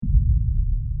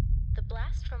The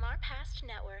Blast from Our Past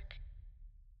Network.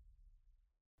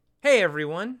 Hey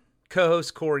everyone,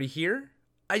 co-host Corey here.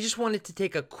 I just wanted to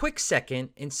take a quick second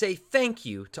and say thank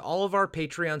you to all of our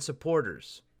Patreon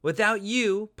supporters. Without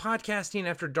you, Podcasting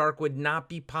After Dark would not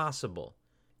be possible.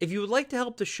 If you would like to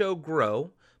help the show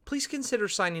grow, please consider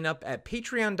signing up at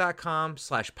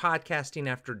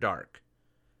patreon.com/podcastingafterdark.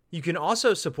 You can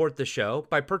also support the show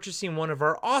by purchasing one of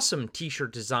our awesome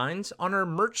t-shirt designs on our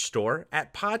merch store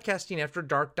at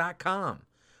podcastingafterdark.com,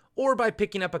 or by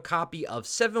picking up a copy of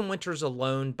 7 Winters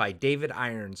Alone by David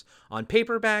Irons on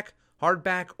paperback,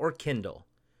 hardback, or Kindle.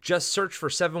 Just search for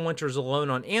 7 Winters Alone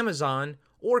on Amazon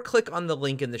or click on the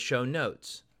link in the show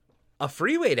notes. A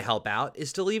free way to help out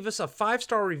is to leave us a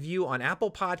 5-star review on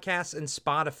Apple Podcasts and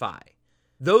Spotify.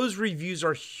 Those reviews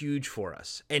are huge for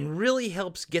us and really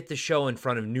helps get the show in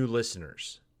front of new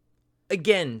listeners.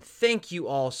 Again, thank you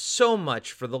all so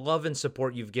much for the love and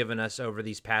support you've given us over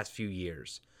these past few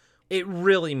years. It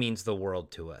really means the world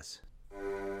to us.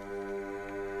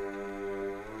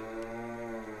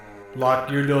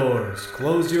 Lock your doors,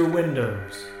 close your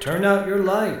windows, turn out your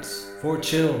lights, for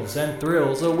chills and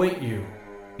thrills await you.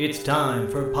 It's time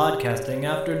for Podcasting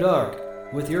After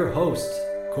Dark with your hosts,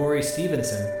 Corey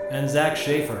Stevenson and Zach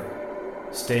Schaefer.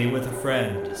 Stay with a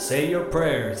friend, say your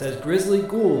prayers as grisly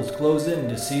ghouls close in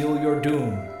to seal your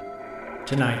doom.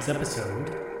 Tonight's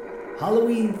episode,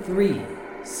 Halloween 3,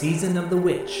 Season of the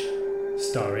Witch,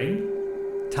 starring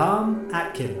Tom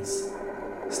Atkins,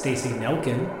 Stacey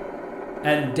Nelkin,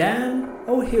 and Dan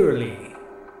O'Hirley.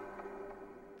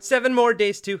 7 more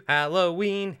days to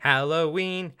Halloween,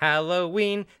 Halloween,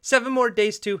 Halloween. 7 more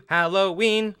days to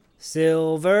Halloween.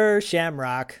 Silver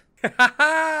Shamrock.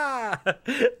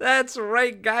 That's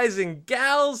right, guys and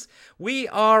gals. We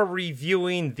are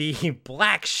reviewing the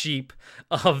black sheep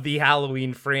of the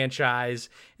Halloween franchise.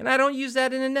 And I don't use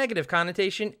that in a negative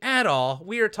connotation at all.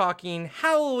 We are talking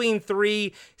Halloween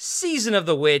 3, Season of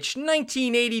the Witch,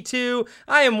 1982.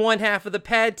 I am one half of the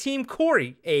pad team,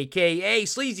 Corey, a.k.a.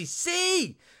 Sleazy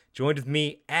C. Joined with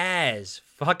me, as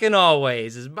fucking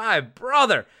always, is my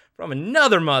brother from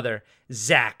another mother,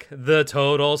 Zach, the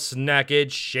total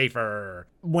snackage Schaefer.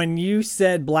 When you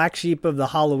said black sheep of the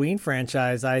Halloween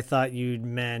franchise, I thought you'd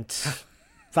meant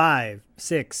 5,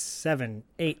 6, 7,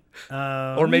 8.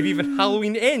 Or maybe even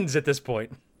Halloween Ends at this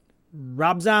point.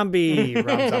 Rob Zombie,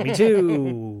 Rob Zombie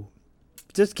 2.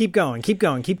 Just keep going, keep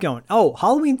going, keep going. Oh,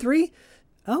 Halloween 3?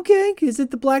 Okay, is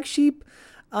it the black sheep?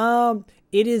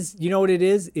 It is, you know what it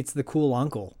is? It's the cool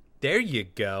uncle. There you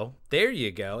go. There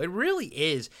you go. It really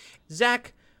is.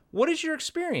 Zach, what is your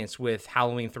experience with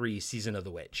Halloween 3 Season of the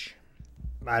Witch?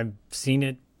 I've seen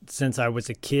it since I was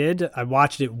a kid. I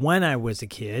watched it when I was a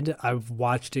kid. I've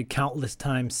watched it countless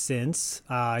times since.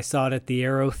 I saw it at the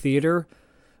Arrow Theater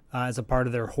as a part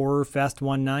of their Horror Fest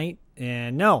one night.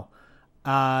 And no,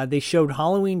 they showed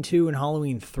Halloween 2 and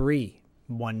Halloween 3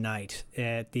 one night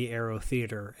at the Arrow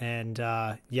Theater. And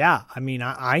yeah, I mean,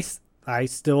 I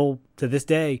still, to this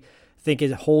day, think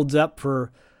it holds up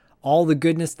for all the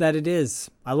goodness that it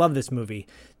is. I love this movie.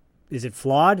 Is it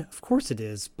flawed? Of course it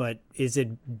is. But is it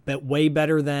way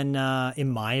better than, in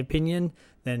my opinion,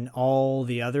 than all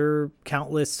the other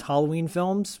countless Halloween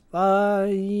films?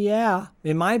 Yeah,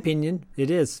 in my opinion, it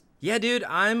is. Yeah, dude,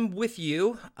 I'm with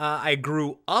you. I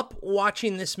grew up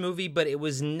watching this movie, but it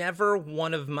was never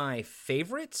one of my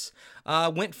favorites.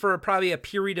 Went for probably a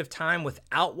period of time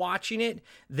without watching it,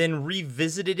 then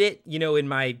revisited it, in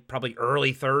my probably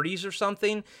early 30s or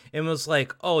something, and was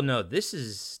like, oh no, this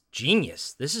is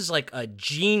genius. This is like a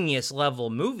genius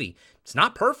level movie. It's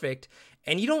not perfect,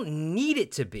 and you don't need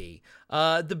it to be.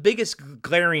 The biggest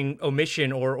glaring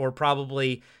omission or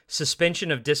probably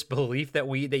suspension of disbelief that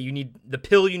you need, the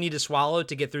pill you need to swallow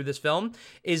to get through this film,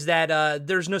 is that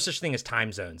there's no such thing as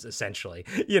time zones, essentially.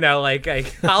 Like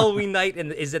Halloween night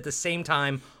is at the same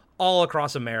time all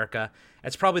across America.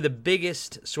 That's probably the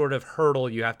biggest sort of hurdle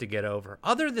you have to get over.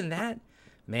 Other than that,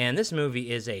 man, this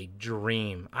movie is a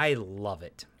dream. I love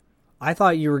it. I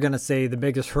thought you were going to say the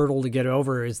biggest hurdle to get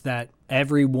over is that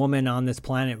every woman on this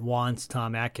planet wants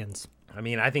Tom Atkins. I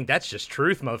mean, I think that's just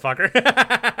truth, motherfucker.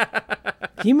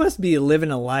 He must be living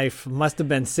a life, must have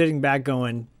been sitting back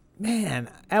going, man,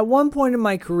 at one point in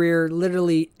my career,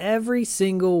 literally every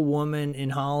single woman in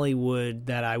Hollywood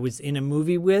that I was in a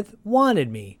movie with wanted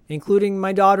me, including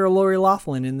my daughter, Lori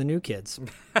Loughlin, in The New Kids.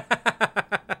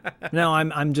 No,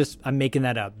 I'm making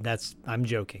that up. I'm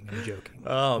joking.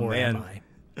 Oh, or man. Am I?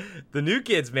 The New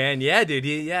Kids, man. Yeah,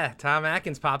 dude. Tom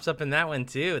Atkins pops up in that one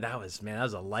too. That was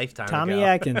a lifetime Tommy ago.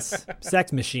 Atkins,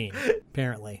 sex machine,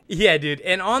 apparently. Yeah, dude.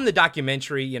 And on the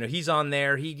documentary, he's on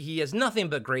there. He has nothing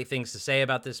but great things to say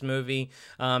about this movie.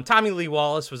 Tommy Lee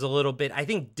Wallace was a little bit, I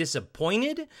think,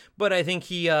 disappointed, but I think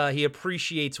he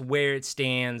appreciates where it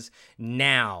stands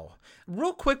now.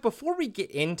 Real quick, before we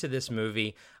get into this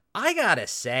movie, I gotta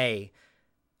say,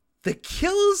 the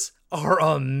kills are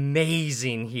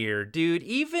amazing here, dude.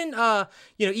 Even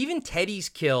even Teddy's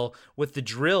kill with the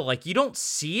drill, like, you don't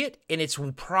see it, and it's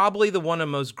probably the one of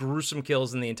the most gruesome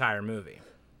kills in the entire movie.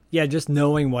 Yeah, just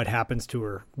knowing what happens to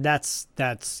her. That's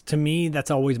to me,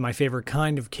 that's always my favorite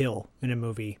kind of kill in a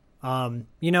movie. And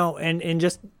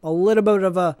just a little bit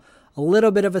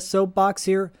of a soapbox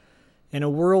here. In a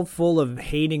world full of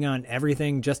hating on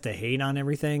everything just to hate on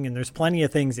everything, and there's plenty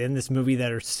of things in this movie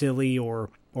that are silly or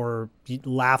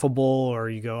laughable, or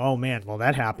you go, oh man, well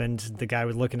that happened. The guy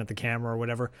was looking at the camera or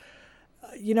whatever.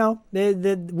 We're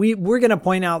going to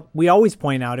point out, we always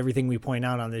point out everything we point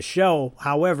out on this show.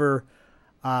 However,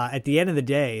 at the end of the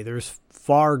day, there's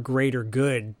far greater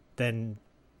good than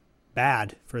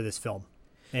bad for this film.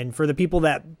 And for the people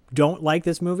that don't like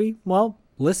this movie, well,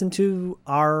 listen to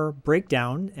our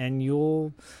breakdown and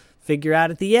you'll figure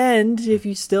out at the end if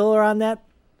you still are on that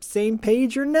same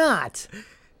page or not.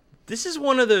 This is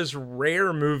one of those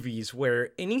rare movies where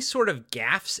any sort of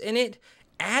gaffes in it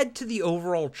add to the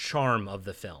overall charm of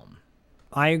the film.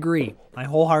 I agree. I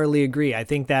wholeheartedly agree. I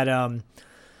think that,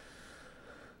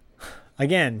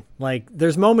 again, like,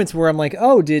 there's moments where I'm like,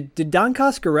 oh, did Don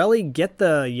Coscarelli get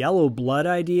the yellow blood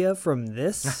idea from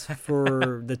this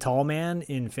for the tall man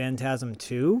in Phantasm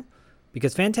 2?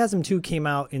 Because Phantasm 2 came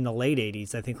out in the late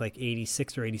 80s, I think like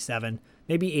 86 or 87,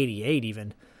 maybe 88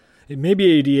 even. It may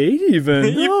be 88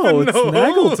 even. No, it's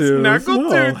Snaggletooth.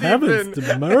 Oh, heavens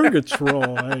to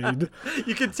Murgatroyd.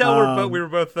 You can tell we were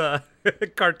both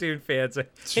cartoon fans.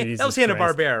 Jesus that was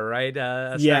Hanna-Barbera, right?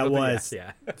 Yeah, it was.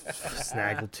 Yeah.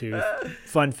 Snaggletooth.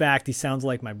 Fun fact, he sounds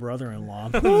like my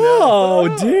brother-in-law.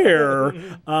 Oh, dear.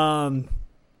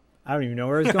 I don't even know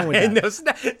where I was going with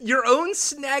that. Your own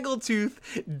Snaggletooth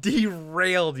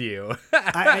derailed you.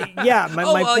 My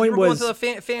point you were was going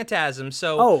to the Phantasm.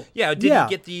 So, did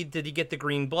he get the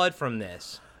green blood from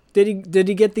this? Did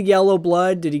he get the yellow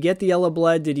blood? Did he get the yellow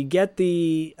blood? Did he get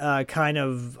the kind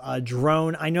of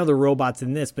drone? I know the robots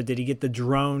in this, but did he get the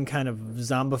drone kind of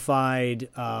zombified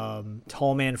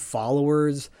tall man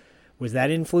followers? Was that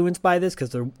influenced by this?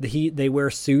 Because they wear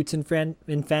suits in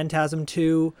Phantasm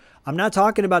 2. I'm not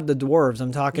talking about the dwarves.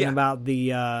 I'm talking about the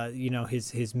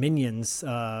his minions,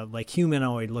 like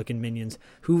humanoid looking minions,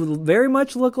 who very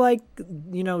much look like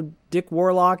Dick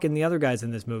Warlock and the other guys in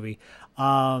this movie.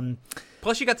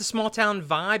 Plus, you got the small town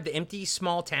vibe, the empty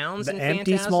small towns in Phantasm.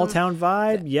 The empty small town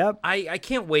vibe, yep. I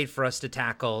can't wait for us to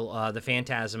tackle the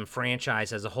Phantasm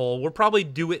franchise as a whole. We'll probably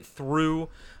do it through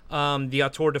the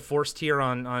Auteur de Force tier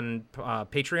on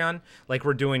Patreon, like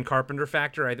we're doing Carpenter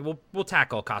Factor. We'll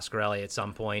tackle Coscarelli at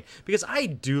some point, because I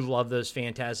do love those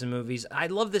Phantasm movies. I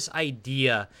love this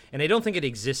idea, and I don't think it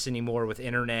exists anymore with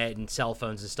internet and cell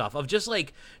phones and stuff, of just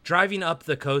like driving up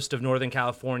the coast of Northern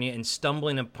California and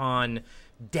stumbling upon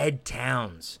dead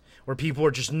towns where people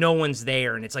are just, no one's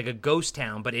there, and it's like a ghost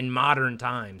town, but in modern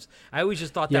times. I always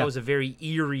just thought that was a very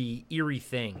eerie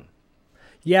thing.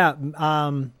 Yeah,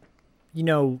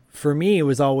 for me, it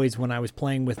was always when I was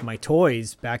playing with my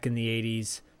toys back in the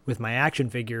 80s with my action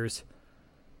figures,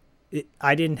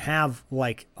 I didn't have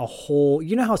like a whole,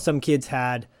 how some kids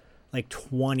had like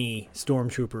 20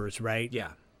 stormtroopers, right? Yeah.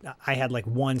 I had like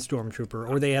one stormtrooper,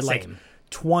 or they had like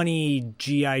 20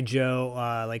 G.I. Joe,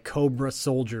 like Cobra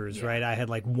soldiers, right? I had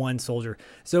like one soldier.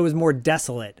 So it was more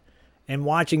desolate. And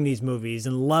watching these movies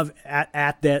and love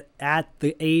at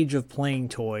the age of playing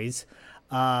toys,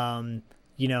 I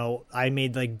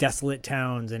made like desolate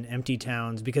towns and empty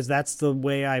towns, because that's the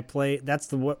way I play.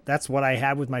 That's what I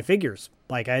had with my figures.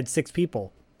 Like, I had 6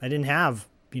 people. I didn't have,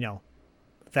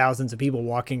 thousands of people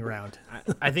walking around.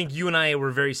 I think you and I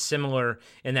were very similar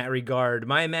in that regard.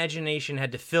 My imagination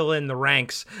had to fill in the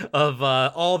ranks of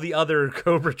all the other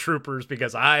Cobra troopers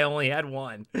because I only had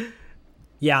one.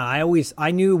 Yeah,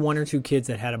 I knew 1 or 2 kids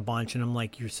that had a bunch, and I'm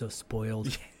like, you're so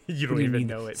spoiled. You don't even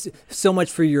know it. So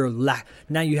much for your lack.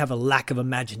 Now you have a lack of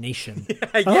imagination.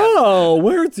 Yeah. Oh,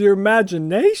 where's your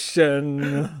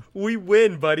imagination? We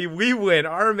win, buddy. We win.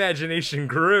 Our imagination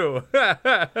grew.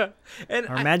 And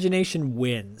our imagination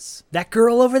wins. That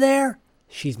girl over there,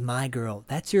 She's my girl.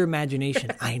 That's your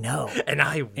imagination. I know. And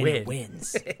I And win. it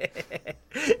wins.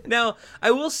 Now,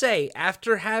 I will say,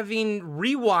 after having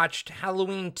rewatched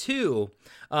Halloween 2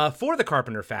 for the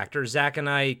Carpenter Factor, Zach and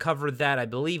I covered that, I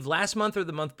believe, last month or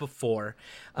the month before.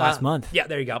 Last month. Yeah,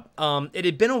 there you go. It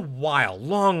had been a while,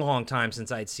 long time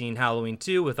since I'd seen Halloween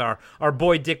 2 with our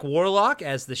boy Dick Warlock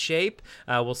as the Shape.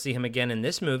 We'll see him again in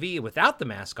this movie without the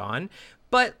mask on.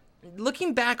 But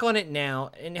looking back on it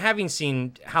now, and having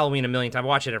seen Halloween a million times, I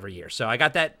watch it every year, so I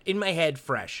got that in my head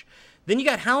fresh. Then you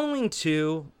got Halloween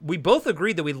 2. We both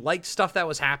agreed that we liked stuff that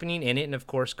was happening in it, and of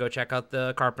course, go check out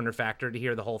the Carpenter Factor to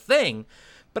hear the whole thing.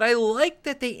 But I like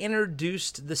that they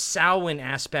introduced the Samhain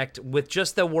aspect with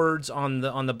just the words on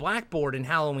the blackboard in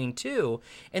Halloween 2,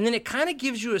 and then it kind of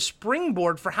gives you a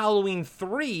springboard for Halloween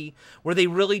 3, where they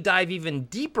really dive even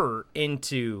deeper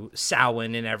into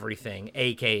Samhain and everything,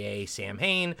 aka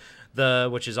Samhain,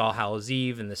 which is All Hallows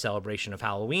Eve and the celebration of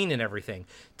Halloween and everything.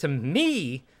 To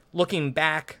me, looking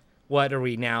back, what are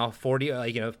we now, 40,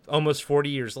 almost 40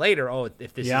 years later? Oh,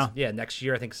 if this is, next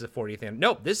year I think it's the 40th.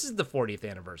 Nope, this is the 40th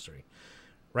anniversary.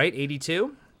 Right?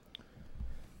 82?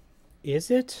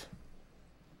 Is it?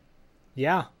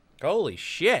 Yeah. Holy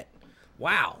shit.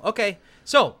 Wow. Okay.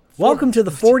 So, welcome to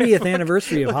the 40th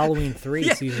anniversary of Halloween 3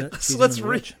 Yeah, season let's of the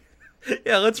Witch.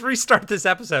 let's restart this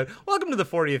episode. Welcome to the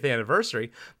 40th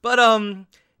anniversary. But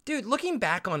dude, looking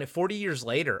back on it 40 years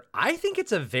later, I think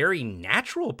it's a very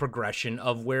natural progression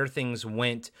of where things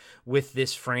went with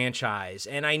this franchise.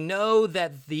 And I know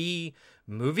that the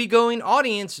movie-going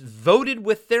audience voted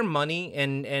with their money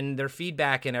and their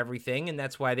feedback and everything, and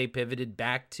that's why they pivoted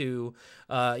back to,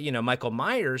 Michael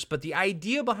Myers. But the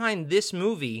idea behind this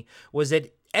movie was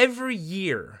that every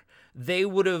year they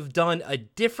would have done a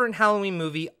different Halloween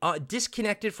movie,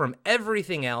 disconnected from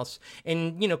everything else,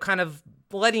 and, kind of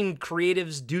letting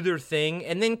creatives do their thing,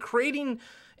 and then creating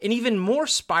an even more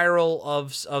spiral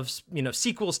of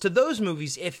sequels to those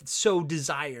movies if so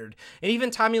desired. And even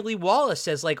Tommy Lee Wallace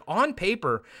says, like, on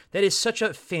paper, that is such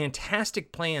a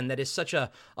fantastic plan. That is such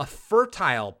a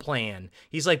fertile plan.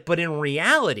 He's like, but in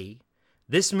reality,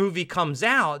 this movie comes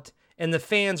out and the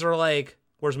fans are like,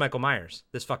 where's Michael Myers?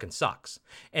 This fucking sucks.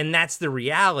 And that's the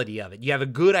reality of it. You have a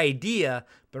good idea,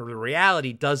 but the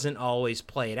reality doesn't always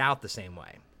play it out the same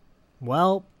way.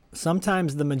 Well,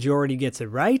 sometimes the majority gets it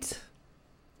right,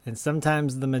 and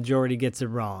sometimes the majority gets it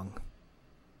wrong.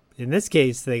 In this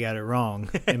case, they got it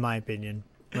wrong, in my opinion.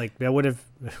 Like, that would have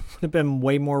been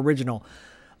way more original.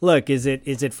 Look, is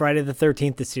it Friday the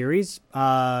 13th, the series?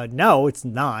 No, it's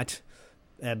not.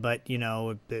 But,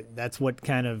 that's what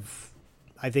kind of,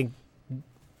 I think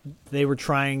they were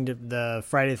trying to, the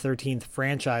Friday the 13th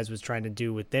franchise was trying to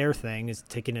do with their thing, is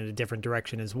taking it a different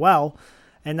direction as well.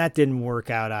 And that didn't work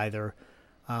out either.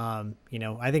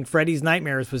 I think Freddy's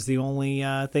Nightmares was the only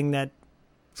thing that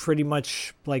pretty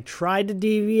much like tried to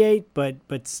deviate, but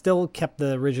still kept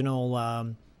the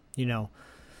original,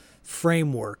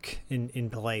 framework in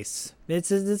place.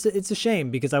 It's a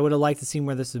shame because I would have liked to see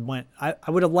where this went. I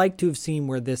would have liked to have seen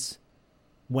where this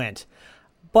went.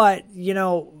 But,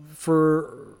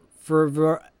 for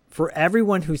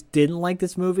everyone who didn't like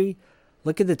this movie,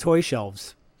 look at the toy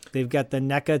shelves. They've got the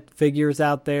NECA figures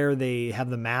out there. They have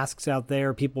the masks out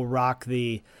there. People rock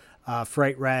the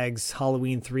Fright Rags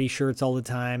Halloween 3 shirts all the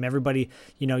time. Everybody,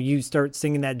 you start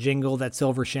singing that jingle, that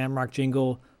Silver Shamrock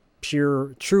jingle.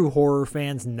 True horror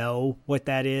fans know what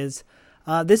that is.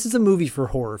 This is a movie for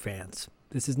horror fans.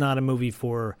 This is not a movie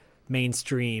for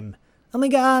mainstream. Oh my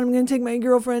God, I'm going to take my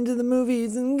girlfriend to the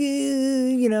movies and,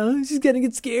 she's going to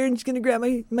get scared and she's going to grab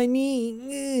my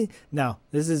knee. No,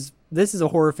 this is a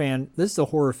horror fan. This is a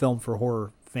horror film for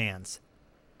horror fans.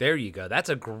 There you go. That's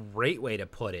a great way to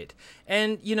put it.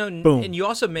 And, Boom. And you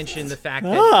also mentioned the fact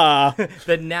that,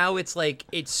 that now it's like,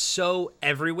 it's so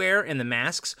everywhere in the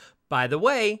masks. By the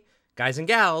way, guys and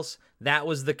gals, that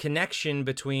was the connection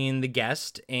between The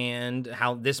Guest and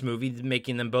how this movie,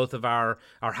 making them both of our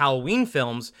Halloween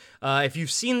films. If you've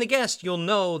seen The Guest, you'll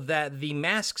know that the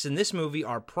masks in this movie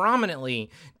are prominently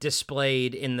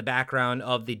displayed in the background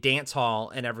of the dance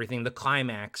hall and everything, the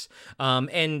climax.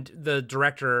 And the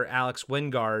director, Adam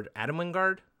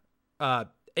Wingard?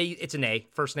 It's an A.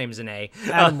 First name is an A.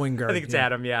 Adam Wingard. I think it's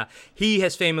Adam, yeah. He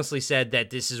has famously said that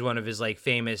this is one of his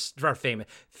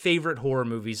favorite horror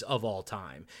movies of all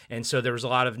time. And so there was a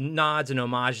lot of nods and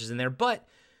homages in there. But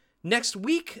next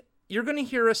week, you're going to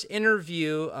hear us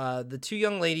interview the two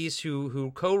young ladies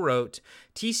who co-wrote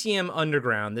TCM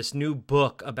Underground, this new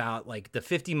book about like the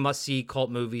 50 must-see cult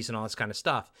movies and all this kind of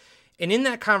stuff. And in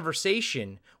that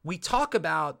conversation, we talk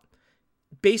about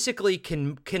basically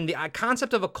can the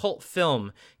concept of a cult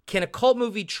film, can a cult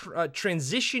movie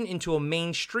transition into a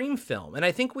mainstream film? And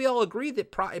I think we all agree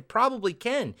that it probably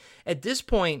can. At this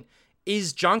point,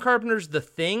 is John Carpenter's The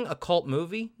Thing a cult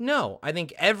movie? No. I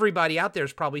think everybody out there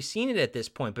has probably seen it at this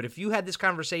point. But if you had this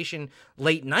conversation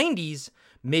late 90s,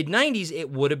 mid 90s, it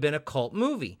would have been a cult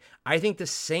movie. I think the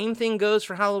same thing goes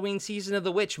for Halloween Season of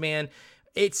the Witch, man.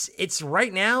 It's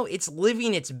right now, it's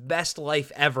living its best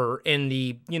life ever in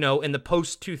the, in the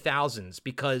post 2000s,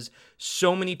 because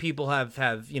so many people have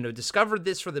discovered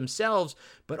this for themselves,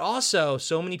 but also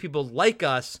so many people like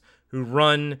us who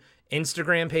run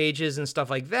Instagram pages and stuff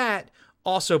like that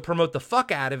also promote the fuck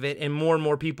out of it, and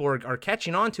more people are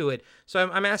catching on to it. So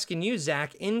I'm asking you,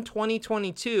 Zach, in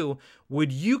 2022,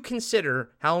 would you consider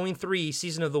Halloween 3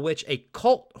 Season of the Witch a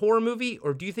cult horror movie,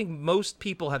 or do you think most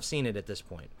people have seen it at this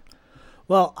point?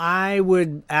 Well, I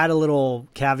would add a little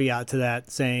caveat to that,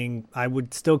 saying I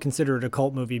would still consider it a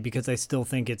cult movie because I still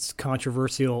think it's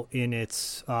controversial in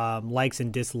its likes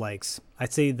and dislikes.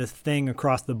 I'd say The Thing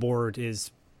across the board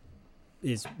is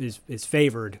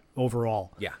favored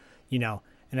overall. Yeah.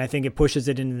 And I think it pushes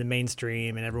it into the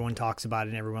mainstream, and everyone talks about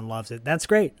it and everyone loves it. That's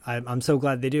great. I'm so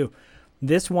glad they do.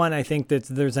 This one, I think that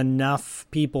there's enough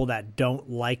people that don't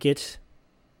like it.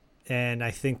 And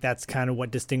I think that's kind of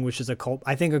what distinguishes a cult.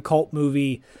 I think a cult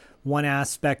movie, one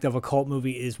aspect of a cult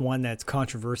movie is one that's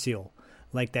controversial,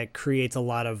 like that creates a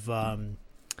lot of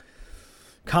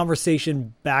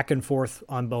conversation back and forth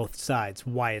on both sides,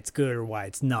 why it's good or why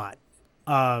it's not.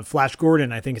 Flash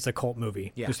Gordon, I think it's a cult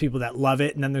movie. Yeah. There's people that love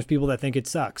it, and then there's people that think it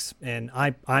sucks. And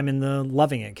I'm in the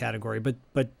loving it category. But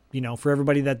for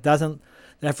everybody that doesn't,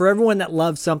 for everyone that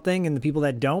loves something and the people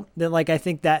that don't, then I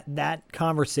think that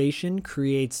conversation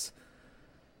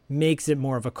makes it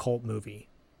more of a cult movie,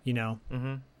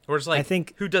 Mm-hmm. Or it's I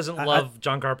think who doesn't love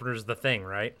John Carpenter's The Thing,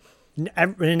 right?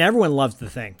 And everyone loves The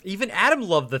Thing. Even Adam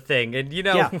loved The Thing, and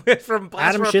from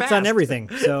Blast Adam from Our shits Past. on everything.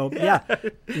 So yeah,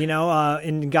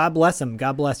 and God bless him.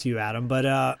 God bless you, Adam.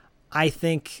 But I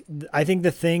think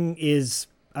The Thing is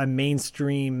a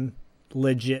mainstream,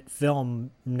 legit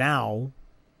film now.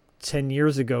 10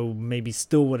 years ago, maybe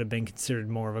still would have been considered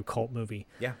more of a cult movie.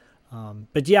 Yeah.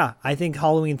 But yeah, I think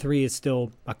Halloween 3 is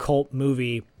still a cult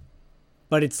movie,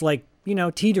 but it's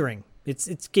teetering.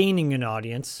 It's gaining an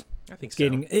audience. I think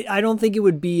so. I don't think it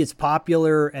would be as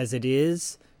popular as it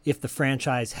is if the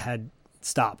franchise had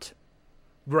stopped.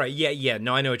 Right. Yeah.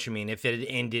 No, I know what you mean. If it had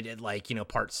ended at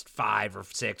parts 5 or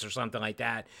 6 or something like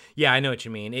that. Yeah, I know what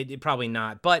you mean. It probably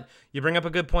not. But you bring up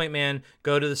a good point, man.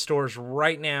 Go to the stores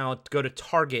right now. Go to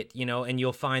Target, and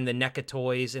you'll find the NECA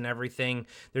toys and everything.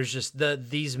 There's just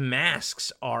these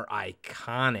masks are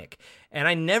iconic. And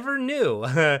I never knew.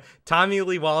 Tommy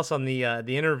Lee Wallace on the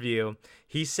interview,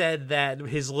 he said that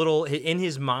in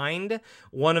his mind,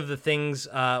 one of the things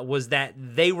was that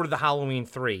they were the Halloween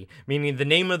 3, meaning the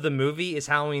name of the movie is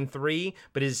Halloween 3,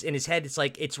 but in his head,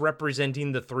 it's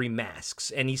representing the 3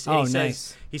 masks. And he says,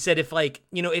 nice. He said if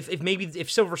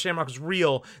if Silver Shamrock was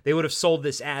real, they would have sold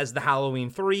this as the Halloween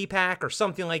 3 pack or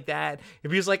something like that.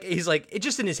 If he's like, it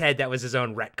just in his head, that was his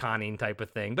own retconning type of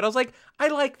thing. But I was like, I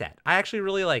like that. I actually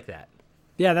really like that.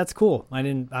 Yeah, that's cool.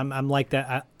 I'm like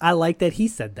that. I like that he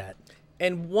said that.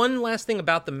 And one last thing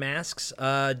about the masks.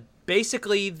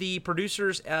 Basically, the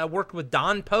producers worked with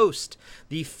Don Post,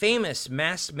 the famous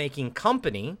mask-making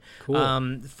company,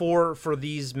 cool. for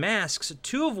these masks,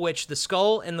 2 of which, the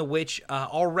Skull and the Witch,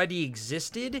 already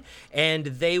existed, and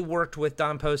they worked with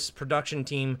Don Post's production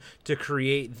team to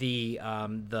create the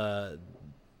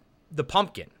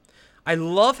pumpkin. I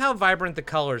love how vibrant the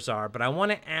colors are, but I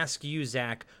want to ask you,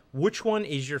 Zach, which one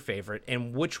is your favorite,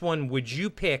 and which one would you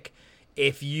pick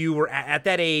if you were at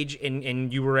that age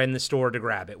and you were in the store to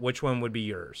grab it? Which one would be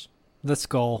yours? The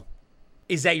Skull.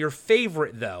 Is that your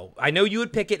favorite, though? I know you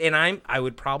would pick it, and I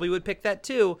would probably pick that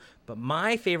too, but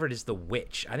my favorite is the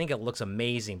Witch. I think it looks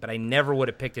amazing, but I never would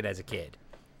have picked it as a kid.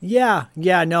 Yeah,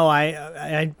 no,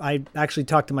 I actually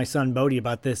talked to my son Bodie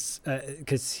about this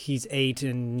because he's 8,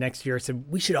 and next year I said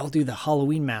we should all do the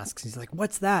Halloween masks. He's like,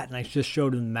 "What's that?" And I just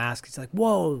showed him the mask. He's like,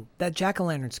 "Whoa, that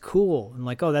jack-o'-lantern's cool." I'm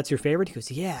like, "Oh, that's your favorite?" He goes,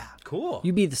 "Yeah, cool.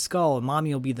 You be the Skull, and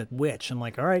Mommy will be the Witch." I'm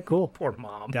like, "All right, cool." Poor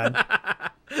mom. Dad.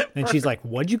 And she's like,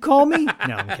 "What'd you call me?"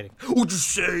 No, I'm kidding. What'd you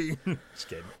say? Just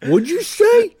kidding. What'd you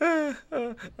say?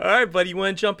 All right, buddy, you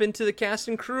want to jump into the cast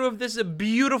and crew of this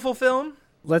beautiful film?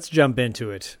 Let's jump into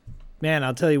it. Man,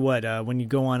 I'll tell you what, when you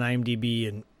go on IMDb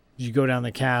and you go down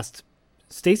the cast,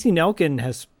 Stacey Nelkin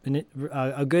has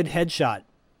a good headshot.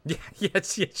 Yeah,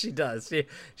 yes, she does.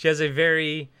 She has a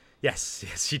very... Yes,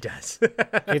 she does.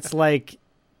 It's like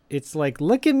it's like,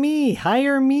 look at me,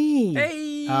 hire me.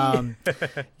 Hey!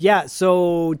 Yeah,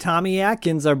 so Tommy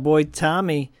Atkins, our boy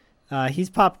Tommy, he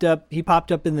popped up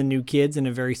in the New Kids in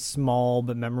a very small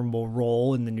but memorable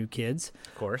role in the New Kids.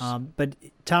 Of course. But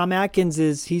Tom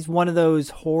Atkins he's one of those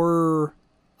horror,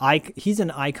 he's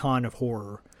an icon of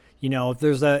horror. You know, if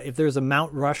there's a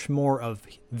Mount Rushmore of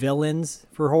villains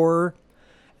for horror,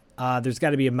 there's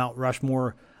got to be a Mount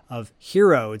Rushmore of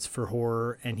heroes for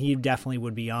horror, and he definitely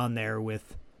would be on there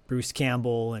with Bruce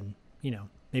Campbell and, you know,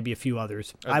 maybe a few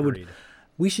others. Agreed.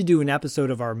 We should do an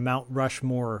episode of our Mount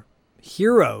Rushmore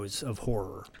heroes of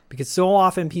horror, because so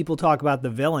often people talk about the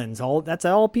villains. That's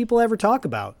all people ever talk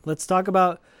about. Let's talk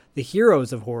about the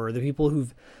heroes of horror, the people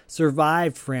who've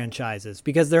survived franchises,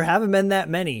 because there haven't been that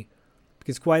many.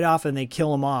 Because quite often they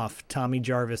kill them off. Tommy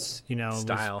Jarvis, you know,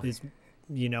 Style. is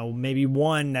you know, maybe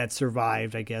one that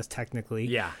survived, I guess, technically.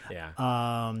 Yeah.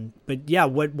 But yeah,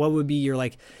 what would be your,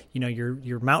 like, you know,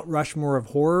 your Mount Rushmore of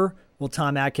horror? Well,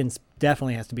 Tom Atkins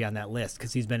definitely has to be on that list,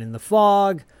 because he's been in The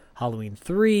Fog, Halloween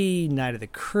 3, Night of the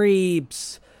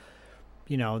Creeps.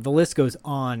 You know, the list goes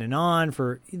on and on.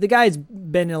 The guy's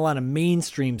been in a lot of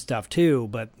mainstream stuff too,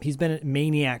 but he's been in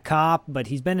Maniac Cop, but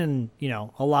he's been in, you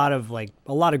know, a lot of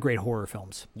great horror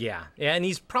films. Yeah, and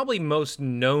he's probably most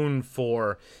known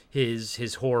for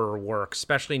his horror work,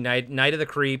 especially Night of the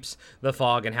Creeps, The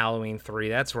Fog, and Halloween 3.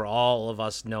 That's where all of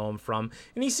us know him from,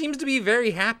 and he seems to be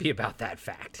very happy about that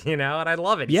fact, you know, and I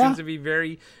love it. He seems to be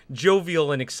very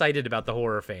jovial and excited about the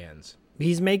horror fans.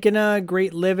 He's making a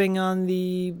great living on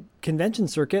the convention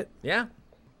circuit. Yeah.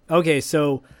 Okay,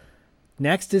 so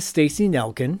next is Stacey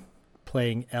Nelkin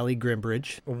playing Ellie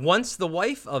Grimbridge. Once the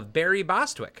wife of Barry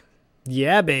Bostwick.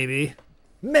 Yeah, baby.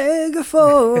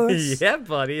 Megaforce. Yeah,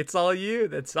 buddy. It's all you.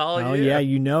 That's all you. Oh, yeah,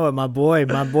 you know it. My boy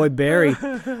Barry.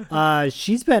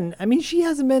 She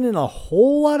hasn't been in a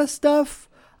whole lot of stuff.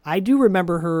 I do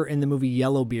remember her in the movie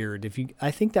Yellowbeard. I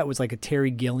think that was like a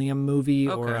Terry Gilliam movie,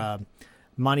 okay. Or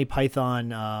Monty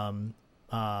Python.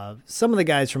 Some of the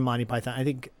guys from Monty Python. I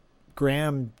think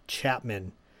Graham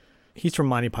Chapman. He's from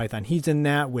Monty Python. He's in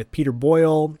that with Peter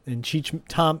Boyle and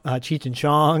Cheech and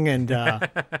Chong, and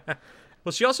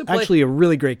well, she also played actually a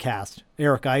really great cast.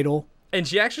 Eric Idle. And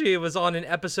she actually was on an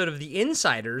episode of The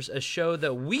Insiders, a show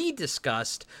that we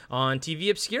discussed on TV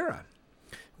Obscura.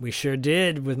 We sure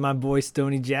did, with my boy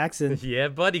Stoney Jackson. Yeah,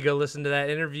 buddy, go listen to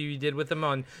that interview you did with him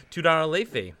on $2 Late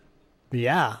Fee.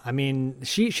 Yeah, I mean,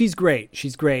 she's great.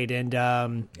 She's great, and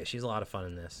yeah, she's a lot of fun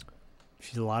in this.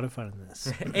 She's a lot of fun in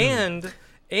this.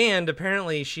 And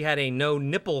apparently she had a no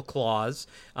nipple clause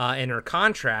in her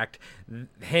contract,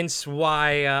 hence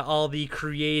why all the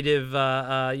creative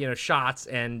shots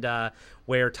and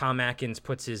where Tom Atkins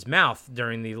puts his mouth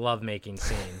during the lovemaking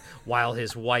scene while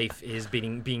his wife is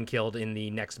being killed in the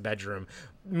next bedroom,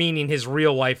 meaning his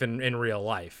real wife in real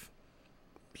life.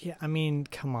 Yeah, I mean,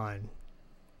 come on.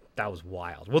 That was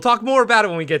wild. We'll talk more about it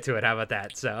when we get to it. How about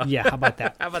that? So yeah, how about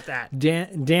that? How about that?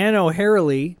 Dan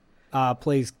O'Harely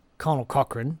plays Colonel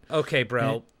Cochran. Okay,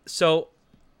 bro. So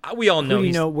we all know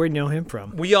where do you know him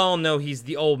from? We all know he's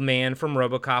the old man from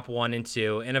RoboCop 1 and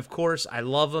 2, and of course, I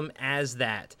love him as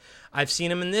that. I've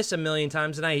seen him in this a million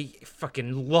times, and I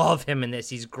fucking love him in this.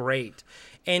 He's great.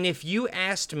 And if you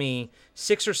asked me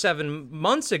 6 or 7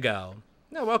 months ago,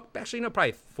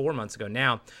 probably 4 months ago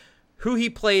now, who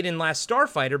he played in Last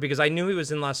Starfighter, because I knew he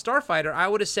was in Last Starfighter, I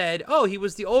would have said, oh, he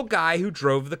was the old guy who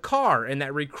drove the car and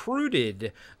that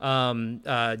recruited,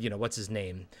 what's his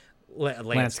name?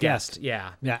 Lance Guest.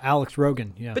 Yeah. Yeah, Alex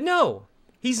Rogan. Yeah. But no,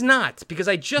 he's not, because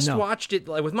I just watched it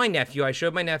with my nephew. I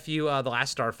showed my nephew The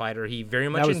Last Starfighter. He very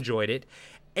much enjoyed it.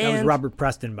 And that was Robert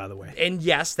Preston, by the way. And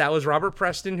yes, that was Robert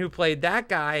Preston who played that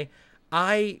guy.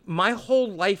 My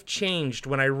whole life changed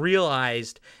when I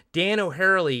realized Dan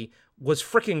O'Harely was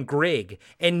frickin' Grigg.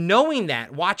 And knowing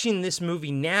that, watching this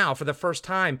movie now for the first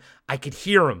time, I could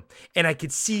hear him and I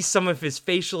could see some of his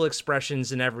facial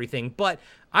expressions and everything. But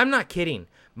I'm not kidding.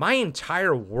 My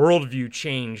entire worldview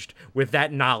changed with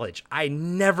that knowledge. I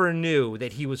never knew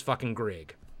that he was fucking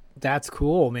Grigg. That's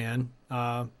cool, man.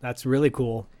 That's really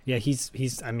cool. Yeah, he's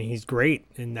great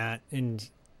in that. And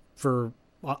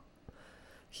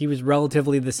he was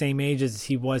relatively the same age as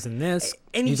he was in this.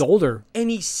 And he's older. And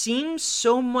he seems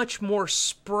so much more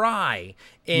spry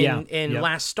in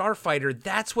Last Starfighter.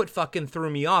 That's what fucking threw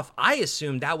me off. I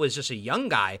assumed that was just a young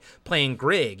guy playing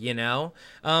Grigg, you know?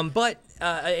 But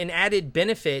an added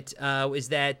benefit is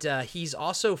that he's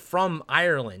also from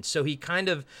Ireland. So he kind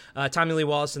of, Tommy Lee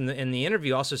Wallace in the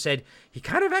interview also said he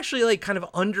kind of actually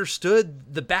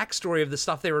understood the backstory of the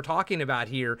stuff they were talking about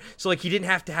here. So he didn't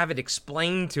have to have it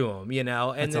explained to him, you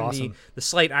know? And That's then awesome. the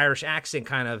slight Irish accent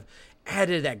kind of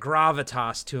added that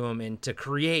gravitas to him and to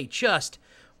create just,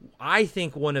 I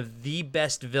think, one of the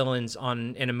best villains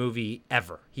in a movie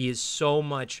ever. He is so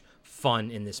much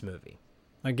fun in this movie.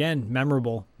 Again,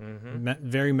 memorable.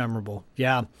 Very memorable.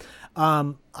 Yeah.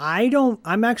 I'm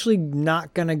actually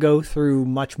not going to go through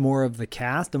much more of the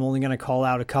cast. I'm only going to call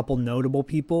out a couple notable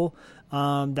people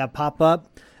that pop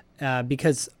up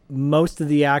because most of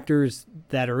the actors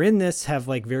that are in this have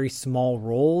like very small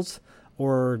roles,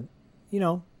 or, you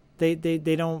know, they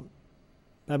don't,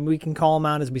 we can call them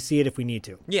out as we see it if we need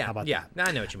to. Yeah. How about yeah. That?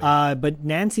 I know what you mean. But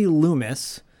Nancy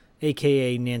Loomis,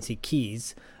 aka Nancy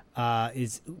Keys,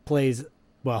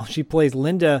 she plays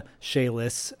Linda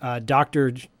Chalice,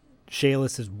 Dr.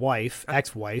 Chalice's wife,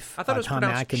 ex-wife. I thought it was Tom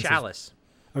pronounced Atkins. Chalice.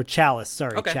 Or Chalice,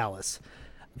 sorry, Okay. Chalice.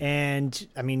 And,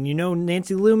 I mean, you know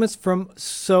Nancy Loomis from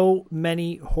so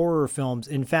many horror films.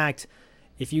 In fact,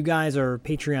 if you guys are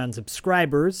Patreon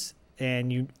subscribers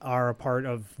and you are a part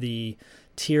of the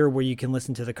tier where you can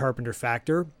listen to The Carpenter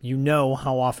Factor, you know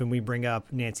how often we bring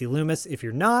up Nancy Loomis. If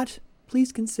you're not,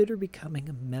 please consider becoming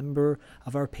a member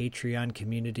of our Patreon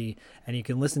community. And you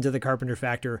can listen to The Carpenter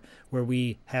Factor, where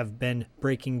we have been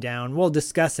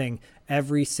discussing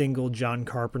every single John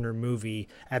Carpenter movie.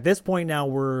 At this point now,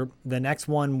 the next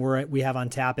one we have on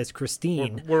tap is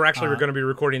Christine. We're going to be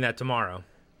recording that tomorrow.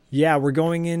 Yeah, we're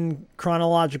going in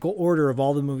chronological order of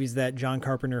all the movies that John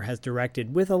Carpenter has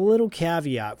directed, with a little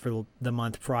caveat for the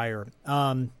month prior.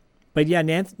 But yeah,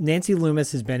 Nancy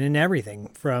Loomis has been in everything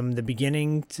from the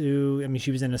beginning to, I mean,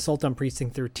 she was in Assault on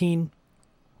Precinct 13,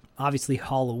 obviously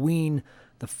Halloween,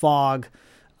 The Fog,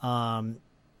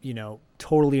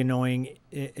 totally annoying.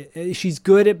 She's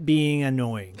good at being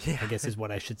annoying, I guess is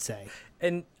what I should say.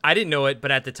 And I didn't know it,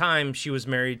 but at the time she was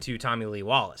married to Tommy Lee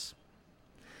Wallace.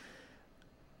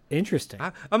 Interesting.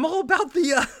 I'm all about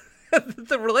the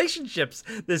the relationships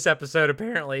this episode,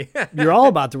 apparently. You're all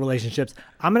about the relationships.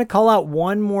 I'm going to call out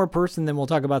one more person, then we'll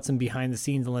talk about some behind the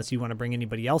scenes, unless you want to bring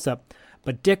anybody else up.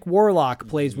 But Dick Warlock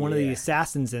plays one of the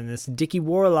assassins in this. Dickie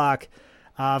Warlock,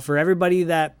 for everybody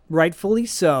that rightfully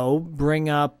so bring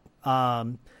up,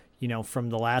 from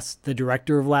the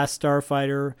director of Last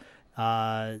Starfighter,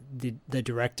 the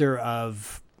director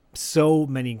of so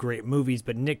many great movies,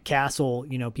 but Nick Castle,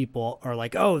 people are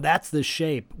like, oh, that's The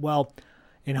Shape. Well,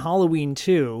 in Halloween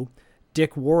 2,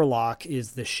 Dick Warlock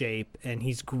is The Shape, and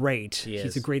he's great.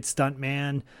 He's a great stunt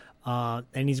man,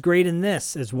 and he's great in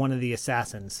this as one of the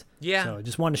assassins. Yeah. So I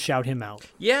just wanted to shout him out.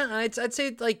 Yeah, I'd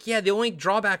say, the only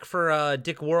drawback for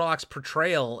Dick Warlock's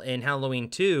portrayal in Halloween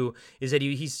 2 is that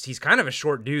he's kind of a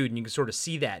short dude, and you can sort of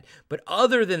see that. But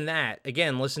other than that,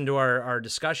 again, listen to our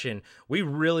discussion, we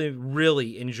really,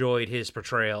 really enjoyed his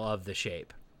portrayal of The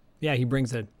Shape. Yeah, he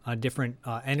brings a different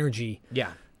energy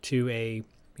to a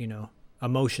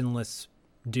emotionless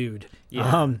dude. Yeah,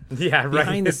 right.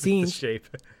 Behind the scenes, The Shape.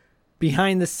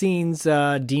 Behind the scenes,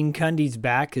 Dean Cundy's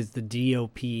back as the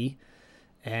DOP,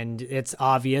 and it's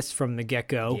obvious from the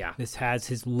get-go. Yeah. This has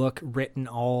his look written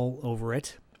all over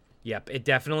it. Yep, it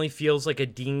definitely feels like a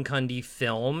Dean Cundy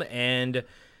film, and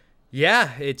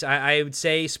yeah, I would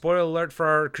say, spoiler alert for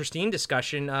our Christine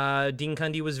discussion, Dean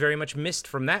Cundy was very much missed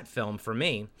from that film for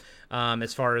me,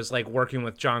 as far as like working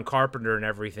with John Carpenter and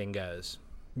everything goes.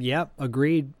 Yep,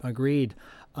 agreed.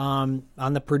 On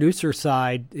the producer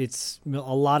side, it's a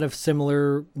lot of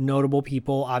similar notable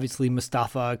people. Obviously,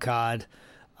 Mustafa Akkad.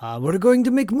 We're going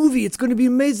to make a movie. It's going to be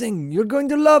amazing. You're going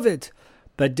to love it.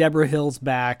 But Deborah Hill's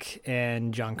back,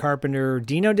 and John Carpenter,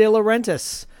 Dino De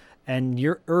Laurentiis, and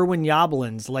Irwin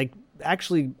Yablans. Like,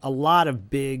 actually, a lot of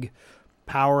big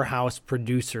powerhouse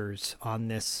producers on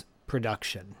this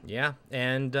production. Yeah,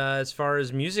 and as far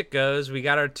as music goes, we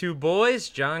got our two boys,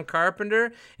 John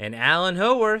Carpenter and Alan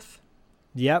Howarth.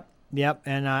 Yep.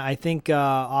 And I think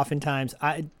oftentimes,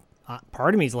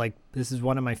 part of me is like, this is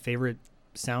one of my favorite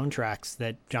soundtracks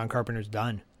that John Carpenter's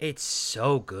done. It's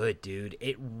so good, dude.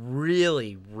 It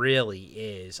really, really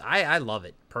is. I love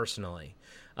it, personally.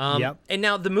 And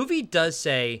now the movie does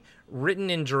say written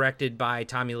and directed by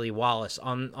Tommy Lee Wallace.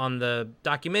 On the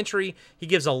documentary, he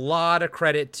gives a lot of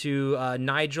credit to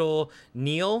Nigel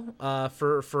Neal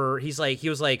he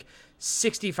was like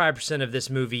 65% of this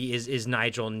movie is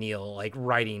Nigel Neal, like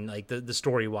writing, like the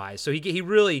story wise. So he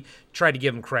really tried to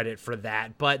give him credit for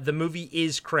that. But the movie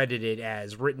is credited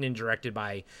as written and directed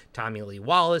by Tommy Lee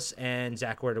Wallace. And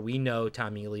Zach, where do we know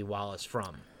Tommy Lee Wallace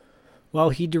from? Well,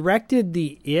 he directed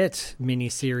the It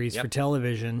miniseries for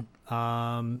television.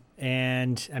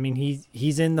 And I mean,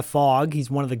 he's in The Fog.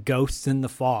 He's one of the ghosts in The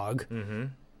Fog. Mm-hmm.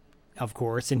 Of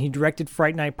course, and he directed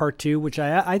Fright Night Part 2, which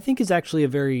I think is actually a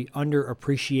very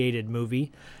underappreciated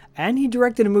movie. And he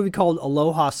directed a movie called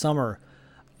Aloha Summer.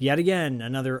 Yet again,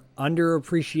 another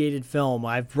underappreciated film.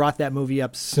 I've brought that movie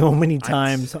up so many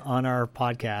times on our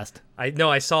podcast. I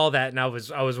know I saw that, and I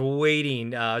was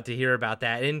waiting to hear about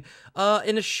that. And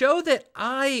in a show that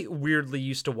I weirdly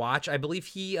used to watch, I believe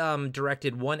he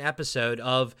directed one episode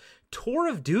of Tour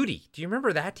of Duty. Do you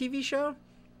remember that TV show?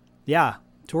 Yeah,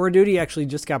 Tour of Duty actually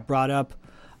just got brought up.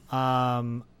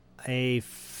 A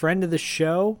friend of the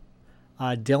show,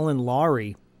 Dylan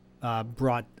Laurie,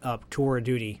 brought up Tour of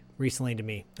Duty recently to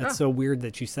me. That's so weird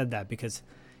that you said that, because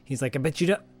he's like, I bet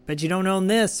you don't own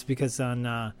this, because on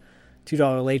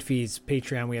 $2 late fees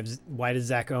Patreon we have Why Does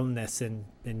Zach Own This, and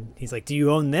he's like, do you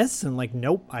own this? And I'm like,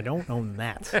 nope, I don't own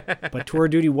that. But Tour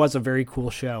of Duty was a very cool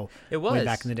show. It was way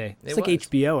back in the day. It's like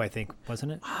HBO, I think,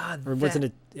 wasn't it? Or wasn't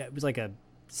it? It was like a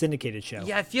syndicated show.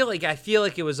 Yeah, I feel like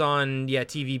it was on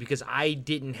TV, because I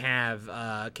didn't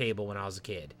have cable when I was a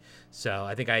kid. So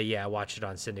I think I watched it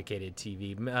on syndicated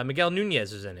TV. Miguel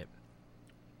Nunez was in it.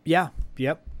 Yeah,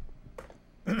 yep.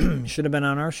 Should have been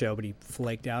on our show, but he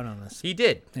flaked out on us. He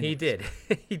did. He did.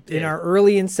 In our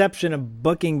early inception of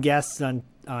booking guests on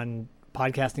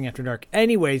Podcasting After Dark.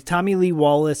 Anyways, Tommy Lee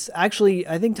Wallace. Actually,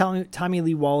 I think Tommy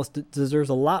Lee Wallace deserves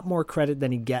a lot more credit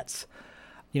than he gets.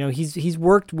 You know, he's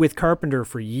worked with Carpenter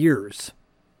for years,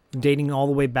 dating all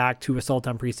the way back to Assault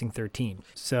on Precinct 13.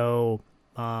 So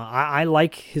I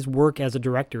like his work as a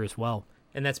director as well.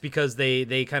 And that's because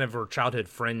they kind of were childhood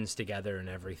friends together and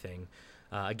everything.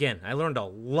 Again, I learned a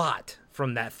lot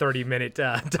from that 30-minute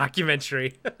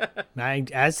documentary.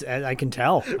 I can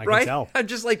tell. I right? can tell. I'm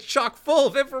just like chock full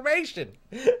of information.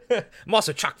 I'm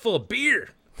also chock full of beer.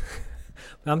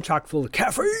 I'm chock full of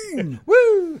caffeine.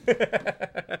 Woo!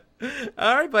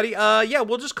 All right, buddy. Yeah,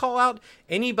 we'll just call out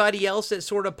anybody else that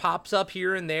sort of pops up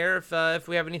here and there if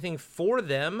we have anything for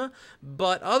them.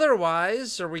 But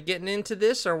otherwise, are we getting into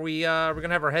this? Are we gonna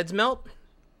have our heads melt?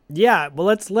 Yeah, well,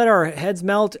 let's let our heads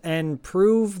melt and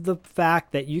prove the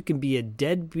fact that you can be a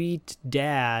deadbeat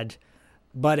dad,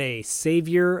 but a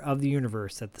savior of the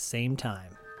universe at the same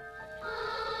time.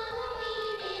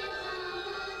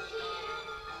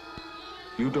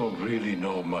 You don't really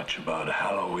know much about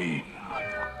Halloween.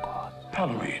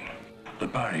 Halloween, the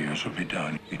barriers will be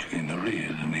down between the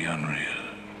real and the unreal.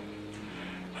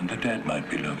 And the dead might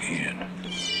be looking in.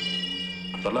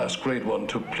 The last great one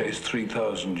took place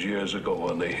 3,000 years ago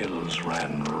when the hills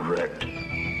ran red.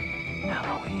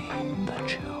 Halloween, the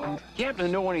children. You happen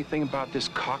to know anything about this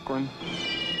Cochran?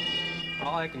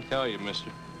 All I can tell you,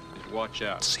 mister, is watch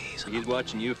out. He's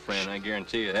watching you, friend, I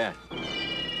guarantee you that.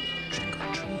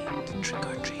 Trick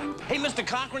or treat. Hey, Mr.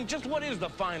 Cochran, just what is the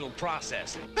final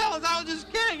process? Fellas, I was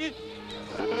just kidding.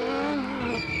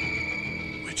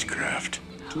 Witchcraft.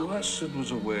 To us, it was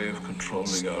a way of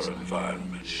controlling our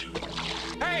environment.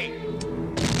 Hey!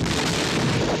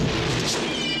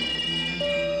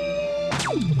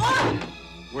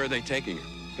 Where are they taking her?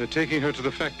 They're taking her to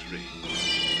the factory.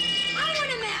 I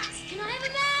want a mask. Can I have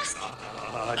a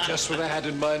mask? Just what I had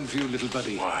in mind for you, little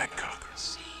buddy. Why, Cocker?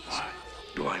 Why?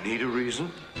 Do I need a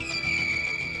reason?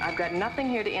 I've got nothing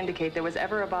here to indicate there was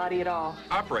ever a body at all.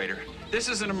 Operator, this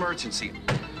is an emergency.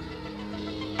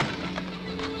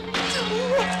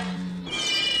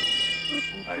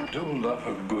 I do love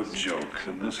a good joke,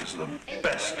 and this is the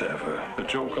best ever. A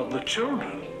joke on the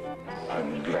children.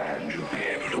 I'm glad you'll be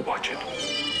able to watch it.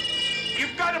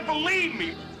 You've got to believe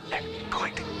me! They're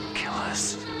going to kill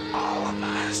us. All of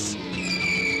us.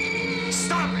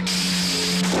 Stop it!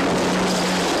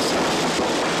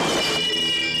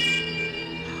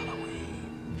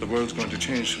 The world's going to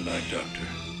change tonight, Doctor.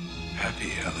 Happy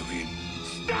Halloween.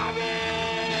 Stop it!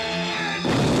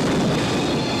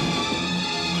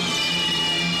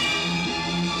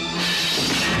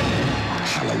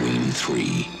 Halloween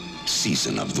 3,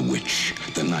 Season of the Witch,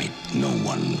 the night no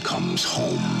one comes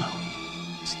home.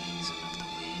 Season of the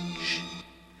Witch.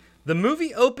 The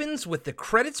movie opens with the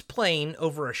credits playing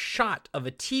over a shot of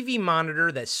a TV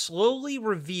monitor that slowly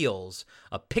reveals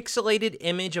a pixelated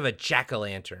image of a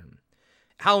jack-o'-lantern.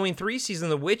 Halloween 3 Season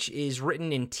of the Witch is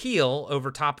written in teal over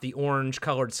top the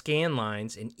orange-colored scan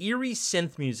lines, and eerie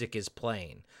synth music is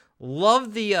playing.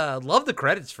 Love the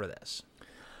credits for this.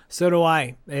 So do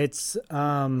I. It's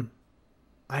I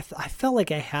felt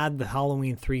like I had the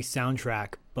Halloween 3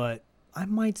 soundtrack, but I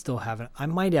might still have it. I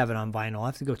might have it on vinyl. I'll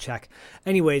have to go check.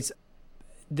 Anyways,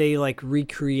 they like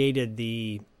recreated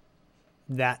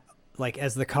that like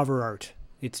as the cover art.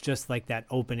 It's just like that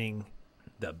opening.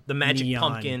 The magic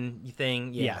neon pumpkin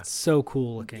thing. Yeah, it's so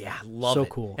cool looking. Yeah, love so it.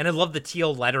 Cool. And I love the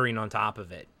teal lettering on top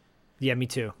of it. Yeah, me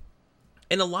too.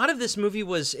 And a lot of this movie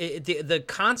was the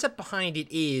concept behind it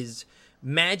is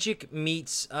magic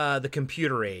meets the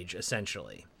computer age,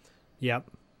 essentially. Yep.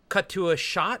 Cut to a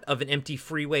shot of an empty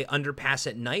freeway underpass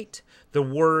at night. The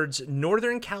words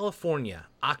Northern California,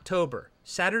 October,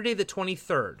 Saturday the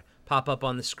 23rd pop up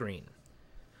on the screen.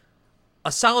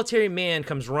 A solitary man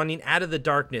comes running out of the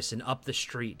darkness and up the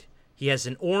street. He has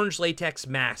an orange latex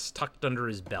mask tucked under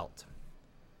his belt.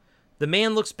 The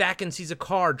man looks back and sees a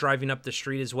car driving up the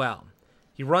street as well.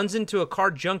 He runs into a car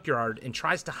junkyard and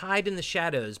tries to hide in the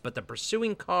shadows, but the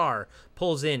pursuing car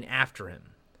pulls in after him.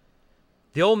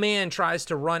 The old man tries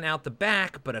to run out the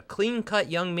back, but a clean-cut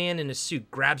young man in a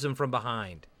suit grabs him from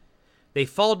behind. They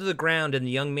fall to the ground, and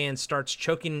the young man starts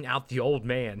choking out the old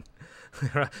man.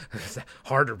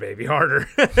 Harder, baby, harder.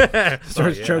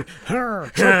 Starts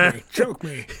choke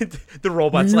me. The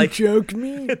robot's you like, choked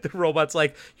me. The robot's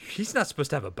like, he's not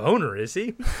supposed to have a boner, is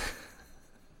he?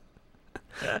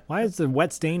 Why is there a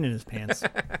wet stain in his pants?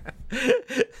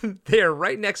 They are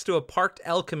right next to a parked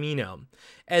El Camino.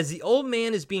 As the old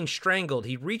man is being strangled,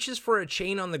 he reaches for a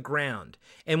chain on the ground,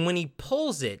 and when he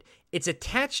pulls it, it's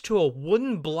attached to a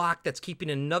wooden block that's keeping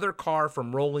another car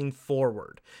from rolling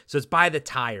forward. So it's by the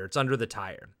tire. It's under the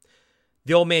tire.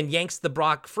 The old man yanks the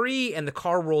block free, and the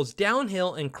car rolls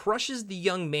downhill and crushes the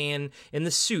young man in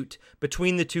the suit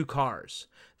between the two cars.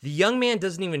 The young man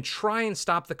doesn't even try and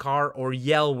stop the car or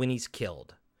yell when he's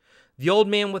killed. The old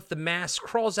man with the mask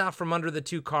crawls out from under the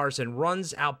two cars and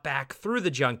runs out back through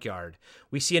the junkyard.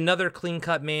 We see another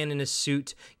clean-cut man in a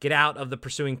suit get out of the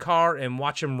pursuing car and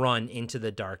watch him run into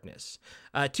the darkness.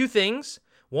 Two things.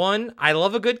 One, I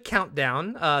love a good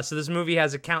countdown. So this movie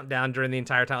has a countdown during the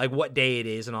entire time, like what day it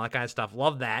is and all that kind of stuff.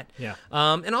 Love that. Yeah.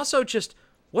 And also just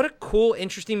what a cool,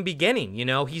 interesting beginning. You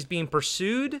know, he's being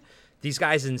pursued. These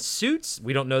guys in suits,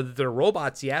 we don't know that they're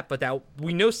robots yet, but that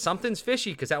we know something's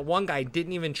fishy because that one guy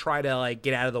didn't even try to like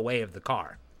get out of the way of the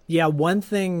car. Yeah, one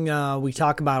thing we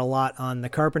talk about a lot on the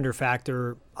Carpenter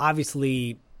Factor,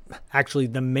 obviously, actually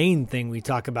the main thing we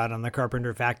talk about on the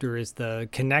Carpenter Factor is the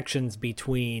connections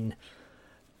between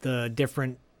the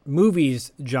different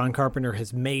movies John Carpenter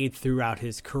has made throughout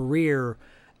his career.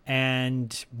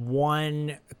 And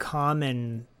one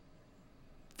common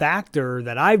factor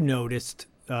that I've noticed,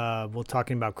 we're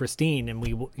talking about Christine, and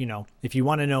we, you know, if you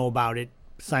want to know about it,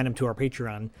 sign up to our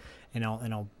Patreon, and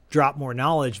I'll drop more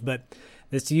knowledge. But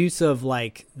this use of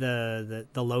like the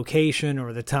location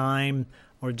or the time,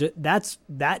 or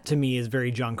that to me is very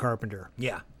John Carpenter.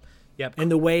 Yeah, yep. And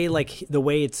the way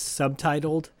it's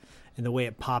subtitled, and the way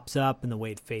it pops up, and the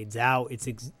way it fades out, it's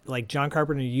like John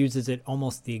Carpenter uses it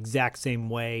almost the exact same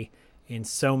way in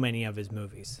so many of his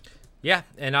movies. Yeah,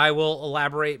 and I will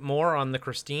elaborate more on the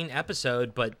Christine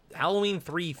episode, but Halloween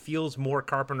 3 feels more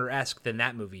Carpenter-esque than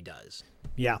that movie does.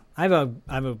 Yeah, I have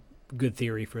a good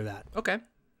theory for that. Okay.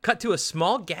 Cut to a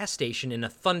small gas station in a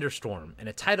thunderstorm and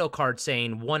a title card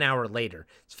saying 1 hour later.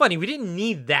 It's funny, we didn't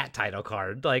need that title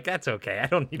card. Like, that's okay. I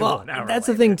don't need 1 hour that's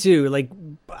later. The thing too. Like,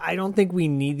 I don't think we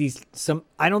need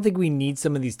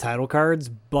some of these title cards,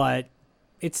 but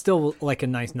it's still like a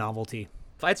nice novelty.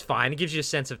 It's fine. It gives you a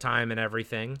sense of time and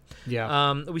everything.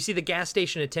 Yeah. We see the gas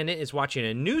station attendant is watching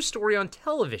a news story on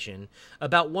television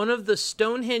about one of the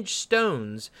Stonehenge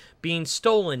stones being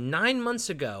stolen 9 months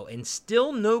ago, and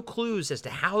still no clues as to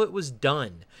how it was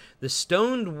done. The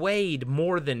stone weighed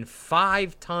more than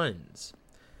 5 tons.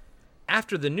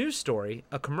 After the news story,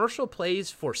 a commercial plays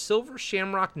for Silver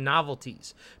Shamrock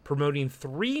Novelties, promoting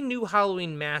 3 new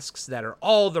Halloween masks that are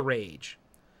all the rage.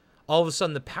 All of a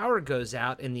sudden, the power goes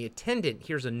out, and the attendant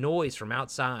hears a noise from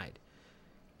outside.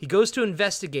 He goes to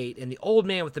investigate, and the old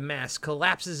man with the mask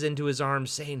collapses into his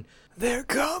arms, saying, "They're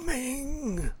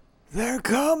coming! They're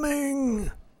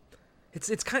coming!"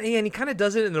 It's kind of, and he kind of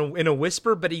does it in a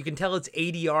whisper, but you can tell it's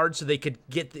 80 yards, so they could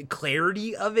get the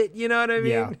clarity of it. You know what I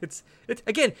mean? Yeah. It's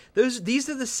again, these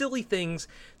are the silly things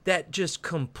that just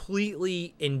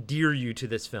completely endear you to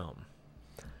this film.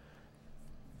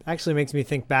 Actually makes me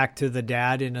think back to the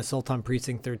dad in Assault on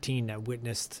Precinct 13 that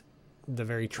witnessed the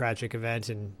very tragic event,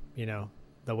 and, you know,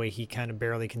 the way he kind of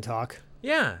barely can talk.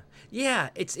 Yeah.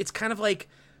 It's kind of like,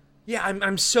 yeah,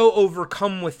 I'm so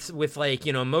overcome with like,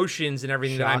 you know, emotions and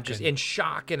everything that I'm just in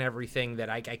shock and everything that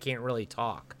I can't really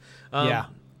talk. Yeah.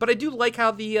 But I do like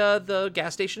how the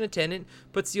gas station attendant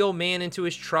puts the old man into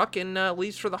his truck and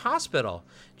leaves for the hospital,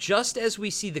 just as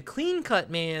we see the clean-cut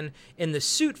man in the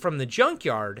suit from the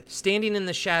junkyard standing in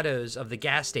the shadows of the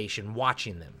gas station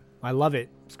watching them. I love it.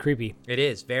 It's creepy. It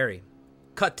is, very.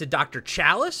 Cut to Dr.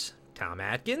 Chalice, Tom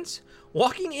Atkins,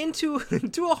 walking into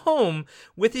a home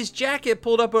with his jacket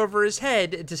pulled up over his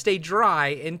head to stay dry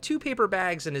and 2 paper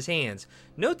bags in his hands.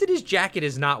 Note that his jacket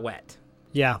is not wet.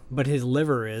 Yeah, but his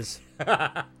liver is.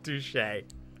 Touche.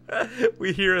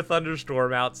 We hear a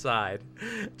thunderstorm outside.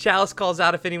 Chalice calls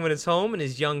out if anyone is home, and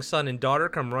his young son and daughter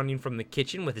come running from the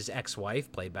kitchen with his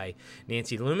ex-wife, played by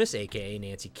Nancy Loomis, a.k.a.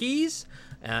 Nancy Keys,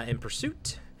 in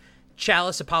pursuit.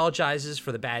 Chalice apologizes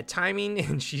for the bad timing,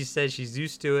 and she says she's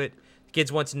used to it. The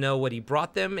kids want to know what he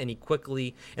brought them, and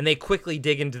they quickly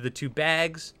dig into the 2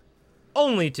 bags,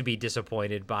 only to be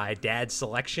disappointed by Dad's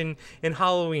selection in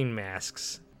Halloween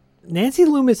masks. Nancy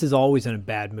Loomis is always in a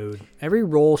bad mood. Every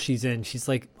role she's in, she's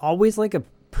like always like a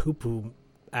poo-poo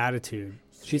attitude.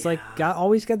 She's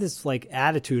always got this like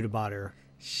attitude about her.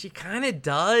 She kind of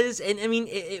does, and I mean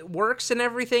it works and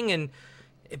everything,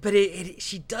 but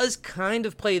she does kind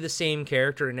of play the same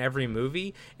character in every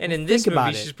movie, and in this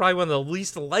movie she's probably one of the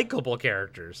least likable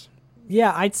characters.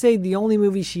 Yeah, I'd say the only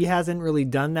movie she hasn't really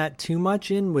done that too much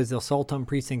in was Assault on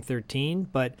Precinct 13,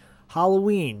 but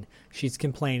Halloween, she's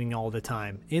complaining all the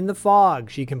time. In The Fog,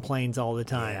 she complains all the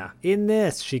time. Yeah. In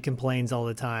this, she complains all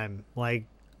the time. Like,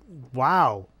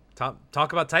 wow.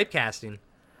 Talk about typecasting.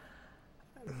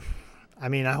 I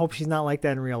mean, I hope she's not like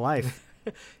that in real life.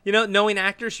 Knowing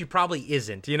actors, she probably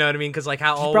isn't. You know what I mean? Because like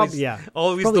how always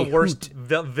the worst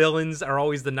villains are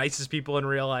always the nicest people in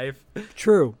real life.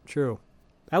 True.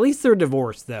 At least they're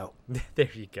divorced, though. There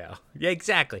you go. Yeah,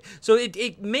 exactly. So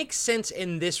it makes sense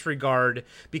in this regard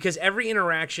because every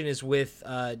interaction is with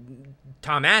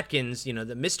Tom Atkins, the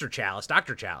Mr. Chalice,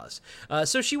 Dr. Chalice.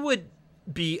 So she would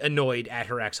be annoyed at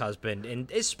her ex-husband,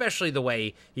 and especially the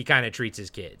way he kind of treats his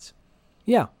kids.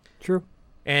 Yeah, true.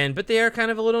 But they are kind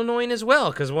of a little annoying as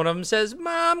well, because one of them says,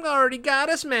 "Mom already got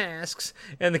us masks."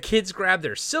 And the kids grab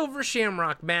their silver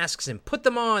shamrock masks and put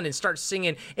them on and start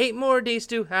singing, 8 more days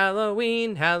to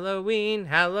Halloween, Halloween,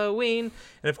 Halloween.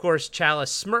 And of course,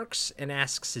 Chalice smirks and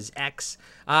asks his ex,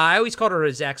 I always called her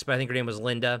his ex, but I think her name was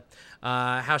Linda,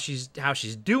 how she's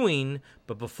doing.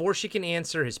 But before she can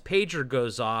answer, his pager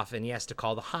goes off and he has to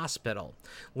call the hospital.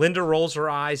 Linda rolls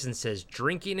her eyes and says,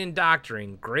 "Drinking and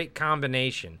doctoring, great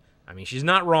combination." I mean, she's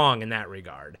not wrong in that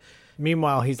regard.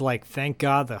 Meanwhile, he's like, thank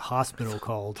God the hospital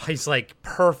called. He's like,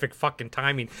 perfect fucking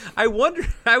timing. I wonder,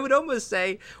 I would almost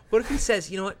say, what if he says,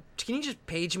 you know what, can you just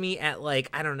page me at like,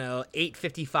 I don't know,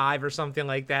 8:55 or something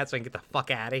like that so I can get the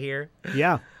fuck out of here?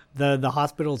 Yeah, the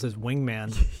hospital's his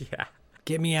wingman. Yeah.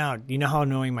 Get me out. You know how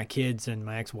annoying my kids and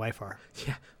my ex-wife are.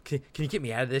 Yeah. Can you get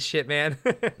me out of this shit, man?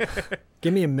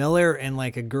 Give me a Miller and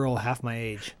like a girl half my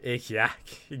age. Yeah,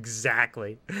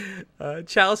 exactly.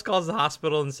 Chalice calls the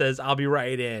hospital and says, "I'll be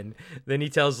right in." Then he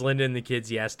tells Linda and the kids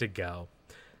he has to go.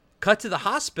 Cut to the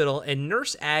hospital, and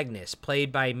Nurse Agnes,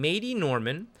 played by Maddie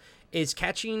Norman, is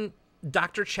catching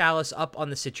Dr. Chalice up on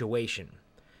the situation.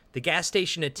 The gas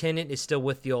station attendant is still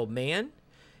with the old man.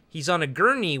 He's on a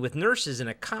gurney with nurses and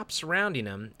a cop surrounding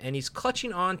him, and he's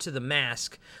clutching onto the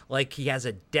mask like he has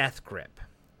a death grip.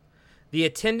 The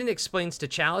attendant explains to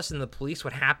Chalice and the police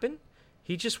what happened.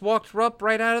 He just walked up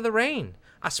right out of the rain.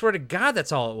 I swear to God,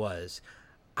 that's all it was.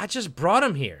 I just brought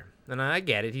him here. And I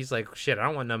get it. He's like, shit, I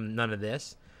don't want none of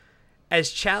this.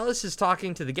 As Chalice is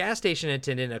talking to the gas station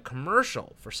attendant, a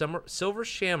commercial for Silver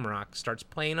Shamrock starts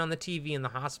playing on the TV in the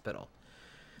hospital.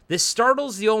 This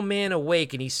startles the old man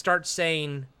awake, and he starts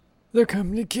saying, "They're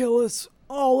coming to kill us,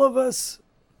 all of us."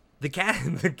 The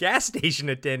gas station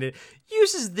attendant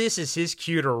uses this as his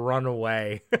cue to run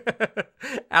away.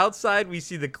 Outside, we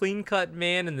see the clean-cut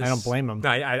man and I don't blame him.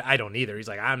 I don't either. He's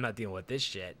like, I'm not dealing with this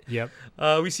shit. Yep.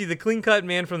 We see the clean-cut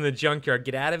man from the junkyard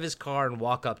get out of his car and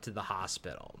walk up to the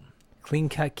hospital.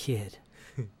 Clean-cut kid.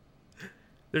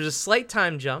 There's a slight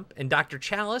time jump, and Dr.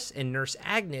 Chalice and Nurse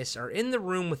Agnes are in the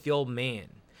room with the old man.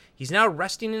 He's now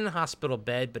resting in a hospital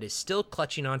bed, but is still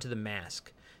clutching onto the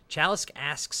mask. Chalice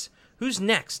asks, "Who's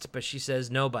next?" But she says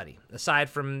nobody.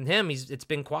 Aside from him, it's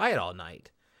been quiet all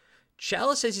night.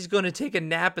 Chalice says he's going to take a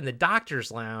nap in the doctor's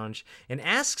lounge and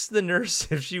asks the nurse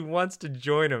if she wants to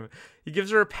join him. He gives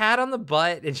her a pat on the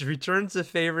butt, and she returns the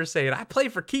favor, saying, "I play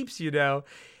for keeps, you know."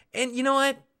 And you know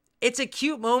what? It's a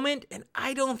cute moment, and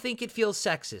I don't think it feels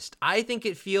sexist. I think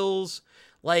it feels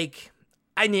like...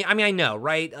 I mean, I know,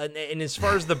 right? And as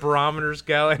far as the barometers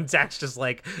go, and Zach's just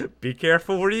like, be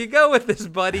careful where you go with this,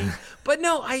 buddy. But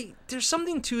no, there's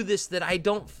something to this that I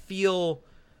don't feel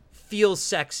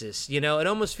sexist, you know? It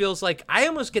almost feels like, I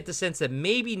almost get the sense that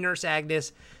maybe Nurse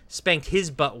Agnes spanked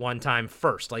his butt one time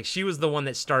first. Like, she was the one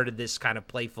that started this kind of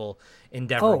playful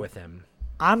endeavor with him.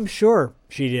 I'm sure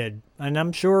she did. And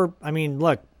I'm sure, I mean,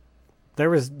 look, there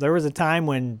was a time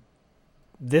when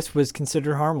this was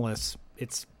considered harmless.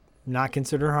 It's not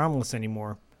considered harmless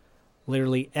anymore.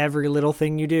 Literally every little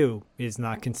thing you do is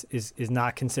not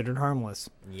considered harmless.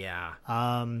 Yeah.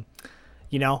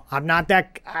 You know, I'm not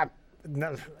that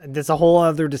no, that's a whole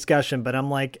other discussion, but I'm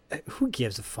like, who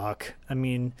gives a fuck? I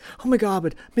mean, oh my God,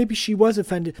 but maybe she was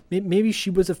offended. Maybe she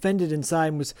was offended inside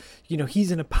and was,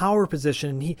 he's in a power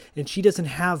position and she doesn't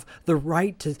have the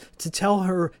right to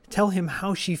tell him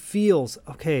how she feels.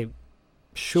 Okay,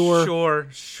 sure.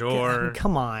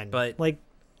 Come on. But like,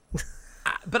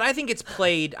 but I think it's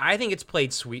played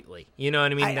sweetly. You know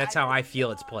what I mean? That's how I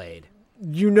feel it's played.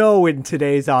 In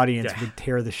today's audience would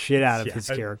tear the shit out of his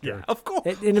character. Yeah, of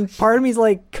course. And part of me is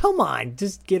like, come on,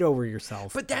 just get over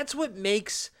yourself. But that's what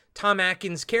makes Tom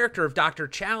Atkins' character of Dr.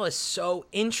 Chalice so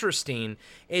interesting,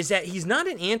 is that he's not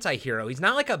an anti-hero. He's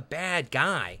not like a bad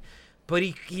guy, but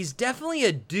he's definitely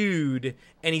a dude,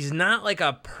 and he's not like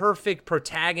a perfect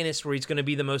protagonist where he's going to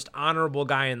be the most honorable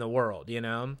guy in the world,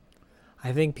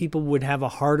 I think people would have a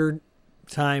harder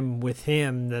time with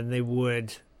him than they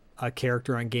would a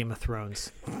character on Game of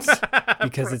Thrones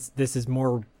because this is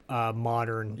more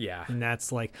modern. Yeah. And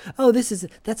that's like, oh,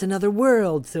 that's another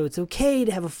world. So it's okay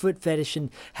to have a foot fetish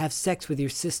and have sex with your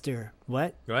sister.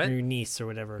 What? Or your niece or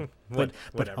whatever. but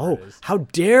how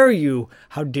dare you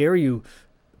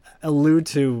allude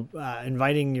to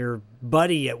inviting your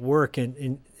buddy at work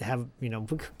and have,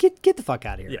 get the fuck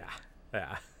out of here.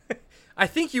 Yeah. I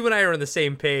think you and I are on the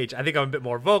same page. I think I'm a bit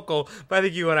more vocal, but I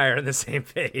think you and I are on the same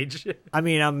page. I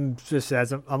mean, I'm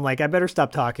like, I better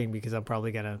stop talking because I'm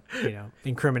probably going to,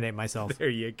 incriminate myself. There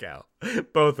you go.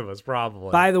 Both of us probably.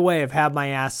 By the way, I've had my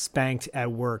ass spanked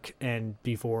at work and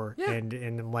before and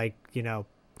I'm like,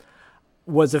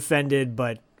 was offended,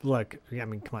 but look, I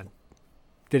mean, come on.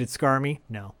 Did it scar me?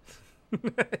 No.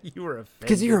 You were offended.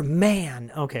 Because you're a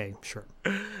man. Okay, sure.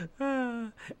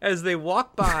 As they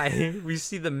walk by, we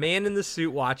see the man in the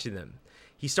suit watching them.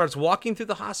 He starts walking through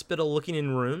the hospital looking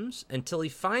in rooms until he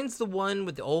finds the one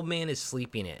with the old man is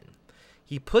sleeping in.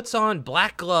 He puts on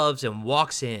black gloves and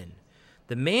walks in.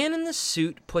 The man in the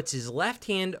suit puts his left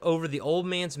hand over the old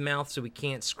man's mouth so he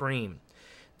can't scream.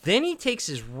 Then he takes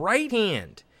his right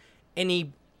hand and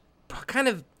he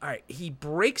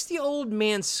breaks the old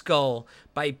man's skull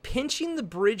by pinching the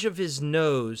bridge of his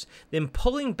nose, then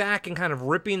pulling back and kind of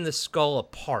ripping the skull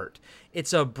apart.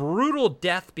 It's a brutal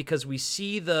death because we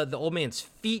see the old man's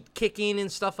feet kicking and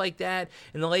stuff like that,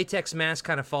 and the latex mask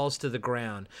kind of falls to the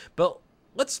ground. But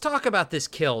let's talk about this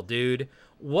kill, dude.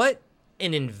 What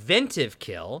an inventive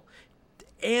kill.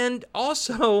 And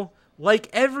also, like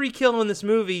every kill in this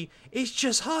movie, it's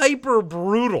just hyper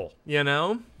brutal,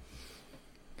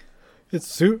 It's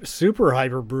super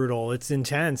hyper brutal. It's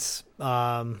intense.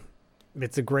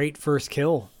 It's a great first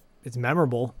kill. It's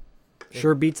memorable.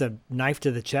 Sure beats a knife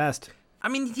to the chest. I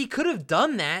mean, he could have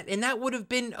done that, and that would have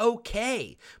been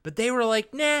okay. But they were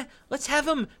like, nah, let's have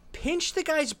him pinch the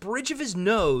guy's bridge of his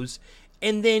nose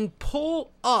and then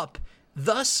pull up,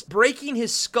 thus breaking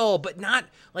his skull, but not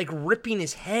like ripping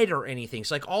his head or anything.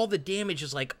 So like all the damage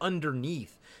is like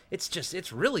underneath. It's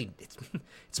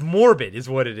morbid is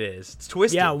what it is. It's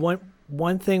twisted. Yeah,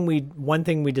 one thing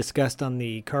we discussed on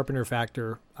the Carpenter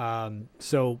Factor.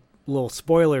 So a little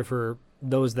spoiler for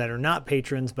those that are not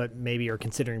patrons but maybe are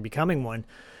considering becoming one.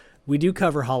 We do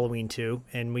cover Halloween 2,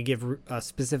 and we give a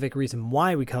specific reason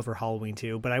why we cover Halloween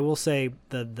 2. But I will say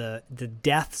the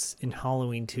deaths in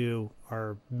Halloween 2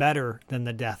 are better than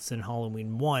the deaths in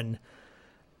Halloween 1,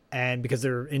 and because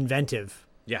they're inventive.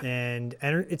 Yeah. And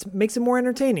it makes it more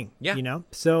entertaining. Yeah.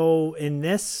 So in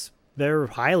this, they're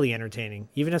highly entertaining.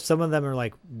 Even if some of them are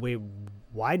like, wait,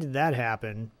 why did that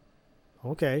happen?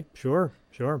 Okay, sure.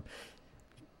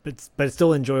 But it's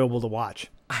still enjoyable to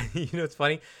watch. It's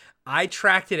funny. I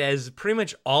tracked it as pretty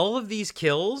much all of these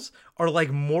kills are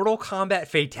like Mortal Kombat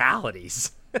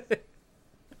fatalities.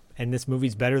 And this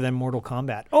movie's better than Mortal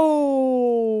Kombat.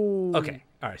 Oh! Okay.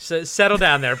 All right, so settle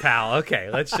down there, pal. Okay,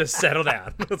 let's just settle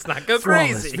down. Let's not go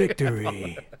Flawless crazy.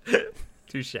 Victory.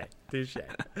 Touche.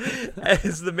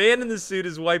 As the man in the suit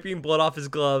is wiping blood off his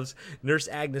gloves, Nurse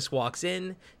Agnes walks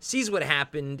in, sees what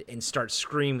happened, and starts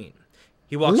screaming.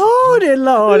 He walks. Lordy.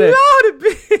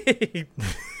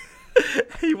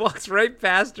 He walks right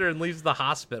past her and leaves the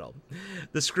hospital.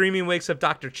 The screaming wakes up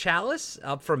Dr. Chalice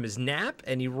up from his nap,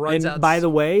 and he runs out. And by the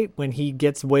way, when he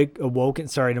gets awoken,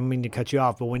 sorry, I don't mean to cut you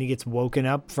off, but when he gets woken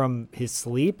up from his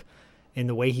sleep, and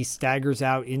the way he staggers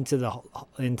out into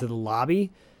the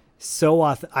lobby,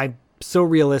 I'm so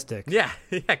realistic. Yeah.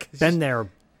 Been there,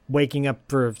 waking up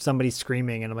for somebody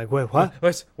screaming, and I'm like, wait,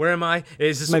 what? Where am I?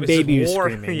 Is this my baby was war?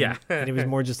 screaming? Yeah, and it was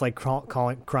more just like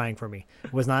crying for me.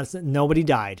 It was not. Nobody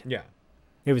died. Yeah,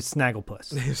 it was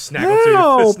Snagglepuss.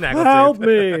 Snaggletooth. Help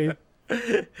me!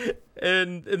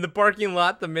 And in the parking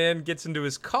lot, the man gets into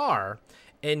his car,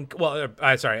 and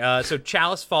so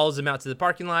Chalice follows him out to the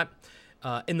parking lot.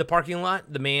 In the parking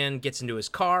lot, the man gets into his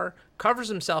car, covers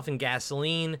himself in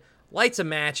gasoline, lights a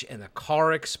match, and the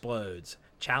car explodes.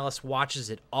 Chalice watches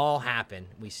it all happen.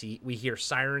 We hear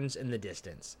sirens in the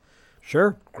distance.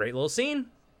 Sure. Great little scene.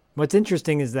 What's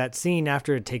interesting is that scene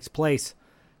after it takes place,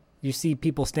 you see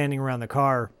people standing around the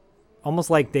car, almost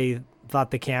like they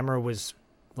thought the camera was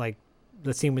like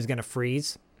the scene was going to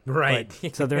freeze. Right.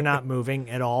 So they're not moving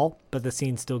at all, but the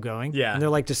scene's still going. Yeah. And they're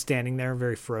like just standing there,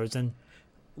 very frozen.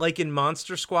 Like in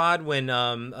Monster Squad when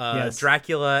Yes.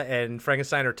 Dracula and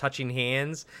Frankenstein are touching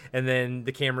hands and then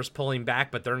the camera's pulling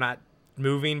back, but they're not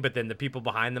moving, but then the people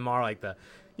behind them are like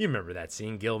you remember that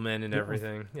scene, Gilman and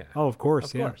everything. Yeah. Oh, of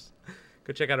course. Of course.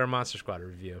 Go check out our Monster Squad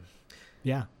review.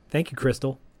 Yeah. Thank you,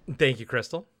 Crystal. Thank you,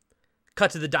 Crystal.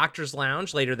 Cut to the doctor's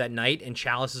lounge later that night, and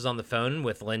Chalice is on the phone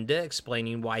with Linda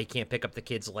explaining why he can't pick up the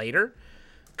kids later.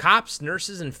 Cops,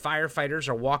 nurses, and firefighters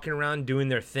are walking around doing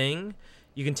their thing.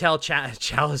 You can tell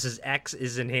Chalice's ex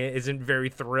isn't very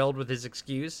thrilled with his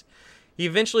excuse. He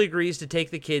eventually agrees to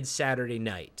take the kids Saturday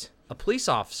night. A police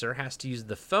officer has to use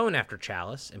the phone after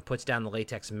Chalice and puts down the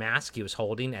latex mask he was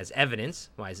holding as evidence.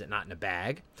 Why is it not in a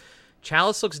bag?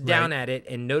 Chalice looks down at it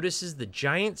and notices the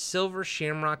giant silver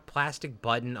shamrock plastic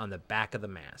button on the back of the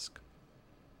mask.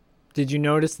 Did you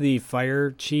notice the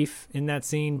fire chief in that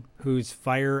scene whose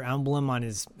fire emblem on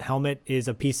his helmet is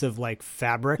a piece of like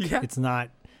fabric? Yeah. It's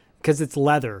not, because it's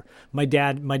leather. My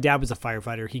dad was a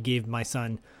firefighter. He gave my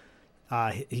son,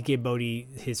 he gave Bodhi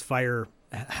his fire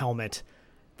helmet.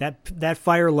 That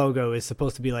fire logo is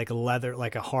supposed to be like a leather,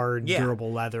 like a hard,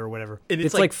 durable leather or whatever. And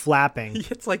it's like flapping.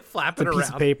 It's like flapping It's a around.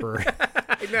 piece of paper.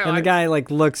 I know. And the guy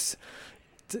looks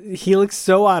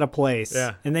so out of place.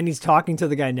 Yeah. And then he's talking to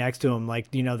the guy next to him, like,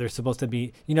 they're supposed to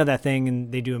be, that thing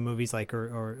and they do in movies like,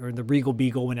 or the Regal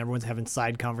Beagle when everyone's having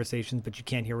side conversations, but you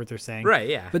can't hear what they're saying. Right,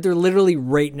 yeah. But they're literally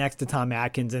right next to Tom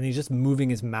Atkins and he's just moving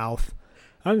his mouth.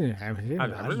 I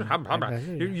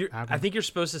think you're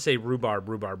supposed to say rhubarb,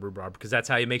 because that's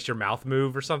how he makes your mouth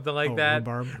move or something like that.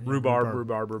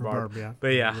 Rhubarb. Yeah. But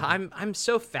yeah, I'm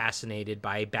so fascinated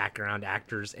by background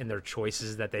actors and their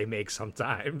choices that they make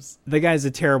sometimes. The guy's a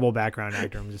terrible background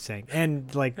actor, I'm just saying.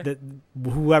 And like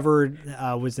whoever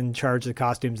was in charge of the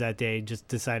costumes that day just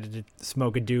decided to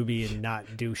smoke a doobie and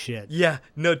not do shit. Yeah,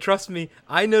 no, trust me,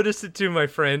 I noticed it too, my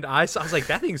friend. I was like,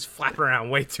 that thing's flapping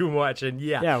around way too much, and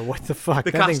yeah, what the fuck?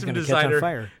 The that thing's costume gonna catch on designer,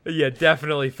 fire. Yeah,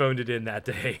 definitely phoned it in that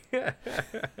day.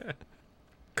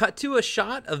 Cut to a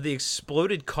shot of the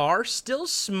exploded car still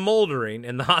smoldering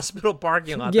in the hospital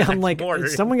parking lot. Yeah, I'm like,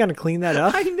 is someone gonna clean that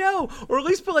up? I know, or at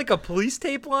least put like a police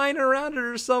tape line around it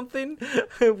or something.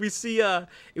 We see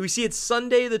it's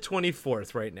Sunday the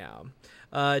 24th right now.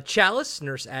 Chalice,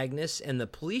 Nurse Agnes, and the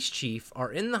police chief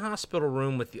are in the hospital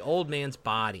room with the old man's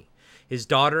body. His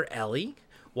daughter Ellie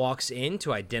walks in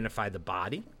to identify the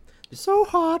body. So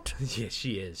hot. Yeah,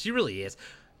 she is. She really is.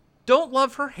 Don't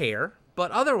love her hair,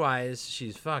 but otherwise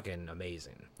she's fucking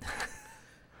amazing.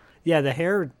 Yeah, the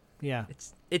hair. Yeah,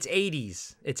 it's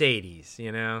 80s. It's 80s.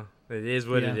 It is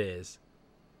what it is.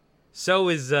 So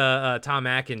is Tom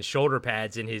Atkins' shoulder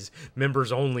pads in his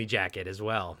members only jacket as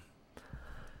well.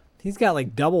 He's got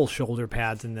like double shoulder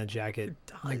pads in the jacket.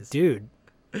 Like, dude.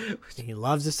 He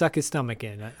loves to suck his stomach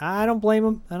in. I don't blame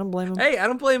him. Hey, I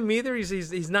don't blame him either.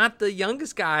 He's not the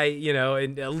youngest guy,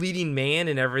 and a leading man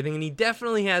and everything. And he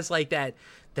definitely has like that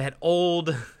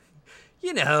old,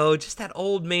 just that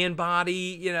old man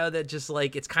body, that just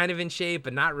like it's kind of in shape,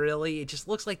 but not really. It just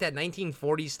looks like that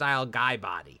 1940s style guy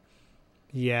body.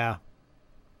 Yeah.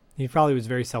 He probably was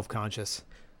very self-conscious.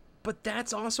 But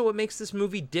that's also what makes this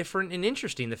movie different and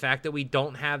interesting. The fact that we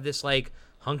don't have this like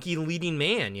hunky leading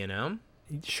man,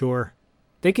 Sure.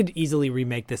 They could easily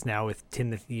remake this now with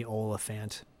Timothy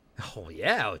Olyphant. Oh,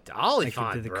 yeah.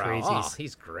 Olyphant, the bro. crazies. Oh,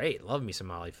 he's great. Love me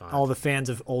some Olyphant. All the fans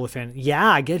of Olyphant.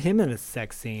 Yeah, get him in a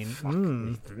sex scene.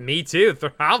 Me too.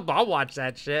 I'll watch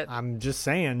that shit. I'm just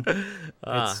saying.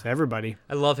 It's everybody.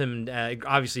 I love him.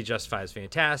 Obviously, Justified is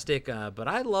fantastic, but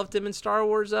I loved him in Star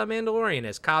Wars Mandalorian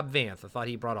as Cobb Vanth. I thought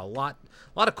he brought a lot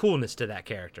of coolness to that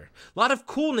character. A lot of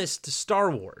coolness to Star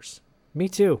Wars. Me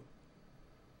too.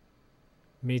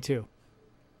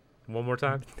 One more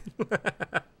time.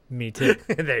 Me too.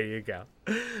 There you go.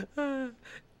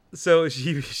 So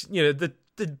the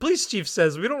police chief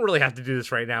says, we don't really have to do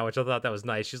this right now, which I thought that was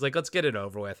nice. She's like, let's get it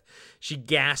over with. She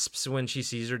gasps when she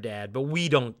sees her dad, but we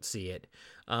don't see it.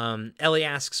 Ellie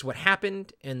asks what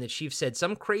happened, and the chief said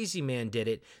some crazy man did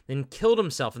it, then killed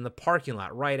himself in the parking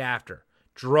lot right after.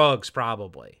 Drugs,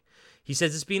 probably. He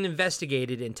says it's being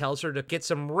investigated and tells her to get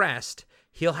some rest.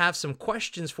 He'll have some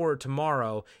questions for her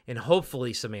tomorrow and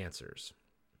hopefully some answers.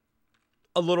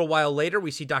 A little while later,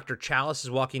 we see Dr. Chalice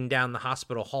is walking down the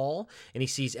hospital hall, and he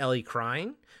sees Ellie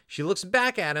crying. She looks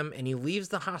back at him, and he leaves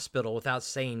the hospital without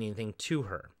saying anything to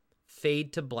her.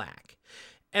 Fade to black.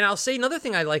 And I'll say another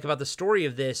thing I like about the story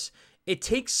of this, it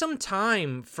takes some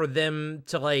time for them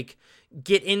to, like,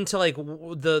 get into, like,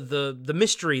 the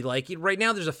mystery. Like, right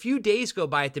now, there's a few days go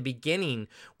by at the beginning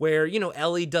where, you know,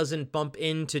 Ellie doesn't bump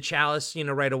into Chalice, you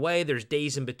know, right away. There's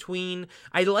days in between.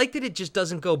 I like that it just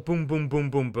doesn't go boom, boom, boom,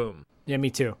 boom, boom. Yeah,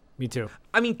 me too. Me too.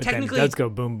 I mean, but technically, then it does go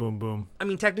boom, boom, boom. I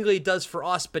mean, technically, it does for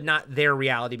us, but not their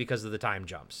reality because of the time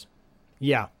jumps.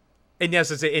 Yeah. And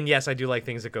yes, I do like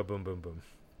things that go boom, boom, boom.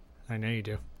 I know you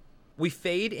do. We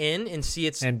fade in and see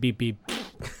it's and beep beep.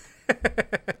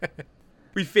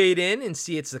 We fade in and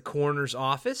see it's the coroner's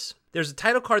office. There's a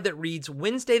title card that reads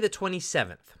Wednesday the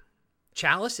 27th.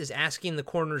 Chalice is asking the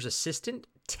coroner's assistant,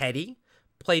 Teddy,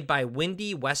 played by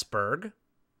Wendy Westberg.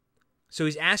 So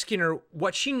he's asking her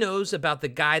what she knows about the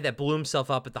guy that blew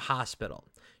himself up at the hospital.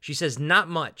 She says, not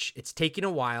much. It's taking a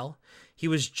while. He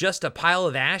was just a pile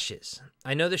of ashes.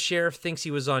 I know the sheriff thinks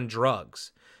he was on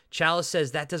drugs. Chalice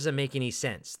says that doesn't make any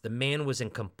sense. The man was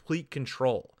in complete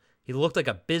control. He looked like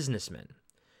a businessman.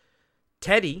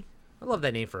 Teddy, I love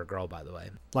that name for a girl, by the way.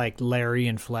 Like Larry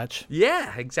and Fletch.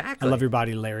 Yeah, exactly. I love your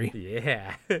body, Larry.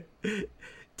 Yeah.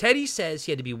 Teddy says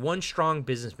he had to be one strong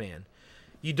businessman.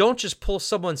 You don't just pull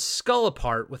someone's skull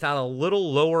apart without a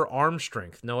little lower arm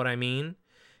strength, know what I mean?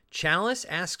 Chalice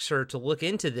asks her to look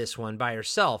into this one by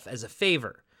herself as a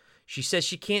favor. She says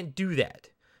she can't do that,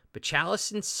 but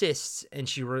Chalice insists and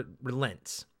she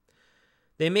relents.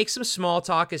 They make some small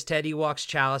talk as Teddy walks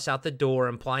Chalice out the door,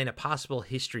 implying a possible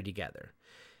history together.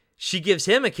 She gives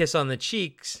him a kiss on the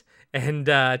cheeks, and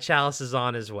Chalice is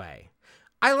on his way.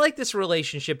 I like this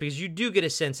relationship because you do get a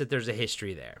sense that there's a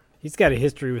history there. He's got a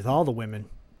history with all the women.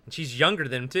 And she's younger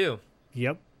than him, too.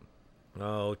 Yep.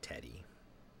 Oh, Teddy.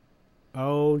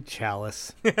 Oh,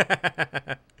 Chalice.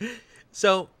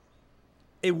 So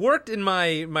it worked in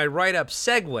my write-up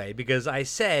segue because I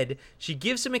said she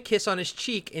gives him a kiss on his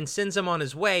cheek and sends him on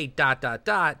his way, ...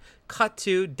 cut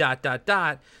to ...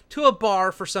 to a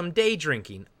bar for some day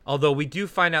drinking. Although we do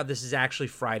find out this is actually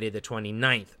Friday the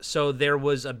 29th. So there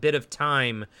was a bit of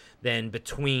time then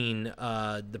between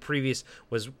the previous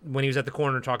was when he was at the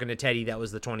corner talking to Teddy. That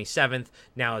was the 27th.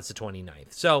 Now it's the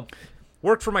 29th. So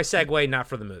worked for my segue, not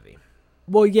for the movie.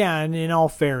 Well, yeah, and in all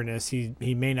fairness, he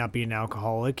may not be an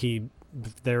alcoholic.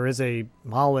 There is a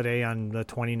holiday on the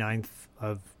 29th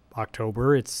of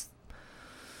October. It's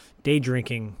day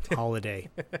drinking holiday.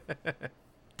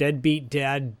 Deadbeat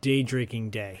dad day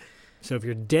drinking day. So if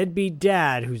you're a deadbeat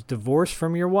dad who's divorced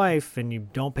from your wife and you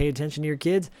don't pay attention to your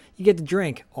kids, you get to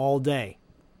drink all day.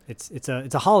 It's a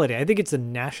holiday. I think it's a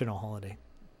national holiday.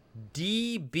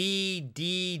 DBDD.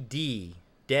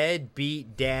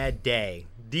 Deadbeat Dad Day.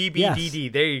 DBDD.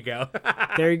 Yes. There you go.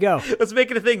 There you go. Let's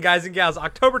make it a thing, guys and gals.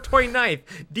 October 29th.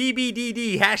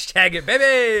 DBDD. Hashtag it,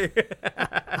 baby.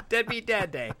 Deadbeat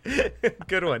Dad Day.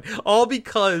 Good one. All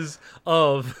because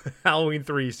of Halloween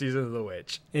 3 Season of the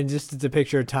Witch. And just it's a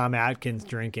picture of Tom Atkins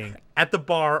drinking. At the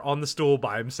bar on the stool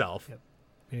by himself. Yep.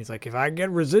 And he's like, if I get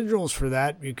residuals for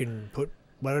that, you can put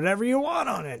whatever you want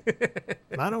on it.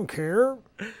 I don't care.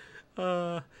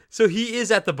 So he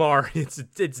is at the bar. It's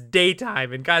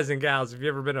daytime, and guys and gals, if you've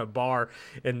ever been to a bar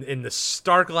in the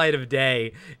stark light of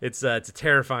day, it's a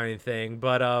terrifying thing.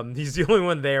 But he's the only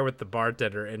one there with the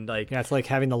bartender, and like it's like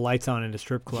having the lights on in a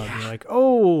strip club. Yeah. And you're like,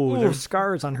 oh, there's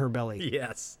scars on her belly.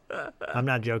 Yes, I'm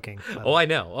not joking. Oh, I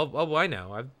know. Oh, I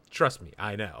know. Trust me,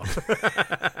 I know.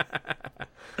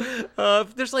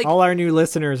 There's like all our new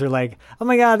listeners are like, oh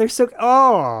my god, they're so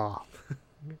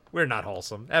we're not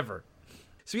wholesome ever.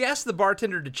 So he asked the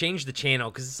bartender to change the channel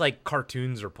because it's like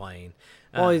cartoons are playing.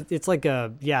 Well, it's like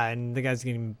and the guy's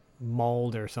getting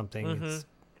mauled or something. Mm-hmm.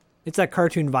 It's that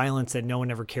cartoon violence that no one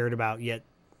ever cared about, yet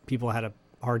people had a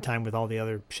hard time with all the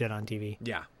other shit on TV.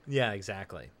 Yeah,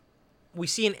 exactly. We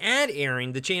see an ad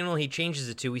airing, the channel he changes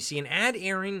it to, we see an ad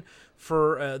airing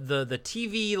for the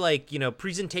TV,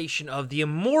 presentation of the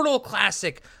immortal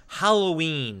classic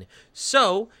Halloween.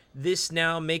 So this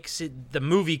now makes it the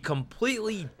movie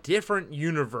completely different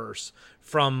universe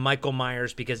from Michael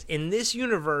Myers, because in this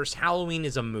universe, Halloween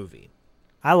is a movie.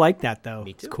 I like that, though.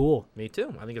 Me too. It's cool. Me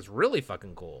too. I think it's really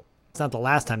fucking cool. It's not the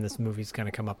last time this movie's going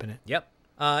to come up in it. Yep.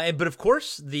 But of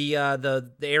course, the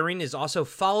airing is also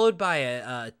followed by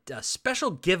a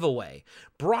special giveaway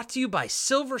brought to you by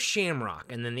Silver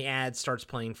Shamrock, and then the ad starts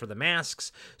playing for the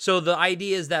masks. So the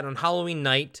idea is that on Halloween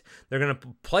night, they're going to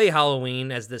play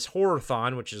Halloween as this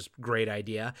horror-thon, which is a great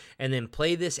idea, and then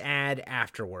play this ad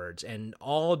afterwards. And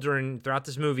all throughout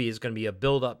this movie is going to be a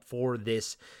build-up for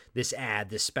this ad,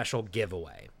 this special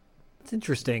giveaway. It's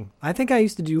interesting. I think I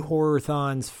used to do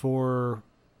horror-thons for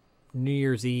New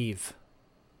Year's Eve,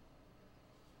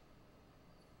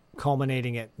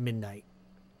 culminating at midnight.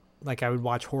 Like, I would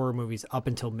watch horror movies up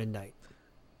until midnight.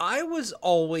 I was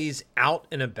always out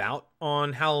and about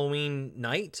on Halloween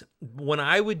night. When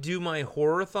I would do my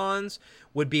horror-thons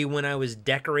would be when I was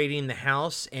decorating the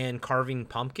house and carving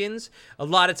pumpkins. A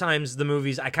lot of times the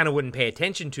movies, I kind of wouldn't pay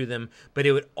attention to them, but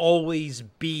it would always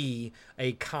be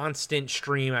a constant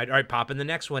stream. I'd pop in the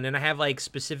next one, and I have like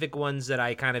specific ones that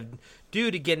I kind of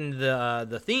do to get into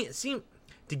the theme.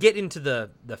 To get into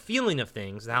the feeling of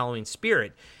things, the Halloween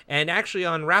spirit. And actually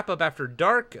on Wrap Up After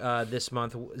Dark this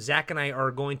month, Zach and I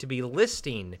are going to be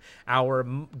listing our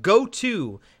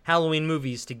go-to Halloween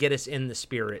movies to get us in the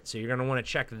spirit. So you're going to want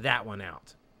to check that one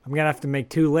out. I'm going to have to make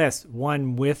 2 lists,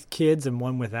 one with kids and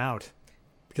one without,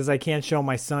 because I can't show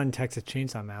my son Texas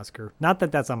Chainsaw Massacre. Not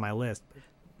that that's on my list.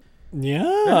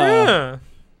 Yeah.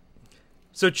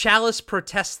 So Chalice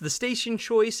protests the station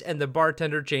choice, and the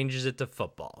bartender changes it to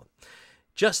football.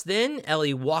 Just then,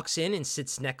 Ellie walks in and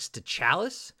sits next to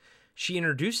Chalice. She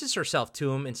introduces herself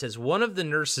to him and says one of the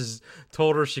nurses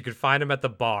told her she could find him at the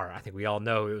bar. I think we all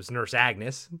know it was Nurse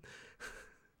Agnes.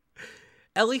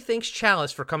 Ellie thanks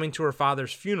Chalice for coming to her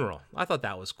father's funeral. I thought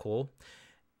that was cool.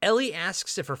 Ellie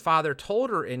asks if her father told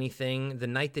her anything the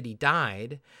night that he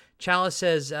died. Chalice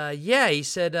says, yeah, he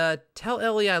said, tell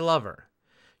Ellie I love her.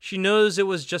 She knows it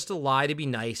was just a lie to be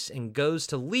nice and goes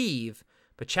to leave,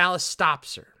 but Chalice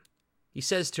stops her. He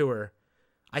says to her,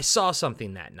 I saw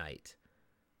something that night.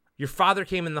 Your father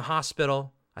came in the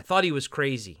hospital. I thought he was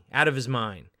crazy, out of his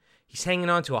mind. He's hanging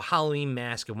on to a Halloween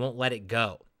mask and won't let it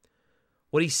go.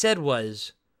 What he said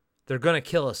was, they're going to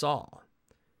kill us all.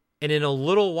 And in a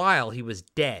little while, he was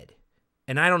dead.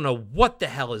 And I don't know what the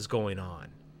hell is going on.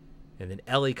 And then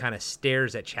Ellie kind of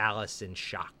stares at Chalice in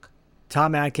shock.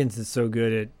 Tom Atkins is so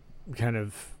good at kind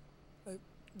of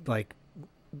like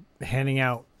handing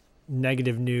out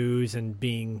negative news and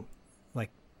being like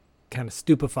kind of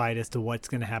stupefied as to what's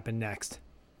going to happen next.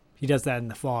 He does that in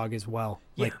The Fog as well.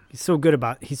 Yeah. Like he's so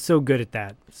good at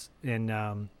that.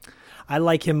 And I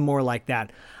like him more like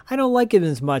that. I don't like him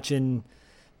as much in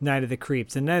Night of the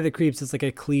Creeps. And Night of the Creeps is like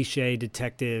a cliche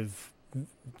detective,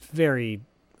 very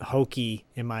hokey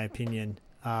in my opinion.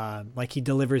 Like he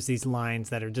delivers these lines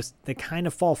that are just, they kind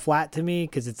of fall flat to me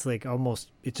because it's like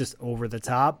almost, it's just over the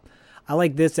top. I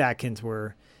like this Atkins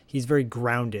where he's very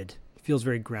grounded. He feels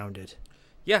very grounded.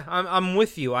 Yeah, I'm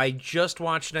with you. I just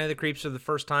watched Night of the Creeps for the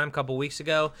first time a couple weeks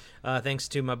ago, thanks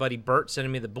to my buddy Bert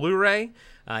sending me the Blu-ray.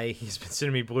 He's been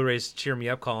sending me Blu-rays to cheer me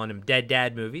up, calling them Dead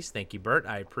Dad movies. Thank you, Bert.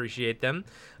 I appreciate them.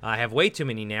 I have way too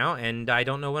many now, and I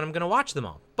don't know when I'm going to watch them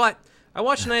all. But I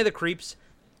watched Night of the Creeps.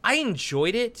 I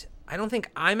enjoyed it. I don't think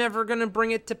I'm ever going to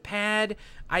bring it to Pad.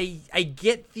 I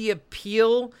get the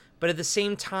appeal, but at the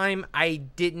same time, I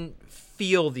didn't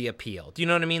feel the appeal. Do you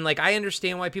know what I mean? Like, I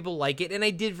understand why people like it, and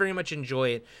I did very much enjoy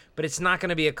it, but it's not going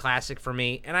to be a classic for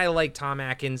me, and I like Tom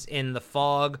Atkins in The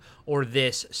Fog or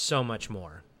this so much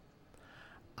more.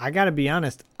 I got to be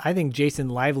honest, I think Jason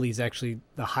Lively is actually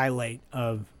the highlight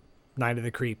of Night of the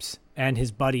Creeps, and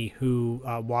his buddy who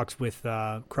walks with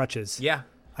crutches. Yeah.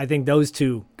 I think those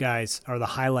two guys are the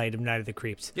highlight of Night of the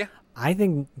Creeps. Yeah. I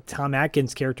think Tom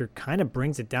Atkins' character kind of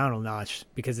brings it down a notch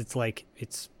because it's like,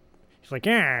 it's like,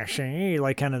 yeah, she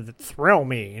like kind of thrill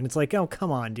me. And it's like, oh,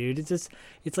 come on, dude.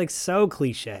 It's like so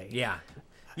cliche. Yeah.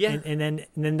 Yeah. And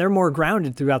then they're more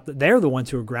grounded throughout. They're the ones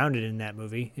who are grounded in that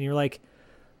movie. And you're like,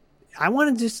 I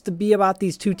wanted just to be about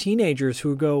these two teenagers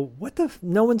who go, what the,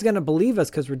 no one's going to believe us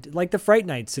because we're like the Fright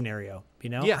Night scenario, you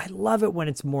know? Yeah. I love it when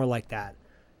it's more like that.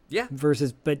 Yeah.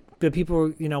 Versus, but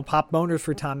people, you know, pop boners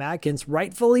for Tom Atkins,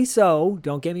 rightfully so.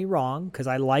 Don't get me wrong, because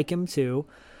I like him too.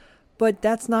 But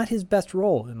that's not his best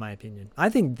role, in my opinion. I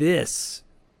think this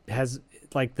has,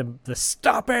 like, the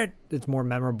stop it, it's more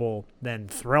memorable than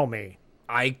thrill me.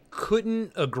 I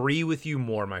couldn't agree with you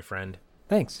more, my friend.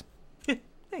 Thanks.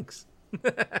 Thanks.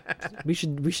 we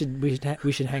should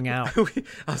hang out.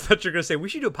 I thought you were going to say we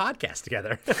should do a podcast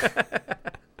together.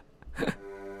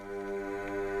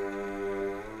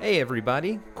 Hey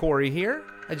everybody, Corey here.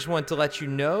 I just wanted to let you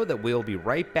know that we'll be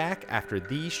right back after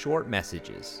these short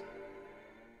messages.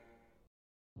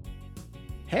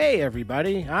 Hey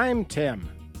everybody, I'm Tim.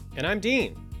 And I'm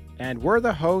Dean. and we're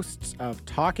the hosts of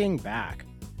Talking Back.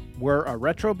 We're a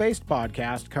retro-based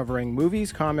podcast covering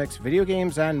movies, comics, video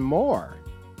games, and more.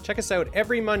 Check us out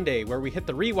every Monday where we hit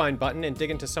the rewind button and dig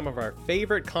into some of our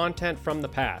favorite content from the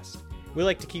past. We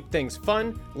like to keep things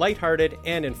fun, lighthearted,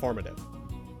 and informative.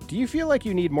 Do you feel like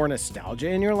you need more nostalgia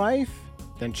in your life?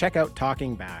 Then check out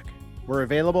Talking Back. We're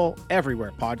available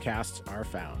everywhere podcasts are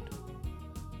found.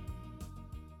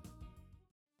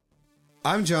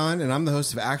 I'm John, and I'm the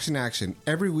host of Action Action.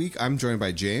 Every week, I'm joined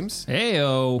by James.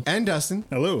 Heyo. And Dustin.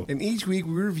 Hello. And each week,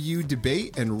 we review,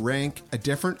 debate, and rank a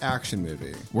different action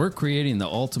movie. We're creating the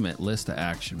ultimate list of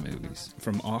action movies.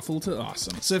 From awful to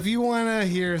awesome. So if you want to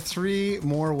hear 3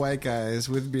 more white guys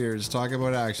with beards talk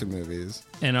about action movies.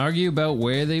 And argue about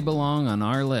where they belong on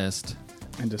our list.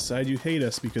 And decide you hate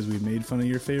us because we made fun of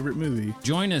your favorite movie.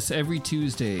 Join us every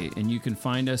Tuesday, and you can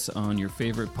find us on your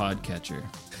favorite podcatcher.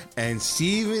 And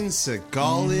Steven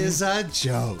Seagal is a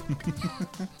joke.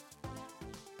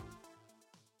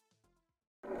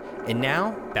 And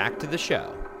now, back to the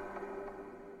show.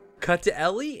 Cut to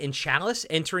Ellie and Chalice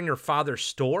entering her father's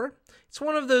store. It's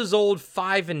one of those old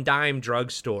 5 and dime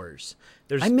drugstores.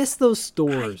 I miss those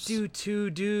stores. I do too,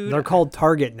 dude. They're called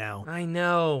Target now. I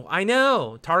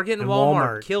know. Target and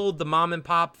Walmart killed the mom and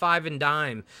pop 5 and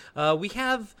dime. We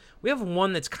have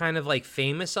one that's kind of like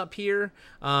famous up here,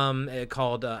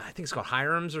 called I think it's called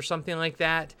Hiram's or something like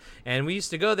that. And we used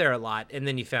to go there a lot. And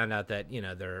then you found out that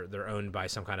they're owned by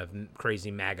some kind of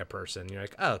crazy MAGA person. You're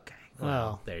like, okay,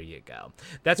 well, there you go.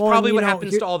 That's probably what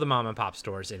happens to all the mom and pop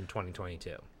stores in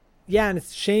 2022. Yeah, and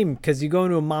it's a shame because you go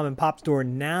into a mom and pop store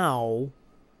now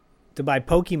to buy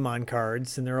Pokemon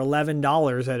cards, and they're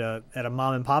 $11 at a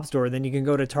mom and pop store. Then you can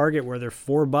go to Target where they're $4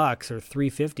 or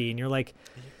 $3.50, and you're like,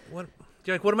 what?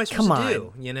 You're like, what am I supposed to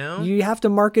do? You know, you have to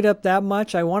mark it up that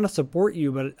much. I want to support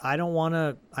you, but I don't want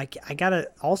to. I gotta.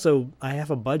 Also, I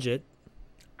have a budget.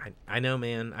 I know,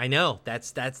 man. I know.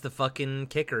 That's the fucking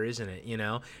kicker, isn't it? You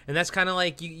know, and that's kind of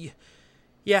like you.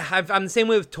 Yeah, I'm the same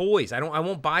way with toys. I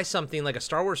won't buy something like a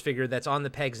Star Wars figure that's on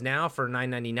the pegs now for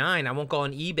 $9.99. I won't go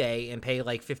on eBay and pay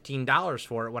like $15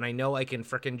 for it when I know I can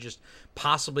frickin' just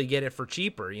possibly get it for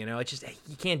cheaper. You know, it's just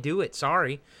you can't do it.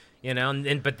 Sorry, you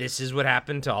know. But this is what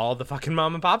happened to all the fucking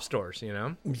mom and pop stores. You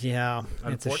know. Yeah,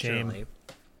 it's a shame.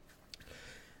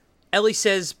 Ellie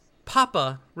says,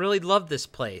 "Papa really loved this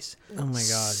place." Oh my god.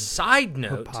 Side note,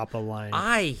 her Papa line.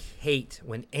 I hate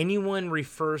when anyone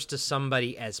refers to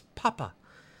somebody as Papa.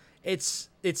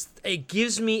 It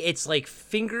gives me, it's like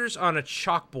fingers on a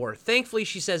chalkboard. Thankfully,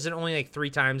 she says it only like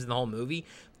 3 times in the whole movie.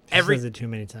 She says it too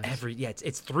many times.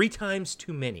 It's 3 times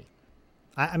too many.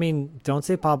 I mean, don't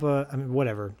say Papa. I mean,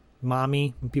 whatever.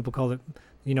 Mommy. When people call it,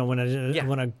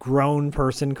 when a grown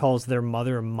person calls their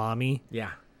mother mommy.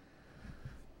 Yeah.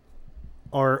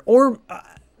 Or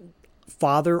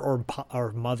father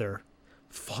or mother.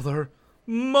 Father,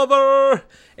 mother.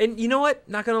 And you know what?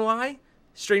 Not gonna lie.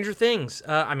 Stranger Things.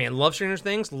 I love Stranger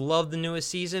Things. Love the newest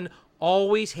season.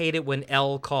 Always hate it when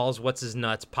Elle calls what's his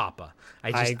nuts Papa.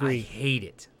 I agree. I hate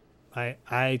it.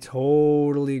 I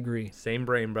totally agree. Same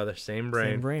brain, brother. Same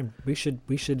brain. We should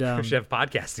we should have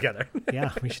podcasts together.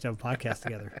 Yeah, we should have a podcast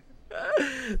together.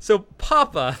 So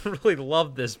Papa really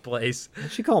loved this place.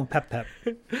 She called him Pep Pep.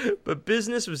 But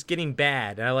business was getting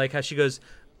bad. And I like how she goes,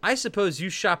 I suppose you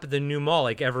shop at the new mall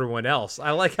like everyone else.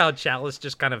 I like how Chalice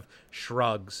just kind of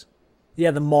shrugs.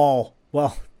 Yeah, the mall.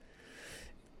 Well,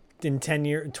 in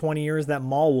 20 years, that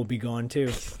mall will be gone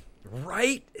too.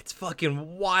 Right? It's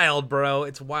fucking wild, bro.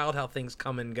 It's wild how things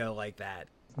come and go like that.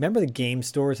 Remember the game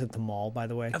stores at the mall, by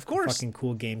the way? Of course. The fucking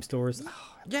cool game stores.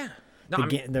 Yeah.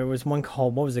 There was one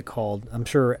called, what was it called? I'm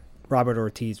sure Robert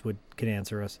Ortiz could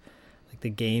answer us. Like the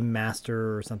Game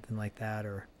Master or something like that,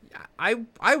 or...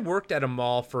 I worked at a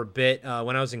mall for a bit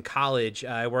when I was in college.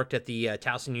 I worked at the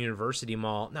Towson University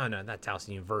Mall. No, not Towson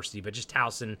University, but just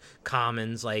Towson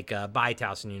Commons, like by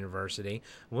Towson University.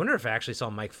 I wonder if I actually saw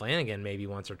Mike Flanagan maybe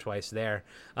once or twice there.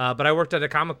 But I worked at a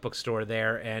comic book store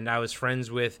there, and I was friends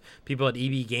with people at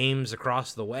EB Games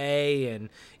across the way. And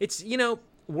it's,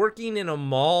 working in a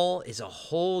mall is a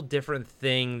whole different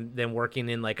thing than working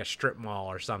in like a strip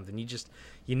mall or something.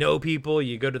 You know people,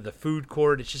 you go to the food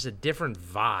court, it's just a different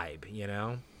vibe,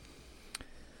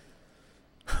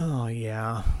 Oh,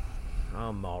 yeah.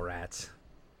 Oh, mall rats.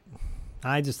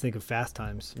 I just think of Fast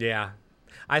Times. Yeah.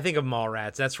 I think of mall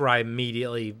rats. That's where I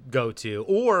immediately go to.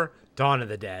 Or Dawn of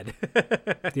the Dead.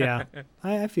 Yeah.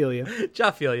 I feel you.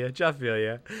 I feel you.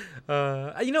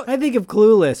 I think of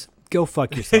Clueless. Go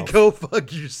fuck yourself. Go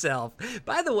fuck yourself.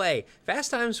 By the way,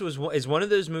 Fast Times is one of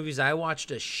those movies I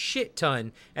watched a shit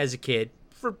ton as a kid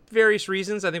for various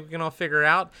reasons I think we can all figure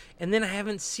out. And then I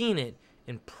haven't seen it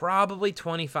in probably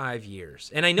 25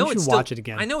 years. And I know You should it's still, watch it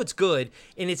again. I know it's good,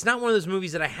 and it's not one of those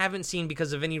movies that I haven't seen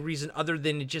because of any reason other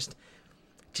than it just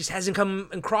hasn't come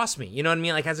across me. You know what I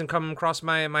mean? Like, hasn't come across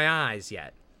my eyes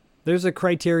yet. There's a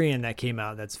Criterion that came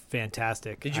out that's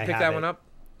fantastic. Did you pick that one up?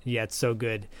 Yeah, it's so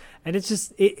good. And it's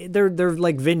just they're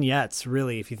like vignettes,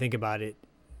 really, if you think about it.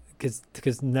 Because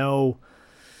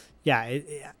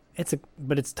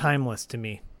but it's timeless to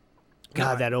me.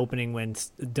 God, that opening when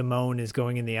Damone is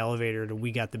going in the elevator to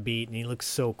We Got the Beat, and he looks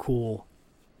so cool.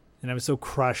 And I was so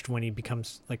crushed when he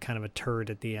becomes like kind of a turd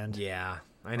at the end. Yeah,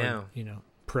 I know. Or,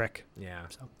 prick. Yeah.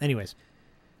 So, anyways.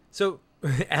 So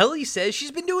Ellie says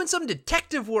she's been doing some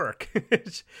detective work.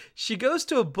 She goes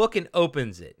to a book and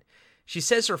opens it. She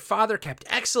says her father kept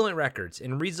excellent records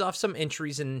and reads off some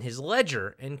entries in his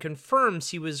ledger and confirms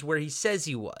he was where he says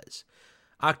he was.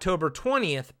 October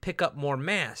 20th, pick up more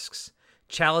masks.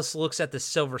 Chalice looks at the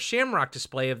silver shamrock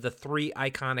display of the 3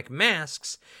 iconic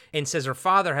masks and says her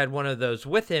father had one of those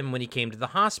with him when he came to the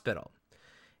hospital.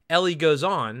 Ellie goes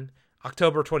on,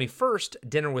 October 21st,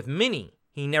 dinner with Minnie.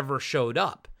 He never showed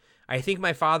up. I think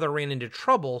my father ran into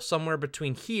trouble somewhere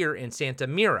between here and Santa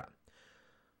Mira,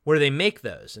 where they make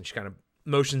those. And she kind of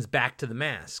motions back to the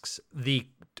masks.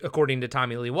 According to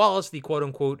Tommy Lee Wallace, the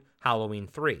quote-unquote Halloween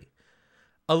 3.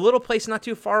 A little place not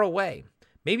too far away.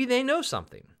 Maybe they know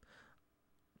something.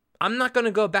 I'm not going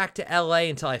to go back to L.A.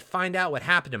 until I find out what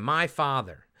happened to my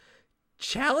father.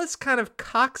 Chalice kind of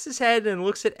cocks his head and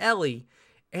looks at Ellie,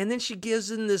 and then she gives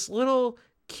him this little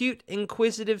cute,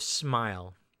 inquisitive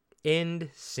smile. End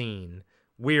scene.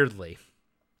 Weirdly.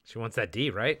 She wants that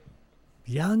D, right?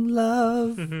 Young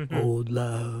love, old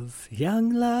love,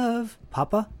 young love.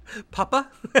 Papa?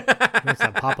 Papa? What's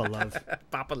that Papa love?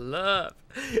 Papa love.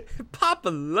 Papa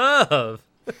love.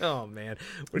 Oh, man.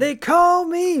 They call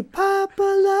me Papa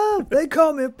Love. They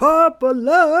call me Papa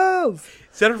Love.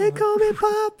 They call me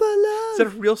Papa Love. Is that a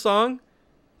real song?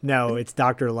 No, it's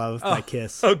Dr. Love by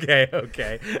Kiss. Okay.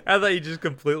 I thought you just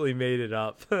completely made it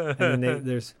up. And then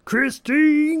there's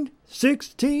Christine,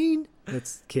 16.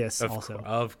 That's Kiss also.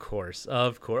 Of course.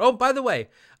 Oh, by the way,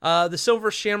 the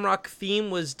Silver Shamrock theme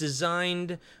was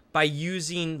designed by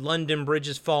using London Bridge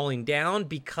is Falling Down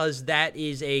because that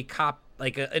is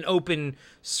an open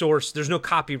source. There's no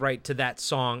copyright to that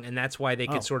song, and that's why they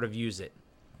could sort of use it.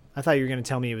 I thought you were going to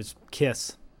tell me it was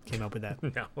Kiss came up with that.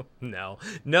 No.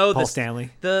 Paul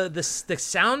Stanley. The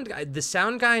sound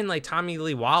guy and like Tommy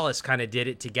Lee Wallace kind of did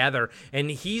it together,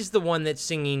 and he's the one that's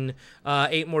singing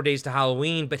 8 More Days to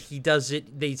Halloween, but he does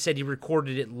it. They said he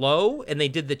recorded it low, and they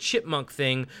did the Chipmunk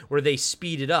thing where they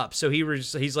speed it up. So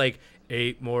he's like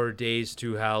 8 more days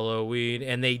to Halloween,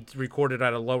 and they record it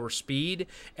at a lower speed,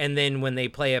 and then when they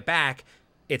play it back,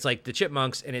 it's like the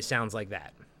Chipmunks, and it sounds like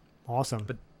that. Awesome.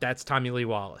 But that's Tommy Lee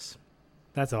Wallace.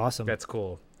 That's awesome. That's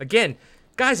cool. Again,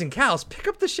 guys and gals, pick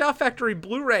up the Shout Factory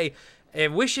Blu-ray. I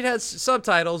wish it had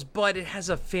subtitles, but it has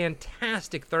a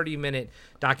fantastic 30-minute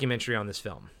documentary on this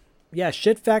film. Yeah,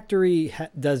 Shit Factory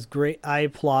does great. I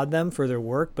applaud them for their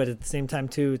work, but at the same time,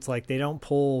 too, it's like they don't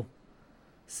pull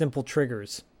simple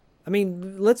triggers. I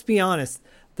mean, let's be honest.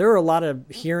 There are a lot of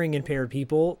hearing impaired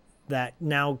people that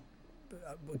now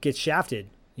get shafted,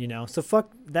 So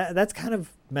fuck that. That's kind of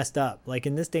messed up. Like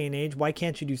in this day and age, why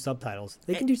can't you do subtitles?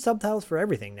 They can do subtitles for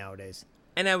everything nowadays.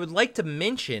 And I would like to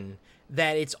mention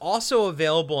that it's also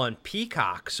available on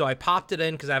Peacock. So I popped it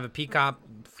in because I have a Peacock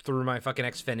through my fucking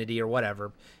Xfinity or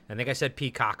whatever. I think I said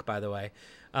Peacock, by the way.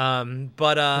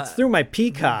 But it's through my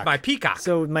Peacock. My Peacock.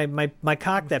 So my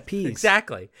cock that pees.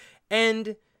 Exactly.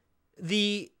 And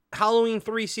the Halloween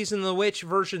 3 Season of the Witch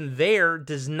version there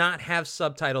does not have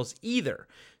subtitles either.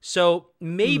 So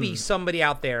maybe somebody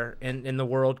out there in the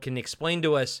world can explain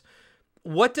to us,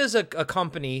 what does a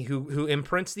company who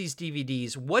imprints these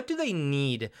DVDs, what do they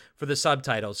need for the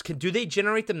subtitles? Do they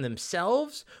generate them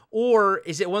themselves? Or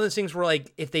is it one of those things where,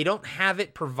 like, if they don't have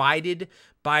it provided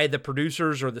by the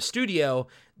producers or the studio,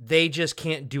 they just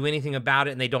can't do anything about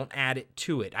it and they don't add it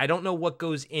to it? I don't know what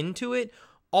goes into it.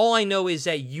 All I know is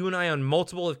that you and I on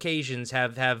multiple occasions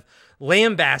have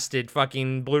lambasted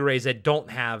fucking Blu-rays that don't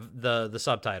have the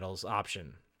subtitles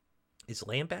option. Is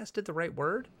lambasted the right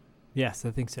word? Yes,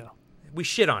 I think so. We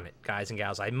shit on it, guys and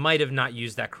gals. I might have not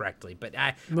used that correctly, but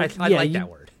I like that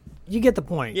word. You get the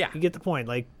point. Yeah. You get the point.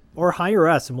 Like, or hire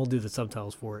us and we'll do the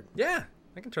subtitles for it. Yeah.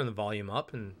 I can turn the volume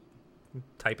up and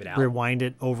type it out. Rewind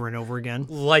it over and over again.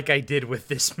 Like I did with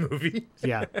this movie.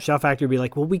 Yeah. Shout Factory would be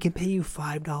like, well, we can pay you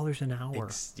 $5 an hour.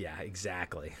 Yeah,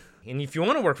 exactly. And if you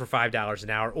want to work for $5 an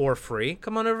hour or free,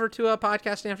 come on over to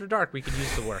Podcasting After Dark. We could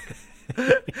use the work.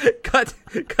 Cut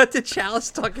to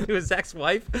Chalice talking to his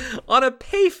ex-wife on a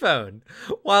payphone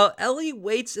while Ellie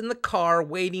waits in the car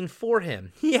waiting for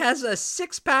him. He has a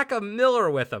 6-pack of Miller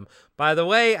with him. By the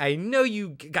way, I know you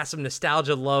got some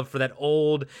nostalgia love for that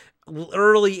old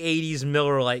early 80s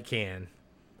Miller Lite can.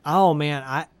 Oh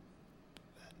man,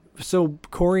 so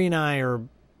Corey and I are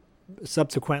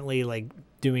subsequently like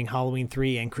doing Halloween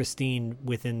 3 and Christine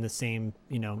within the same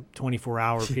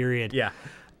 24-hour period. Yeah.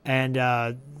 And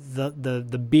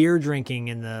the beer drinking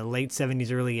in the late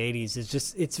 70s, early 80s is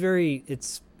just it's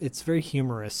very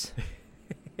humorous.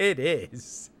 It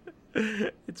is.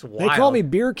 It's wild. They call me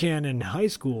Beer Can in high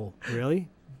school. Really?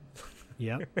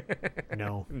 Yep.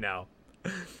 No. No.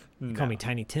 They call me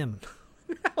Tiny Tim.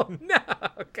 Oh no,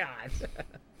 God.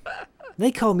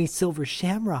 They call me Silver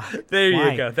Shamrock. There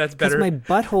Why? you go. That's better. Because my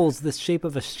butthole's the shape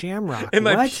of a shamrock. And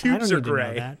my what? pubes I don't are need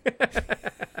gray. To know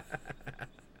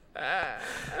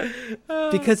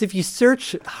that. Because if you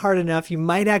search hard enough, you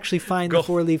might actually find the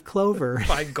 4-leaf clover.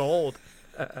 Find gold.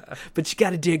 But you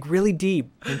got to dig really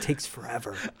deep, and it takes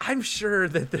forever. I'm sure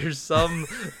that there's some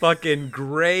fucking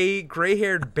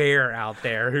gray-haired bear out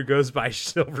there who goes by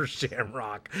Silver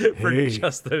Shamrock for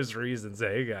just those reasons.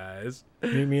 Hey guys,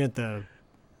 meet me at the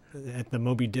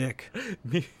Moby Dick.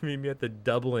 Meet me at the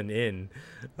Dublin Inn.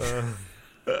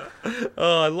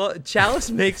 I love Chalice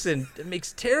makes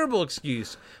terrible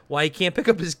excuse why he can't pick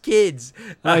up his kids.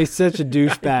 Oh, he's such a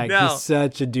douchebag. No. He's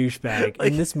such a douchebag.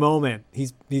 In this moment,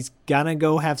 he's gonna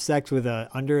go have sex with a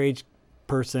underage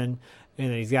person,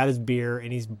 and he's got his beer,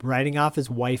 and he's writing off his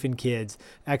wife and kids,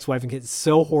 ex-wife and kids.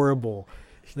 So horrible.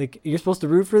 Like, you're supposed to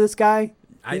root for this guy.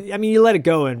 I mean, you let it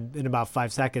go in about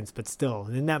 5 seconds, but still,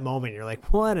 in that moment, you're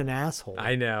like, what an asshole.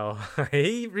 I know.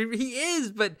 He is,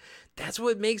 but that's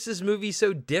what makes this movie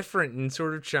so different and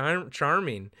sort of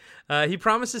charming. He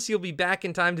promises he'll be back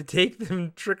in time to take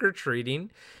them trick-or-treating.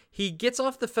 He gets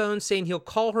off the phone saying he'll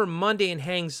call her Monday and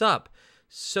hangs up.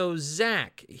 So,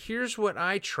 Zach, here's what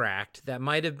I tracked that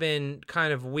might have been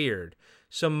kind of weird.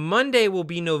 So Monday will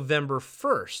be November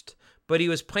 1st. But he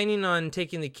was planning on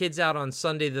taking the kids out on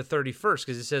Sunday the 31st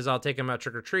because he says, I'll take them out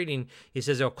trick-or-treating. He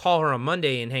says he'll call her on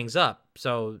Monday and hangs up.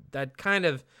 So that kind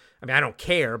of, I don't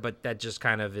care, but that just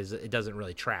kind of is, it doesn't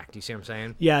really track. Do you see what I'm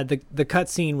saying? Yeah, the cut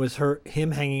scene was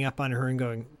him hanging up on her and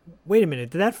going, wait a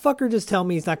minute, did that fucker just tell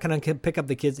me he's not going to pick up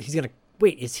the kids? He's going to,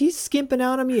 wait, is he skimping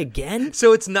out on me again?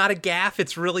 So it's not a gaffe.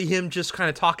 It's really him just kind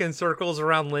of talking in circles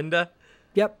around Linda.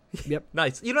 Yep.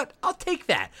 Nice. You know what? I'll take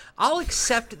that. I'll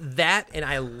accept that, and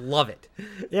I love it.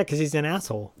 Yeah, because he's an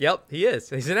asshole. Yep, he is.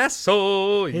 He's an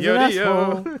asshole. He's an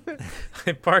asshole.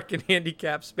 I park in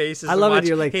handicapped spaces. I love and it.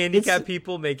 You're like, handicapped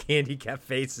people make handicapped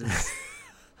faces.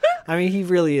 I mean, he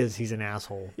really is. He's an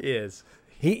asshole. He is.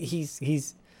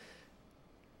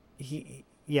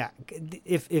 Yeah.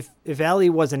 If Ellie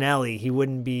wasn't Ellie, he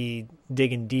wouldn't be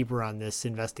digging deeper on this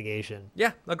investigation.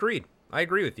 Yeah, agreed. I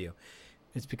agree with you.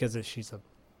 It's because she's a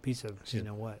piece of you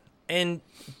know what. And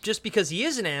just because he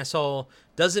is an asshole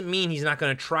doesn't mean he's not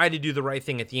going to try to do the right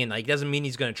thing at the end. Like, doesn't mean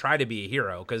he's going to try to be a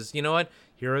hero. Because you know what?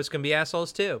 Heroes can be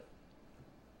assholes too.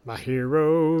 My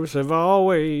heroes have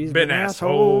always been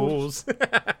assholes.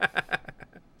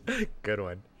 Good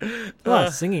one. A lot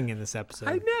of singing in this episode.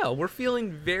 I know. We're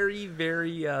feeling very,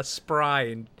 very spry.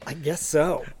 And I guess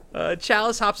so.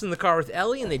 Chalice hops in the car with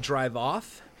Ellie and they drive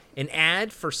off. An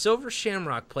ad for Silver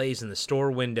Shamrock plays in the store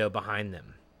window behind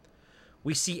them.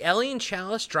 We see Ellie and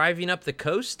Chalice driving up the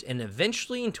coast and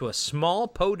eventually into a small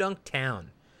podunk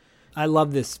town. I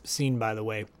love this scene, by the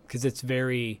way, because it's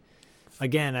very...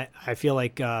 Again, I feel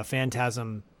like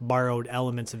Phantasm borrowed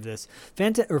elements of this.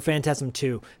 Phantasm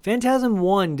 2. Phantasm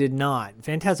 1 did not.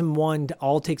 Phantasm 1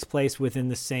 all takes place within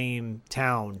the same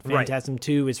town. Phantasm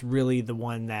 2 is really the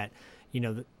one that...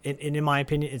 in my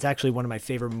opinion, it's actually one of my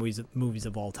favorite movies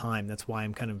of all time. That's why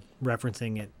I'm kind of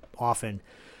referencing it often.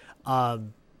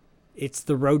 It's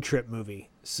the road trip movie.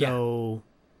 So,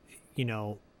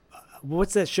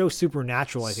 what's that show?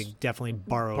 Supernatural, I think, definitely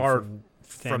borrowed from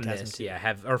Phantasm this, 2.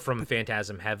 or from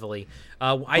Phantasm heavily.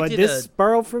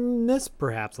 Borrowed from this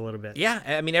perhaps a little bit. Yeah,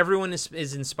 I mean, everyone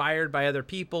is inspired by other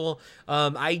people.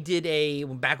 I did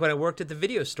back when I worked at the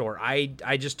video store,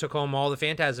 I just took home all the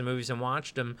Phantasm movies and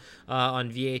watched them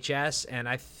on VHS. And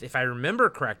if I remember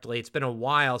correctly, it's been a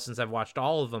while since I've watched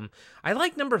all of them. I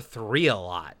like number 3 a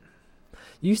lot.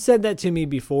 You said that to me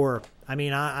before. I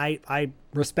mean, I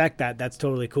respect that. That's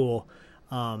totally cool.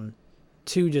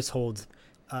 2 just holds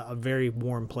a very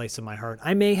warm place in my heart.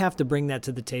 I may have to bring that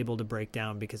to the table to break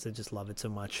down because I just love it so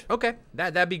much. Okay,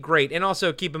 that'd be great. And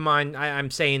also keep in mind, I'm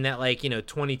saying that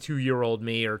 22-year-old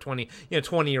me or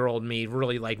 20-year-old me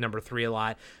really like number 3 a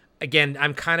lot. again,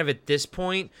 I'm kind of at this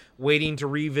point waiting to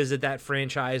revisit that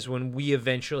franchise when we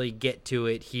eventually get to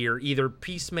it here, either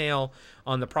piecemeal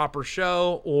on the proper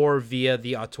show or via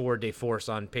the Auteur de Force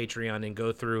on Patreon and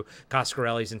go through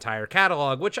Coscarelli's entire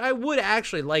catalog, which I would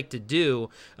actually like to do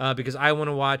because I want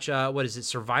to watch, what is it,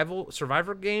 Survival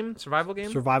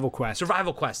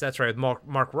Quest. That's right, with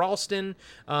Mark Ralston.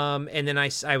 And then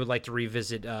I would like to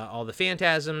revisit all the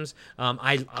Phantasms.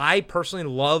 I personally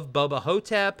love Bubba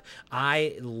Hotep.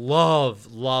 I love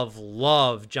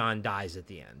John Dies at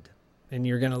the end. And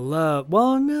you're going to love,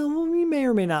 well, no, you may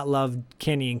or may not love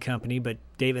Kenny and Company, but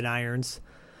David Irons,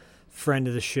 friend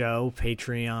of the show,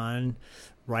 Patreon,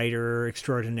 writer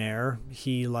extraordinaire,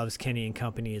 he loves Kenny and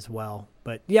Company as well.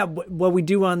 But yeah, what we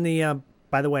do on the,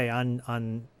 by the way,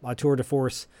 on Auteur de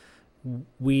Force,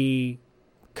 we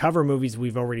cover movies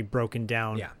we've already broken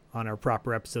down on our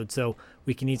proper episode. So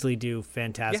we can easily do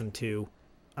Phantasm 2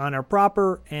 on our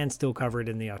proper and still cover it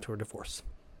in the Auteur de Force.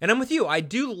 And I'm with you. I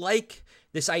do like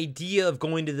this idea of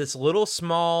going to this little,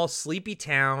 small, sleepy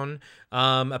town.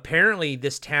 Apparently,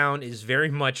 this town is very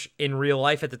much in real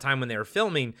life at the time when they were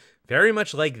filming, very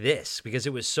much like this, because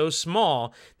it was so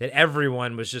small that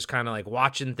everyone was just kind of like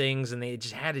watching things, and they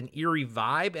just had an eerie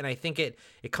vibe. And I think it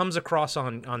comes across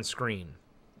on screen.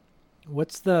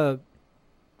 Did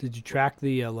you track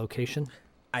the location?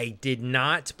 I did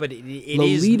not, but it is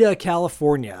Lolita,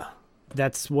 California.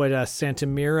 That's what Santa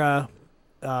Mira.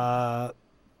 The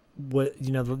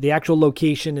actual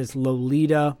location is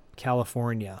Lolita,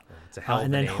 California. It's a hell of a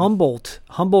and then name.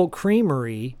 Humboldt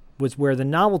Creamery was where the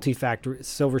novelty factory,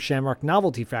 Silver Shamrock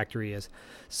Novelty Factory is.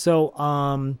 So,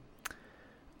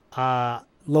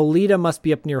 Lolita must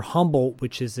be up near Humboldt,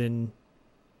 which is in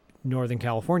Northern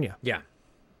California. Yeah.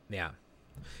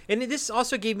 And this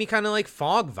also gave me kind of like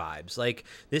Fog vibes. Like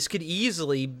this could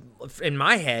easily, in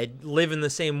my head, live in the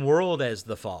same world as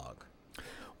The Fog.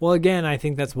 Well, again, I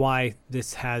think that's why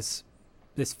this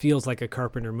feels like a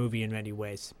Carpenter movie in many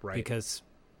ways, right? Because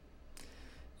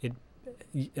it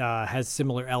has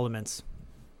similar elements.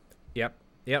 Yep.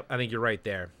 I think you're right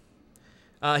there.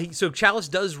 So Chalice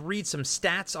does read some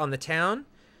stats on the town.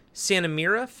 Santa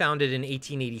Mira, founded in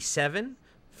 1887,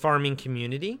 farming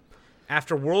community.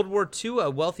 After World War II, a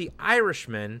wealthy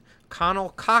Irishman, Connell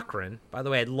Cochran, by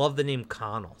the way, I love the name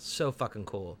Connell, so fucking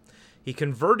cool. He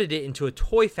converted it into a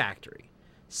toy factory.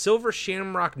 Silver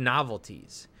Shamrock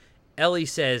Novelties. Ellie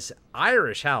says,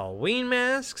 Irish Halloween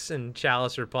masks? And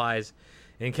Chalice replies,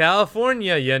 in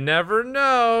California, you never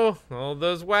know. All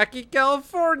those wacky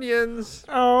Californians.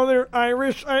 Oh, they're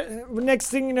Irish. Next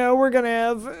thing you know, we're going to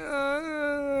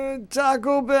have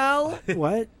Taco Bell.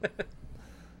 What?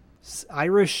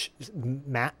 Irish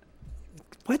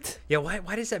what? Yeah,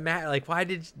 why does that matter? Like, why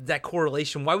did that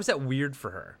correlation, why was that weird for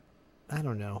her? I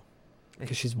don't know.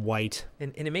 Because she's white.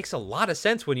 And it makes a lot of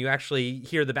sense when you actually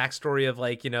hear the backstory of,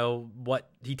 like, what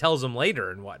he tells them later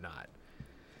and whatnot.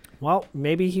 Well,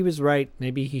 maybe he was right.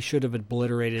 Maybe he should have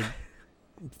obliterated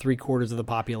 3/4 of the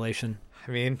population.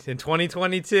 I mean, in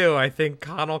 2022, I think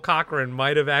Connell Cochran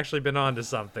might have actually been onto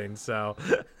something, so.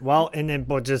 Well, and then,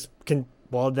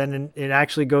 then it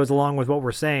actually goes along with what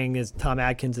we're saying is Tom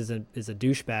Atkins is a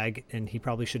douchebag, and he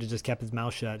probably should have just kept his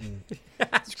mouth shut and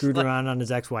screwed around on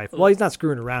his ex-wife. Well, he's not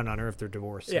screwing around on her if they're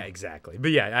divorced. So. Yeah, exactly.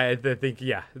 But yeah, I think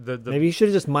maybe he should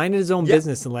have just minded his own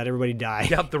business and let everybody die.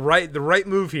 Yep, the right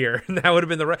move here. That would have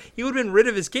been the right. He would have been rid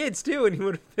of his kids too, and he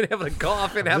would have been able to go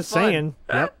off and have just fun. Saying.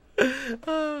 Yep.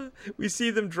 We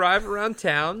see them drive around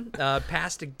town,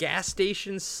 past a gas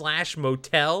station /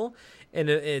 motel. And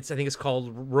I think it's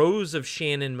called Rose of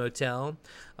Shannon Motel.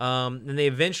 And they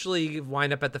eventually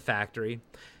wind up at the factory.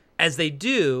 As they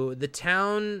do, the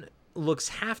town looks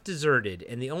half deserted,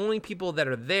 and the only people that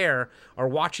are there are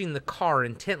watching the car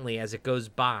intently as it goes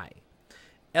by.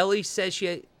 Ellie says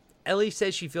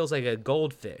she feels like a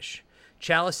goldfish.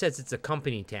 Chalice says it's a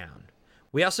company town.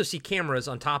 We also see cameras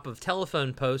on top of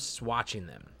telephone posts watching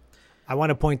them. I want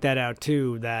to point that out,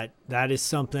 too, that is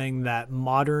something that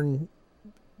modern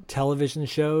television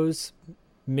shows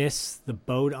miss the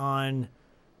boat on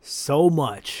so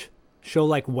much. Show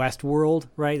like Westworld,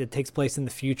 right? That takes place in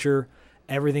the future.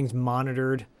 Everything's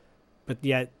monitored, but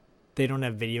yet they don't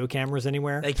have video cameras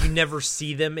anywhere. Like, you never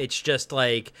see them. It's just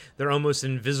like they're almost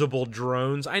invisible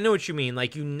drones. I know what you mean.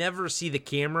 Like, you never see the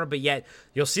camera, but yet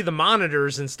you'll see the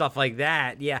monitors and stuff like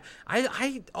that. Yeah,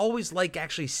 I always like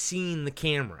actually seeing the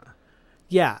camera.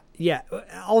 Yeah.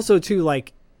 Also, too,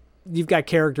 like, you've got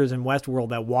characters in Westworld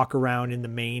that walk around in the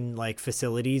main, like,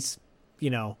 facilities,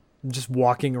 just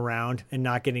walking around and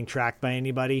not getting tracked by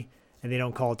anybody, and they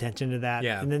don't call attention to that.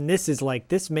 Yeah. And then this is like,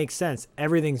 this makes sense.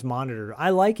 Everything's monitored.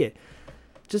 I like it.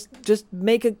 Just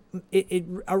make it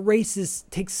erases,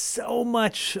 takes so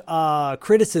much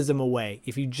criticism away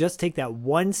if you just take that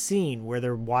one scene where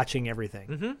they're watching everything.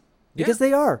 Mm-hmm. Because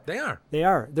they are. They are. They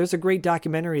are. There's a great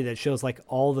documentary that shows like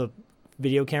all the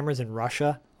video cameras in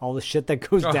Russia, all the shit that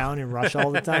goes down in Russia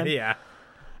all the time. Yeah.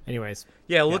 Anyways.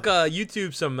 Yeah, look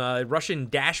YouTube some Russian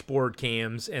dashboard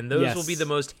cams, and those will be the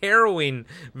most harrowing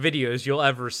videos you'll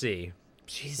ever see.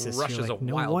 Jesus, Russia's like, a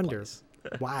no wild wonder. place.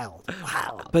 Wild.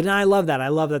 But I love that. I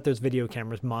love that there's video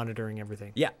cameras monitoring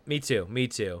everything. Yeah, me too. Me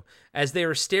too. As they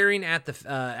were staring at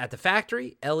the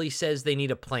factory, Ellie says they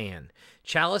need a plan.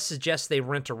 Chalice suggests they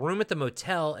rent a room at the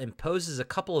motel and poses a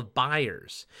couple of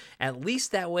buyers. At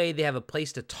least that way they have a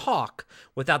place to talk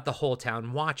without the whole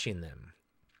town watching them.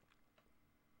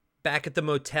 Back at the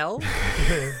motel.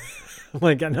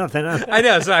 I got nothing. I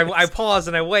know, so I pause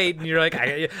and I wait, and you're like,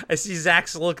 I see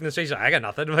Zach's look in his face. I got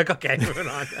nothing. I'm like, okay, moving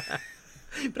on.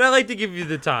 But I like to give you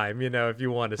the time, if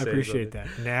you want to say something. I appreciate that.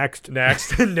 Next.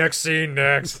 Next scene,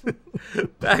 next.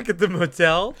 Back at the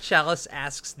motel, Chalice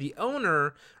asks the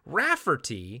owner,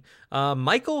 Rafferty,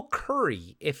 Michael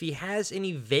Curry, if he has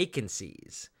any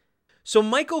vacancies. So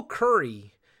Michael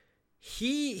Curry,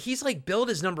 he's like billed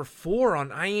as number 4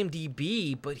 on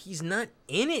IMDb, but he's not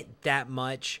in it that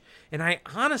much. And I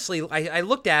honestly, I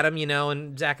looked at him,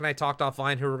 and Zach and I talked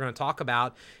offline who we're going to talk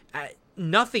about.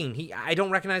 Nothing. I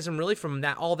don't recognize him really from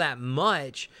all that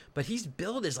much, but he's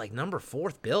billed as like number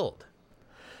 4th billed.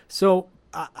 So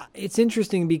it's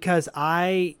interesting because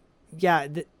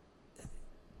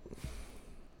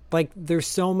there's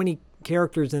so many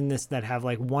characters in this that have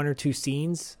like 1 or 2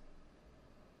 scenes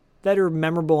that are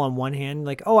memorable on one hand,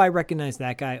 like, oh, I recognize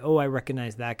that guy. Oh, I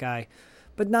recognize that guy,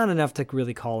 but not enough to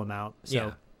really call him out.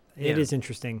 So it is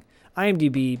interesting.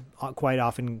 IMDb quite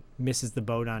often misses the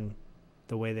boat on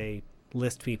the way they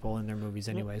list people in their movies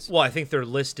anyways. Well, I think they're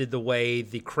listed the way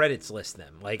the credits list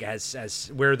them, like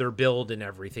as where they're billed and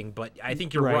everything. But I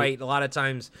think you're right. A lot of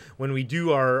times when we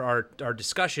do our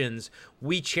discussions,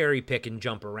 we cherry pick and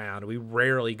jump around. We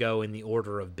rarely go in the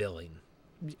order of billing.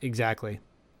 Exactly.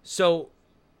 So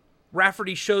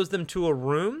Rafferty shows them to a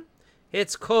room.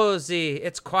 It's cozy.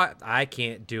 It's quiet. I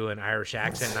can't do an Irish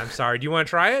accent. I'm sorry. Do you want to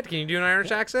try it? Can you do an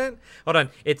Irish accent? Hold on.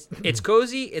 It's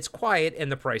cozy, it's quiet, and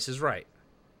the price is right.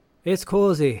 It's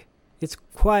cozy, it's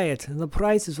quiet, and the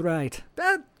price is right.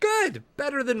 Good.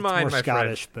 Better than mine, more my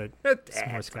Scottish, friend. But it's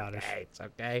more Scottish. Okay, it's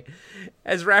okay.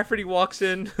 As Rafferty walks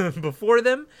in before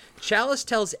them, Chalice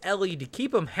tells Ellie to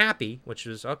keep him happy, which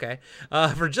is okay,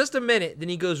 for just a minute. Then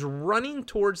he goes running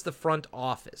towards the front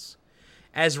office.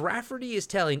 As Rafferty is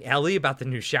telling Ellie about the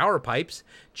new shower pipes,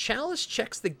 Chalice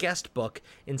checks the guest book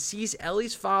and sees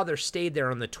Ellie's father stayed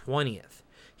there on the 20th.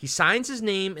 He signs his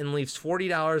name and leaves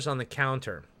 $40 on the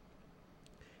counter.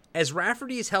 As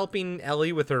Rafferty is helping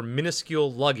Ellie with her minuscule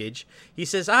luggage, he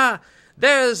says,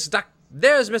 there's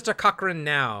Mr. Cochran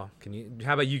now.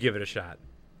 How about you give it a shot?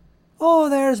 Oh,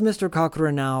 there's Mr.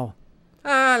 Cochran now.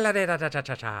 La da da da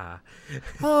da da.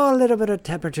 Oh, a little bit of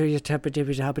temperature,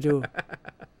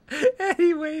 And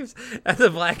he waves at the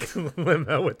black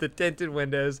limo with the tinted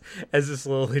windows as it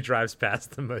slowly drives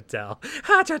past the motel.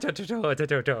 A little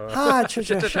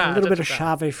bit of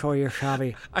shabby for you,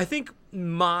 shabby. I think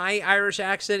my Irish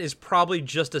accent is probably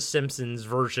just a Simpsons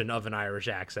version of an Irish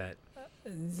accent.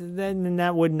 Then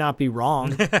that would not be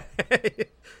wrong.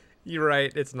 You're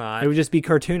right. It's not. It would just be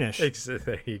cartoonish.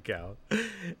 There you go.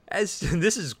 As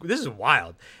this is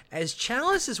wild. As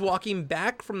Chalice is walking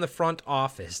back from the front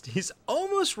office, he's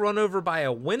almost run over by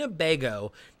a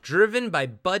Winnebago driven by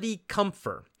Buddy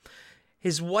Comfer.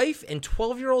 His wife and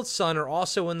 12-year-old son are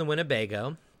also in the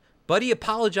Winnebago. Buddy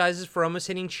apologizes for almost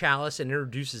hitting Chalice and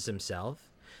introduces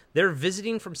himself. They're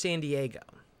visiting from San Diego.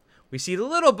 We see the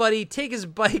little Buddy take his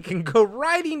bike and go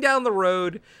riding down the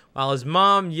road while his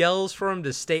mom yells for him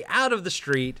to stay out of the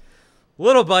street.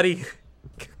 Little Buddy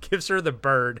gives her the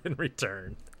bird in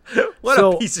return. What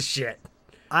a piece of shit.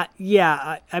 I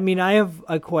mean, I have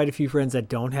quite a few friends that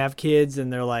don't have kids,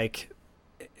 and they're like,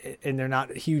 and they're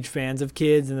not huge fans of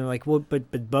kids, and they're like, well,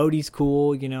 but Bodie's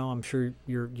cool, I'm sure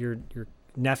your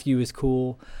nephew is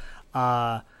cool.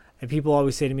 And people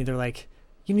always say to me, they're like,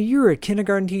 you're a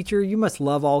kindergarten teacher. You must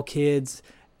love all kids.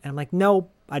 And I'm like, no,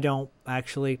 I don't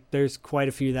actually. There's quite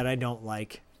a few that I don't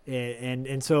like.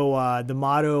 And so the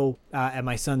motto at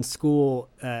my son's school,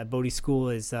 Bodie's school,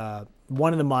 is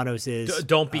one of the mottos is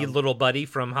 "Don't be little Buddy"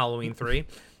 from Halloween 3.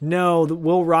 No,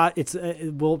 Will Rot. It's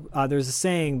there's a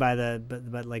saying by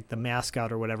the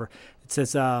mascot or whatever. It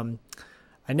says, "I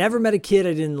never met a kid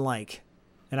I didn't like,"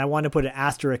 and I want to put an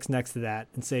asterisk next to that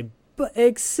and say,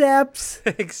 Except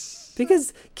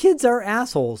because kids are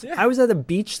assholes. I was at a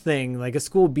beach thing, like a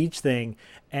school beach thing,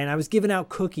 and I was giving out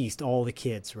cookies to all the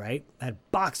kids, right? I had a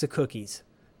box of cookies,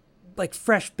 like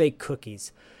fresh baked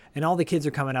cookies. And all the kids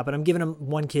are coming up, and I'm giving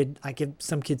them I give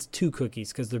some kids 2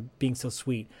 cookies because they're being so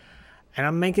sweet. And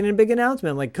I'm making a big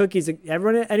announcement, like cookies.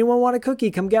 Anyone want a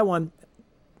cookie? Come get one.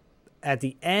 At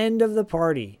the end of the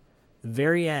party, the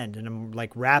very end, and I'm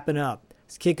like wrapping up,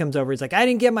 this kid comes over. He's like, I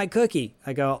didn't get my cookie.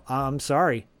 I go, I'm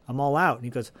sorry. I'm all out. And he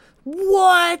goes,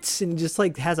 what? And just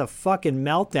like has a fucking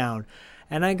meltdown.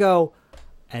 And I go,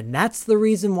 and that's the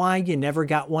reason why you never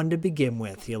got one to begin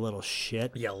with, you little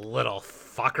shit. You little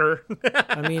fucker.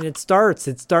 I mean, it starts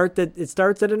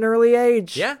at an early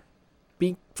age. Yeah.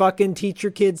 Teach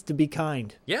your kids to be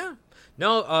kind. Yeah.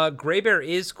 No, Gray Bear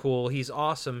is cool. He's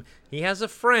awesome. He has a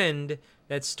friend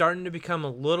that's starting to become a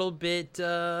little bit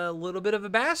of a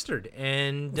bastard,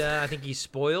 and I think he's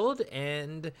spoiled.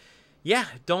 And yeah,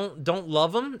 don't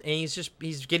love him, and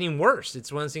he's getting worse.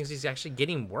 It's one of those things. He's actually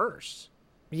getting worse.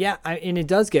 Yeah, and it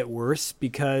does get worse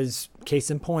because,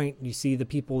 case in point, you see the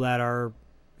people that are,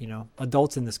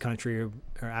 adults in this country or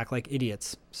act like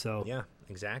idiots. So yeah,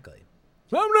 exactly.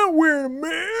 I'm not wearing a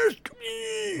mask.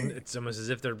 It's almost as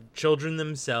if they're children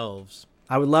themselves.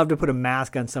 I would love to put a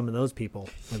mask on some of those people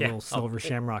with a little silver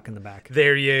shamrock in the back.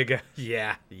 There you go.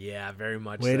 Yeah, very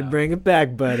much. Way to bring it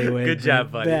back, buddy. Good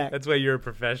job, buddy. That's why you're a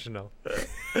professional.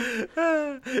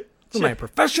 Am I a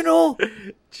professional?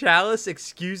 Chalice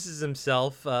excuses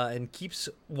himself and keeps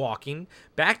walking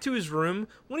back to his room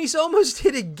when he's almost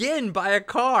hit again by a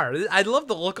car. I love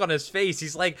the look on his face.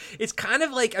 He's like, it's kind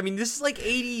of like, I mean, this is like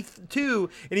 82,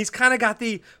 and he's kind of got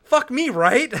the fuck me,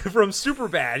 right? From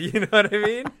Superbad, you know what I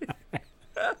mean?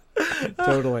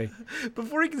 Totally.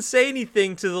 Before he can say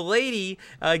anything to the lady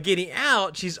getting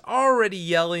out, she's already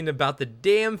yelling about the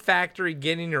damn factory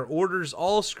getting her orders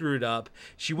all screwed up.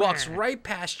 She walks right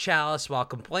past Chalice while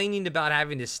complaining about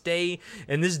having to stay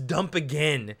in this dump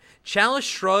again. Chalice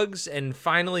shrugs and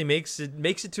finally makes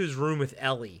it to his room with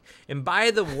Ellie. And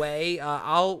by the way,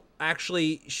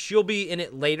 she'll be in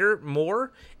it later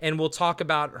more, and we'll talk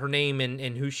about her name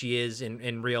and who she is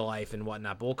in real life and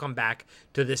whatnot. But we'll come back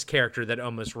to this character that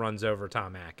almost runs over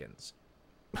Tom Atkins.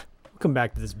 We'll come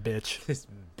back to this bitch.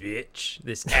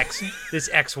 This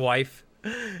ex-wife.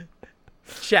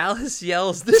 Chalice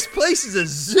yells, "This place is a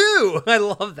zoo!" I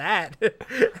love that.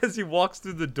 As he walks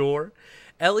through the door.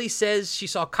 Ellie says she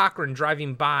saw Cochran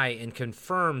driving by and he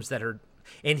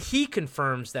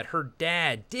confirms that her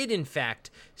dad did in fact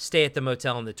stay at the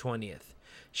motel on the 20th.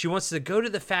 She wants to go to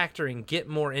the factory and get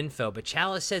more info, but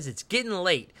Chalice says it's getting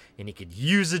late and he could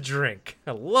use a drink.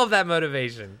 I love that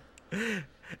motivation.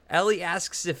 Ellie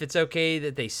asks if it's okay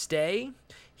that they stay.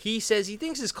 He says he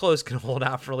thinks his clothes can hold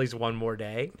out for at least one more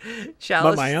day.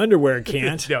 Chalice, but my underwear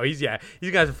can't. No, he's got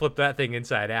to flip that thing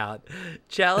inside out.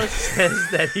 Chalice says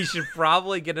that he should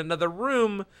probably get another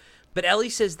room, but Ellie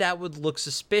says that would look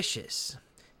suspicious.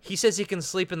 He says he can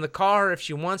sleep in the car if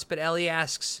she wants, but Ellie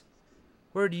asks,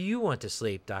 "Where do you want to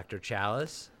sleep, Dr.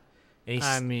 Chalice?"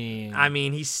 And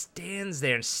he stands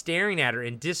there staring at her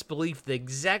in disbelief, the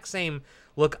exact same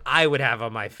look I would have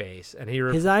on my face. And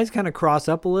his eyes kind of cross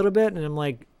up a little bit, and I'm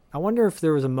like, I wonder if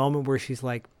there was a moment where she's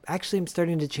like, actually, I'm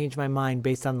starting to change my mind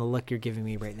based on the look you're giving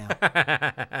me right now.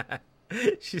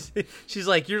 She's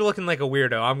like, you're looking like a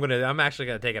weirdo. I'm actually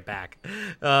gonna take it back.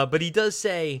 But he does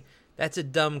say, "That's a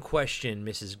dumb question,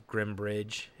 Mrs.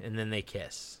 Grimbridge," and then they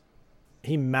kiss.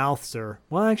 He mouths her.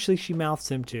 Well, actually, she mouths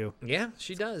him too. Yeah,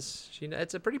 she does.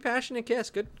 It's a pretty passionate kiss.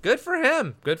 Good for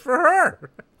him. Good for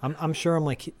her. I'm sure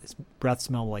his breath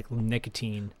smelled like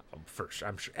nicotine. For sure.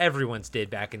 I'm sure everyone's did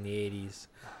back in the 80s.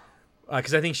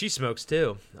 Because I think she smokes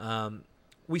too.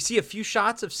 We see a few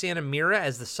shots of Santa Mira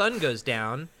as the sun goes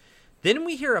down. Then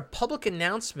we hear a public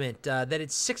announcement that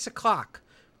it's 6 o'clock.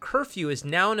 Curfew is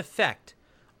now in effect.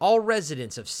 All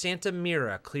residents of Santa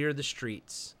Mira clear the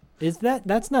streets.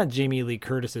 That's not Jamie Lee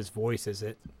Curtis's voice, is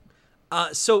it?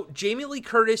 So Jamie Lee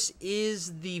Curtis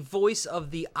is the voice of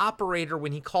the operator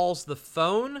when he calls the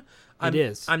phone. It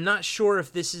is. I'm not sure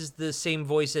if this is the same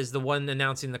voice as the one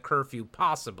announcing the curfew,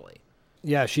 possibly.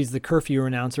 Yeah, she's the curfew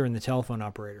announcer and the telephone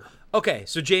operator. Okay,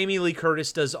 so Jamie Lee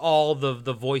Curtis does all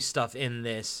the voice stuff in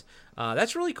this.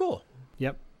 That's really cool.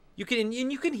 Yep. You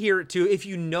can hear it too. If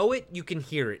you know it, you can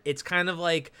hear it. It's kind of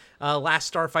like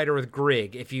Last Starfighter with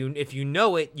Grig. If you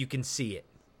know it, you can see it.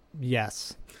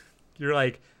 Yes. You're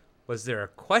like, was there a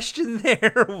question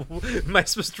there? Am I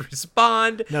supposed to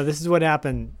respond? No, this is what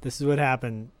happened.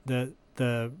 The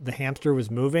hamster was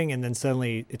moving and then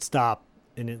suddenly it stopped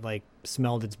and it like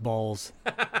smelled its balls.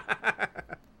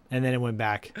 And then it went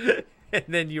back. And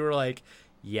then you were like,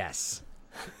 yes.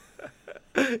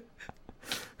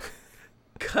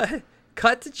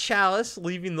 Cut to Chalice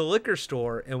leaving the liquor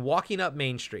store and walking up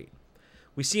Main Street.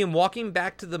 We see him walking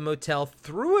back to the motel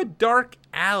through a dark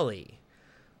alley.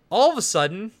 All of a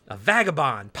sudden, a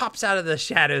vagabond pops out of the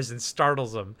shadows and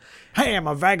startles him. Hey, I'm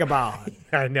a vagabond.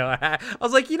 I know. I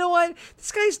was like, you know what?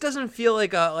 This guy doesn't feel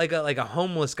like a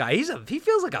homeless guy. He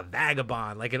feels like a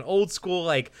vagabond, like an old school,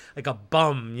 like a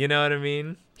bum. You know what I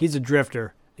mean? He's a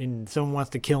drifter, and someone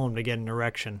wants to kill him to get an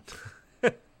erection.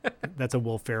 That's a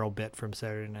Will Ferrell bit from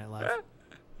Saturday Night Live.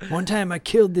 One time I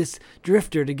killed this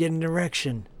drifter to get an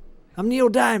erection. I'm Neil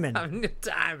Diamond.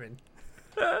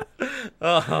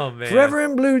 Oh, man. Forever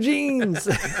in blue jeans.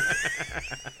 Did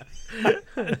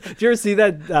you ever see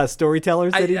that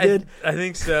Storytellers that he did? I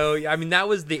think so. I mean, that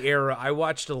was the era. I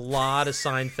watched a lot of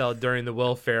Seinfeld during the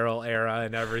Will Ferrell era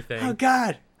and everything. Oh,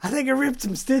 God. I think I ripped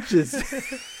some stitches.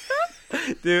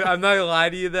 Dude, I'm not gonna lie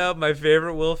to you though. My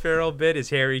favorite Will Ferrell bit is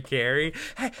Harry Carey.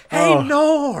 Hey,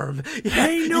 Norm.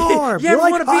 Hey, Norm. You ever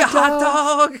want to be a hot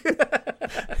dog?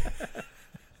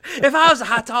 If I was a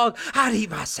hot dog, I'd eat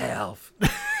myself.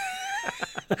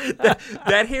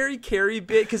 that Harry Carey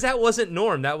bit, because that wasn't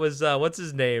Norm. That was what's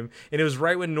his name, and it was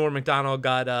right when Norm Macdonald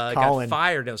got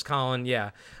fired. It was Colin,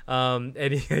 yeah. And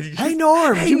hey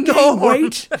Norm, hey, you Norm. gained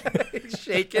weight. He's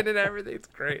shaking and everything. It's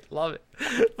great. Love it.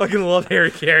 Fucking love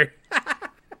Harry Carey.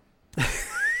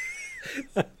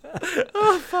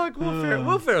 Oh fuck, Will Ferrell.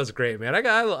 Will Ferrell's great, man.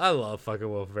 I love fucking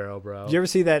Will Ferrell, bro. Did you ever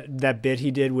see that bit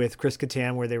he did with Chris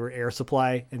Kattan where they were Air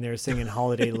Supply and they were singing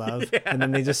Holiday Love and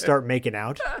then they just start making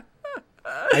out?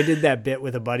 I did that bit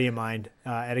with a buddy of mine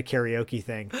at a karaoke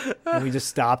thing, and we just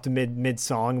stopped mid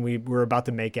song. We were about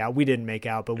to make out. We didn't make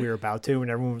out, but we were about to,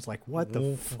 and everyone was like, "What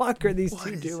the fuck are these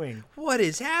two doing? What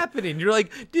is happening?" You're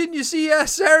like, "Didn't you see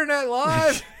Saturday Night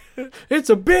Live? It's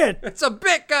a bit. It's a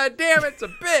bit. God damn, it's a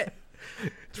bit.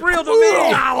 It's real to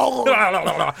me."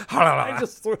 I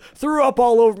just threw up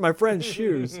all over my friend's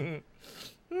shoes.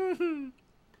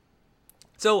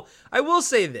 So I will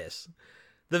say this.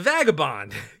 The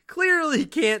vagabond clearly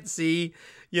can't see,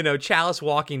 Chalice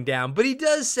walking down, but he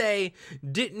does say,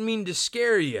 "Didn't mean to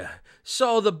scare you.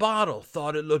 Saw the bottle,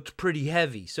 thought it looked pretty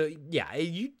heavy." So, yeah,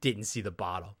 you didn't see the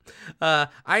bottle. "I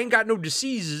ain't got no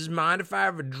diseases. Mind if I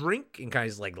have a drink?" And kind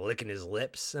of like licking his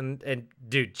lips. And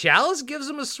dude, Chalice gives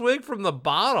him a swig from the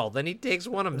bottle. Then he takes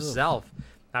one himself.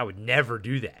 I would never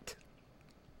do that.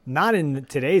 Not in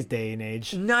today's day and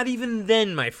age. Not even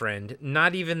then, my friend.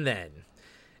 Not even then.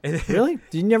 Really?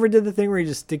 You never did the thing where you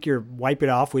just wipe it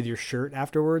off with your shirt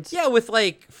afterwards? Yeah, with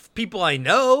like people I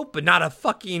know, but not a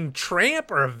fucking tramp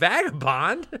or a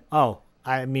vagabond. Oh,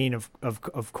 I mean,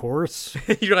 of course.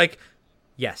 You're like,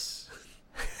 yes.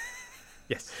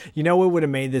 Yes. You know what would have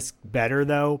made this better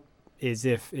though is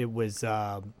if it was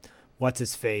what's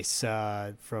his face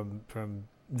from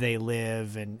They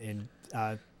Live and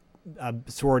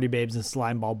Sorority Babes and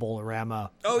Slimeball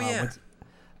Bolorama. Oh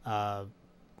yeah.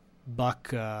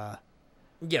 Buck.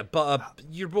 Your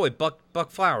boy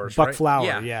Buck Flowers. Buck right?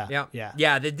 Flower.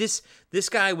 Yeah. This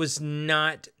guy was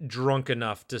not drunk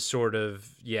enough to sort of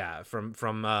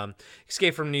from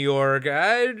Escape from New York.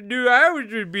 I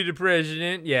would be the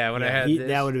president. Yeah, when I had this.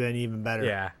 That would have been even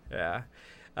better. Yeah.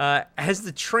 As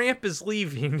the tramp is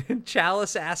leaving,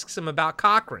 Chalice asks him about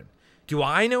Cochran. "Do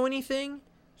I know anything?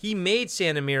 He made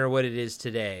Santa Mira what it is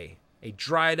today. A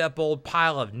dried up old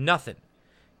pile of nothing.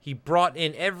 He brought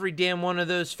in every damn one of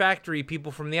those factory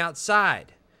people from the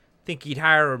outside. Think he'd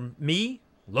hire me,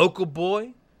 local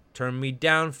boy, turn me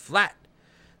down flat."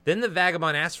 Then the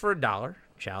vagabond asks for $1.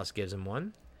 Chalice gives him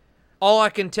one. "All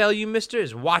I can tell you, mister,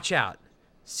 is watch out.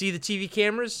 See the TV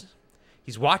cameras?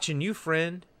 He's watching you,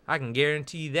 friend. I can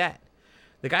guarantee you that."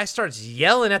 The guy starts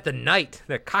yelling at the night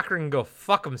that Cochran can go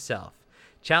fuck himself.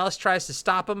 Chalice tries to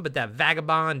stop him, but that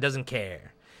vagabond doesn't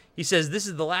care. He says this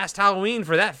is the last Halloween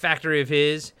for that factory of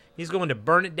his. He's going to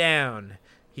burn it down.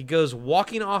 He goes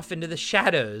walking off into the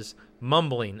shadows,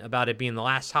 mumbling about it being the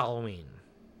last Halloween.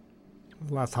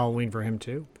 Last Halloween for him,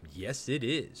 too. Yes, it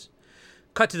is.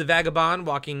 Cut to the vagabond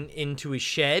walking into his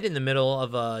shed in the middle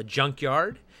of a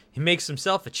junkyard. He makes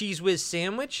himself a Cheese Whiz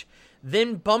sandwich,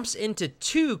 then bumps into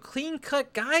two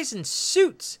clean-cut guys in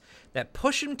suits that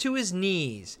push him to his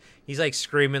knees. He's like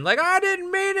screaming like, "I didn't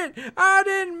mean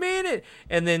it.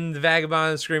 And then the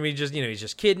vagabond is screaming, he's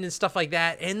just kidding and stuff like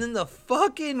that. And then the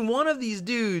fucking one of these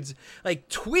dudes like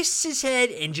twists his head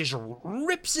and just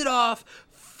rips it off,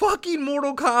 fucking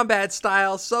Mortal Kombat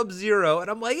style, Sub-Zero. And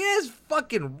I'm like, this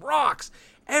fucking rocks.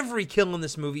 Every kill in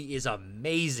this movie is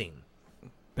amazing.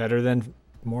 Better than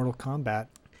Mortal Kombat.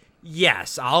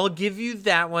 Yes, I'll give you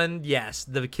that one. Yes,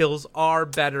 the kills are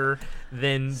better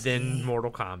than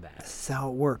Mortal Kombat. That's how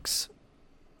it works.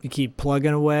 You keep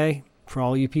plugging away. For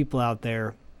all you people out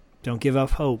there, don't give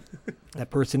up hope. That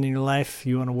person in your life,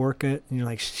 you want to work it, and you're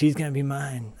like, she's going to be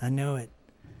mine. I know it.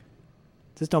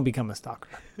 Just don't become a stalker.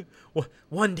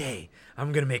 One day,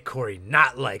 I'm going to make Corey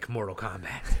not like Mortal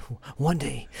Kombat. One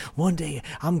day,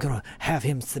 I'm going to have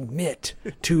him submit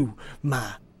to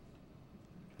my...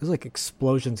 There's like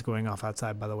explosions going off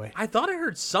outside, by the way. I thought I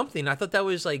heard something. I thought that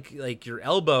was like your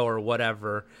elbow or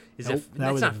whatever. Nope,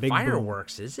 That's not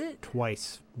fireworks, is it?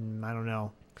 Twice. I don't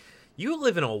know. You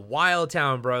live in a wild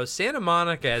town, bro. Santa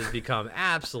Monica has become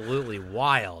absolutely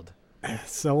wild.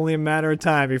 It's only a matter of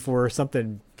time before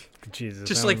something... Jesus,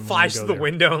 just like flies through the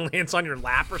window and lands on your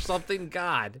lap or something.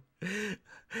 God. In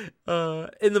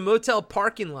the motel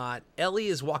parking lot, Ellie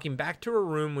is walking back to her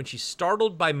room when she's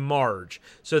startled by Marge.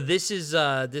 So this is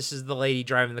the lady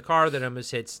driving the car that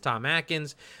almost hits Tom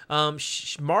Atkins.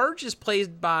 Marge is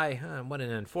played by what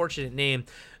an unfortunate name,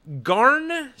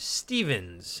 Garn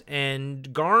Stevens,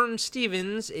 and Garn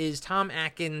Stevens is Tom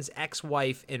Atkins'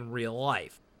 ex-wife in real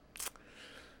life.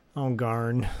 Oh,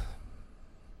 Garn.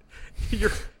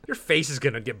 Your face is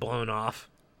gonna get blown off.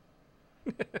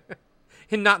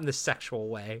 And not in the sexual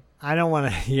way. I don't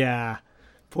want to. Yeah,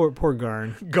 poor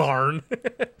Garn. Garn.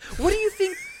 What do you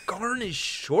think Garn is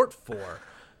short for?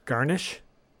 Garnish.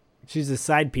 She's a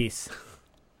side piece.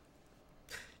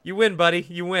 You win, buddy.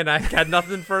 You win. I got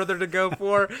nothing further to go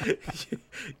for.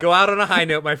 Go out on a high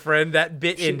note, my friend. That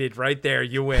bit ended right there.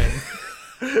 You win.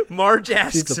 Marge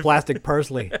asks. She's the plastic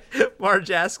parsley. Marge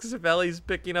asks if Ellie's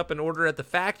picking up an order at the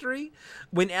factory.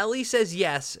 When Ellie says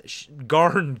yes,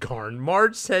 Garn,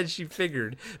 Marge says she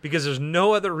figured because there's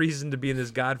no other reason to be in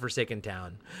this godforsaken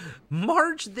town.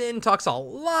 Marge then talks a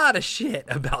lot of shit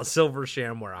about Silver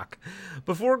Shamrock.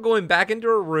 Before going back into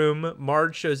her room,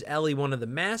 Marge shows Ellie one of the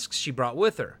masks she brought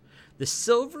with her. The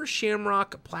Silver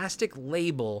Shamrock plastic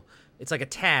label, it's like a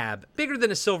tab, bigger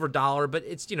than a silver dollar, but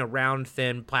it's, round,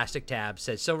 thin plastic tab.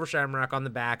 Says Silver Shamrock on the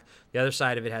back. The other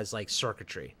side of it has like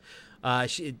circuitry.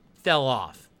 It fell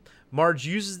off. Marge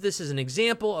uses this as an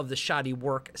example of the shoddy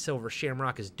work Silver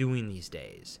Shamrock is doing these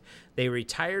days. They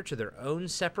retire to their own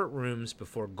separate rooms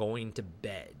before going to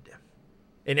bed.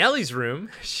 In Ellie's room,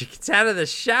 she gets out of the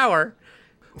shower.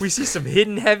 We see some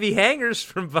hidden heavy hangers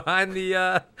from behind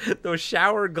those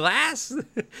shower glass.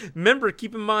 Remember,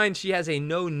 keep in mind, she has a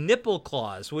no nipple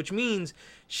clause, which means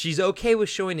she's okay with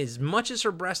showing as much as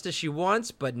her breast as she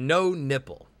wants, but no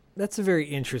nipple. That's very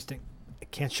interesting. I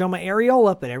can't show my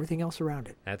areola, but everything else around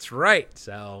it. That's right.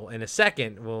 So in a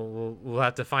second, we'll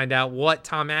have to find out what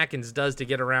Tom Atkins does to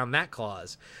get around that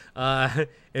clause.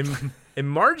 And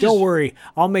Marge. Don't worry,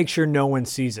 I'll make sure no one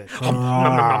sees it. Ew!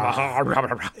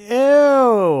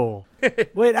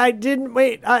 Wait, I didn't.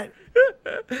 Wait,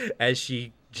 As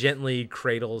she gently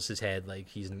cradles his head like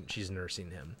she's nursing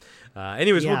him.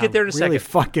 Anyways, we'll get there in a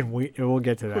second. We'll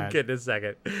get to that. We'll get in a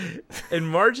second. In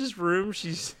Marge's room,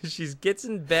 she gets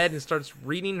in bed and starts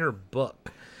reading her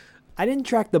book. I didn't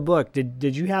track the book.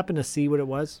 Did you happen to see what it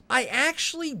was? I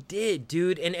actually did,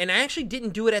 dude. And I actually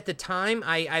didn't do it at the time.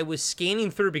 I was scanning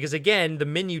through because, again, the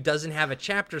menu doesn't have a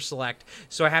chapter select,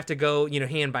 so I have to go,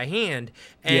 hand by hand.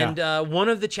 And one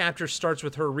of the chapters starts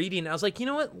with her reading. I was like, you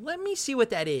know what? Let me see what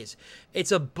that is.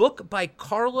 It's a book by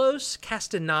Carlos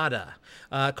Castaneda.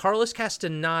 Carlos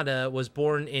Castaneda was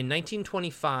born in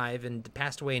 1925 and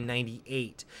passed away in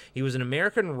 98. He was an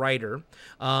American writer.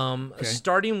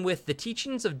 Starting with The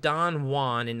Teachings of Don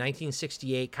Juan in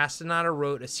 1968, Castaneda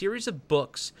wrote a series of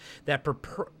books that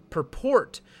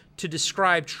purport to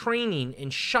describe training in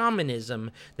shamanism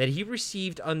that he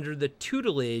received under the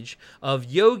tutelage of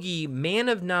yogi man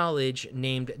of knowledge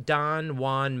named Don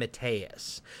Juan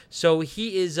Mateus. So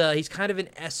he's kind of an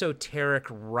esoteric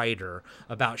writer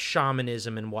about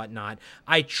shamanism and whatnot.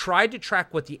 I tried to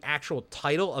track what the actual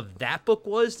title of that book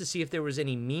was to see if there was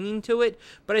any meaning to it,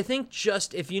 but I think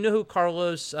just if you know who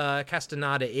Carlos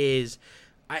Castaneda is,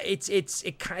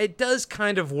 it does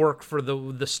kind of work for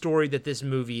the story that this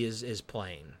movie is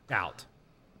playing out.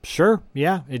 Sure,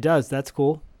 yeah, it does. That's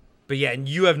cool. But yeah, and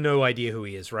you have no idea who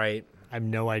he is, right? I have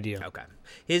no idea. Okay.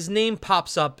 His name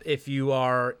pops up if you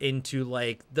are into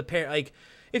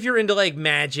if you're into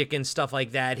magic and stuff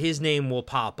like that. His name will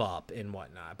pop up and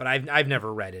whatnot. But I've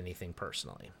never read anything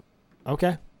personally.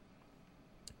 Okay.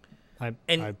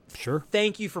 Sure.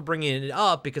 Thank you for bringing it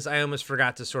up because I almost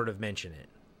forgot to sort of mention it.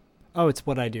 Oh, it's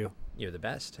what I do. You're the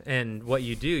best. And what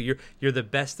you do, you're the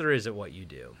best there is at what you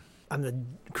do. I'm the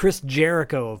Chris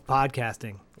Jericho of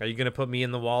podcasting. Are you going to put me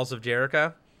in the walls of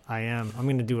Jericho? I am. I'm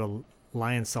going to do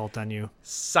lion salt on you.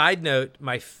 Side note,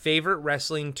 my favorite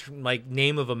wrestling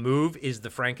name of a move is the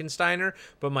Frankensteiner,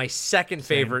 but my second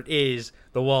favorite is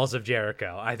the Walls of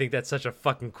Jericho. I think that's such a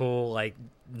fucking cool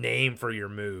name for your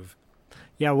move.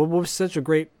 Yeah, what was such a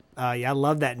great I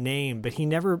love that name, but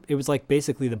it was like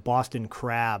basically the Boston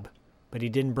Crab, but he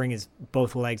didn't bring his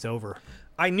both legs over.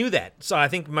 I knew that. So I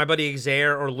think my buddy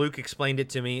Xavier or Luke explained it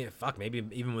to me. Fuck, maybe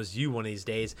even was you one of these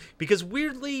days. Because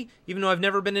weirdly, even though I've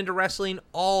never been into wrestling,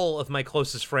 all of my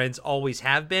closest friends always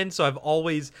have been. So I've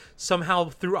always somehow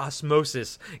through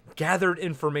osmosis gathered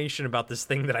information about this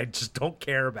thing that I just don't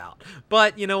care about.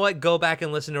 But you know what? Go back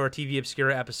and listen to our TV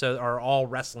Obscura episode, our all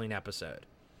wrestling episode.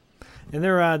 And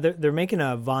they're making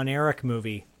a Von Erich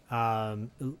movie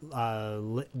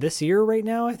this year right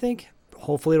now, I think.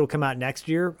 Hopefully it'll come out next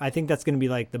year. I think that's going to be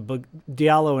like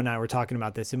Diallo and I were talking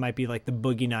about this. It might be like the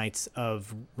Boogie Nights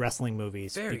of wrestling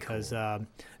movies. Very because cool.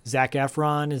 Zac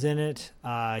Efron is in it.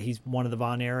 He's one of the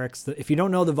Von Erichs. If you don't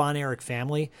know the Von Erich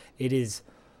family, it is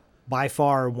by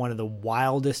far one of the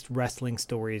wildest wrestling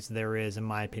stories there is, in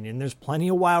my opinion. There's plenty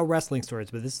of wild wrestling stories,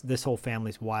 but this whole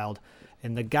family's wild.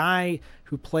 And the guy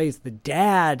who plays the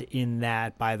dad in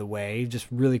that, by the way, just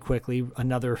really quickly,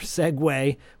 another segue.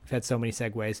 We've had so many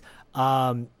segues.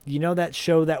 You know that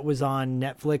show that was on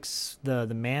Netflix, the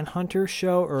Manhunter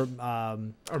show, or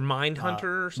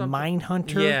Mindhunter or something?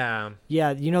 Mindhunter? Yeah.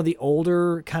 Yeah, you know the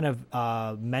older kind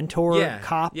of mentor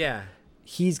cop? Yeah.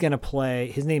 He's going to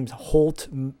play, his name's Holt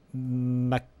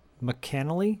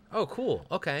McKinley. Oh, cool.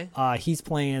 Okay. He's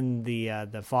playing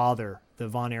the father, the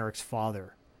Von Erich's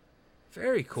father.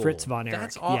 Very cool. Fritz Von Erich.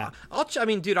 That's all. Yeah.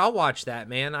 Dude, I'll watch that,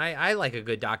 man. I like a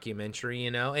good documentary,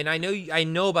 and I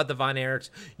know about the Von Erichs.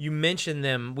 You mentioned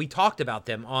them. We talked about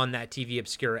them on that TV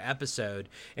Obscura episode,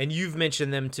 and you've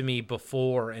mentioned them to me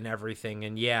before and everything.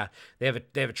 And yeah, they have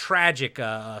a tragic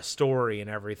story and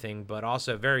everything, but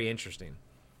also very interesting.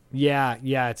 Yeah.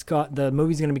 The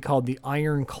movie's going to be called The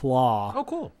Iron Claw. Oh,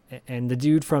 cool. And the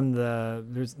dude from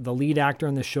there's the lead actor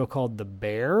on this show called The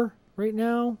Bear. Right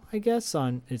now, I guess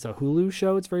it's a Hulu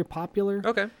show. It's very popular.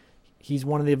 Okay. He's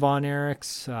one of the Von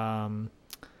Erichs.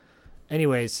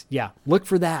 Anyways, yeah, look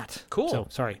for that. Cool. So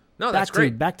sorry. No, that's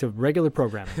great. Back to regular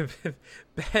programming.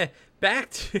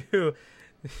 Back to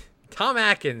Tom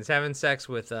Atkins having sex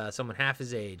with someone half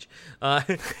his age. But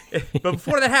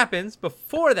before that happens,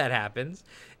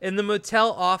 in the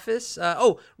motel office.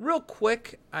 Real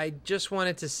quick, I just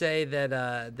wanted to say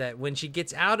that when she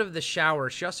gets out of the shower,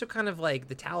 she also kind of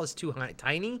the towel is too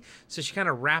tiny, so she kind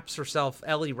of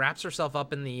Ellie wraps herself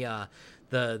up in the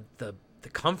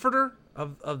comforter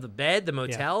of the bed, the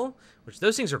motel, which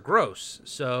those things are gross.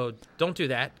 So don't do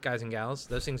that, guys and gals.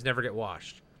 Those things never get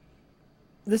washed.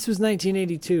 This was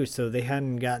 1982, so they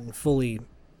hadn't gotten fully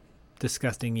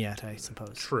disgusting yet, I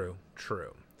suppose. True.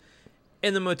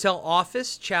 In the motel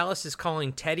office, Chalice is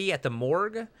calling Teddy at the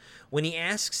morgue. When he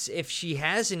asks if she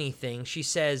has anything, she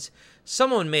says,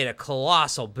 "Someone made a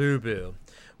colossal boo-boo.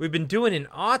 We've been doing an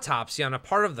autopsy on a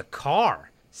part of the car.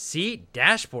 Seat,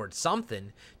 dashboard,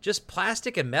 something. Just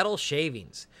plastic and metal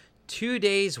shavings. 2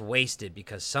 days wasted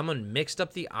because someone mixed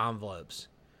up the envelopes.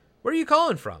 Where are you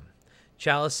calling from?"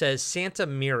 Chalice says, "Santa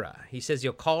Mira." He says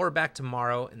he'll call her back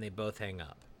tomorrow, and they both hang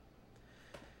up.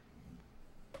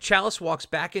 Chalice walks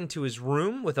back into his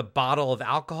room with a bottle of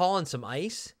alcohol and some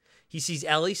ice. He sees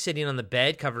Ellie sitting on the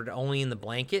bed, covered only in the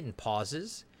blanket, and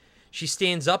pauses. She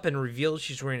stands up and reveals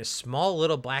she's wearing a small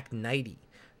little black nightie,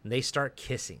 and they start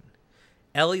kissing.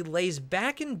 Ellie lays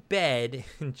back in bed,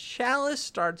 and Chalice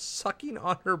starts sucking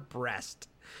on her breast.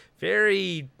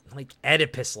 Very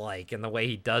Oedipus-like in the way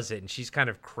he does it, and she's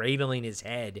kind of cradling his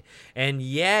head. And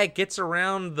yeah, it gets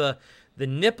around the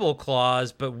nipple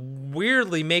claws, but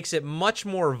weirdly makes it much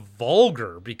more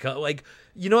vulgar because,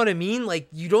 you know what I mean?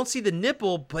 You don't see the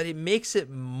nipple, but it makes it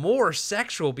more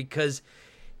sexual because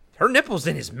her nipple's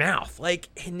in his mouth,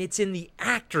 and it's in the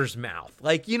actor's mouth.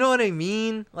 You know what I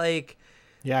mean?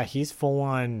 Yeah, he's full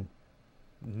on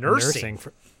nursing.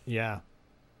 Yeah.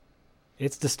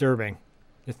 It's disturbing.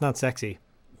 It's not sexy.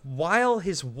 While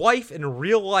his wife in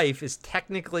real life is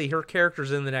technically her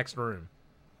character's in the next room.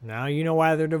 Now you know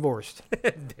why they're divorced.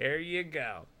 There you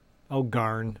go. Oh,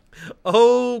 Garn.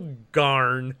 Oh,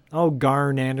 Garn. Oh,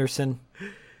 Garn Anderson.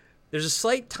 There's a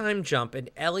slight time jump, and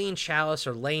Ellie and Chalice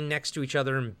are laying next to each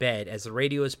other in bed as the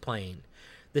radio is playing.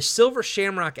 The Silver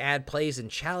Shamrock ad plays, and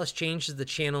Chalice changes the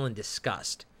channel in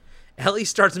disgust. Ellie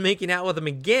starts making out with him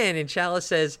again, and Chalice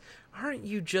says, "Aren't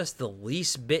you just the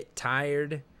least bit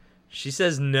tired?" She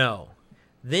says no.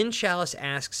 Then Chalice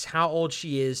asks how old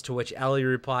she is, to which Ellie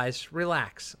replies,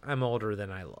 "Relax, I'm older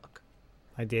than I look."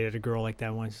 I dated a girl like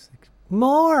that once. She's like,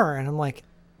 "More!" And I'm like,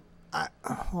 I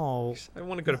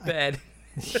want to go to bed.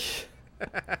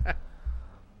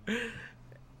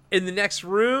 In the next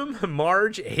room,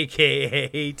 Marge,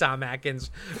 a.k.a. Tom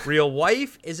Atkins' real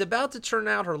wife, is about to turn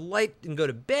out her light and go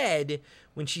to bed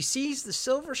when she sees the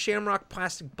silver shamrock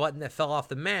plastic button that fell off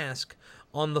the mask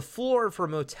on the floor of her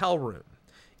motel room.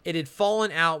 It had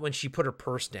fallen out when she put her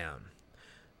purse down.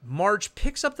 Marge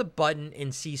picks up the button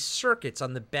and sees circuits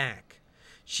on the back.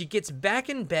 She gets back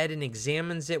in bed and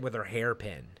examines it with her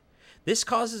hairpin. This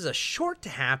causes a short to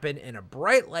happen and a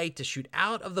bright light to shoot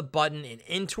out of the button and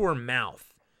into her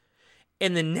mouth.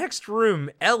 In the next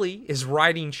room, Ellie is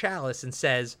riding Chalice and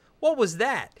says, "What was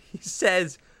that?" He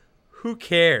says, "Who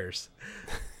cares?"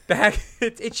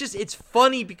 It's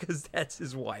funny because that's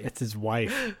his wife. It's his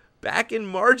wife. Back in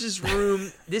Marge's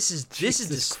room, this is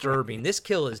disturbing. Christ. This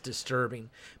kill is disturbing.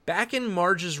 Back in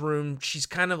Marge's room, she's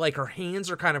kind of like her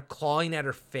hands are kind of clawing at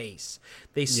her face.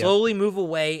 They slowly move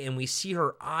away, and we see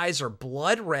her eyes are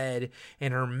blood red,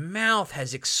 and her mouth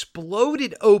has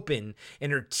exploded open,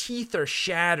 and her teeth are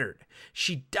shattered.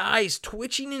 She dies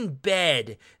twitching in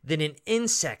bed. Then an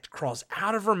insect crawls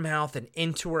out of her mouth and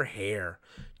into her hair.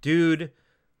 Dude.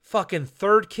 Fucking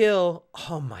third kill.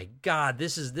 Oh my god,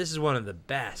 this is one of the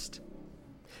best.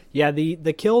 Yeah, the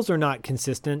kills are not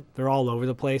consistent. They're all over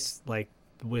the place, like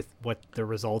with what the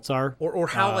results are. Or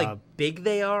how like big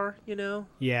they are, you know?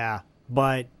 Yeah,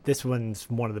 but this one's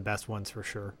one of the best ones for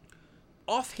sure.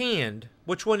 Offhand,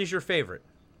 which one is your favorite?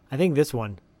 I think this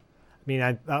one. I mean,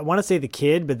 I want to say the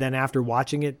kid, but then after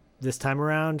watching it this time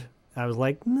around, I was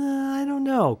like, nah, I don't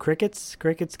know. Crickets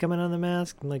coming on the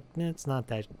mask. I'm like, nah, it's not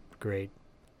that great.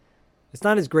 It's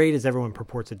not as great as everyone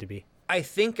purports it to be. I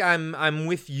think I'm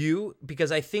with you because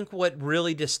I think what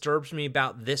really disturbs me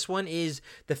about this one is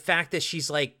the fact that she's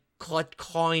like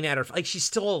clawing at her, like she's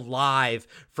still alive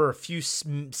for a few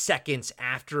seconds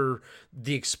after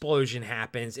the explosion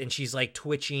happens, and she's like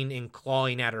twitching and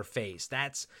clawing at her face.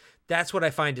 That's what I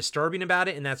find disturbing about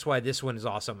it, and that's why this one is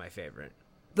also my favorite.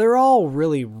 They're all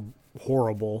really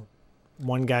horrible.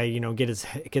 One guy,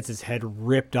 gets his head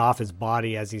ripped off his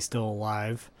body as he's still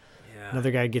alive.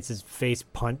 Another guy gets his face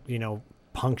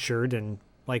punctured, and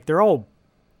like they're all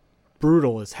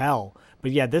brutal as hell.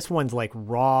 But yeah, this one's like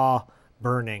raw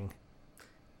burning.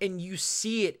 And you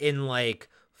see it in like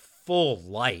full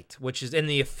light, which is, and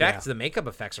the effects, the makeup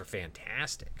effects are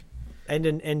fantastic.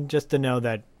 And just to know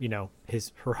that,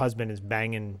 her husband is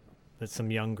banging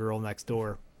some young girl next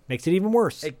door makes it even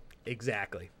worse.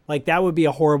 Exactly. Like that would be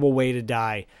a horrible way to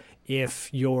die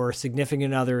if your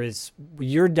significant other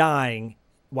you're dying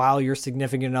while your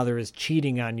significant other is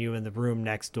cheating on you in the room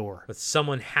next door. With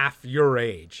someone half your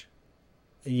age.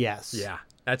 Yes. Yeah,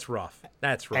 that's rough.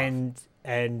 That's rough.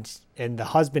 And the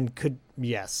husband could,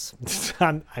 yes.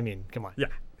 I mean, come on. Yeah.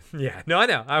 Yeah, no, I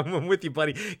know. I'm with you,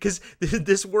 buddy. Because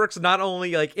this works not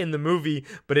only like in the movie,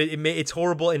 but it's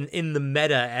horrible in the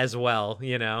meta as well,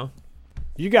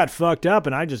 You got fucked up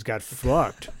and I just got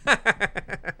fucked.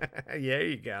 There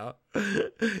you go.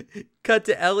 Cut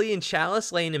to Ellie and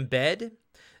Chalice laying in bed.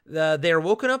 They are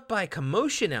woken up by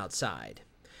commotion outside.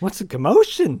 What's a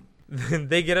commotion?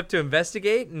 They get up to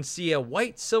investigate and see a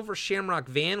white silver shamrock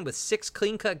van with 6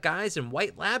 clean-cut guys in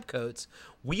white lab coats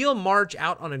wheel Marge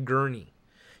out on a gurney.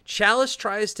 Chalice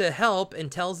tries to help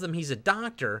and tells them he's a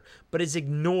doctor, but is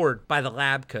ignored by the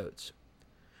lab coats.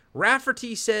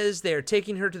 Rafferty says they are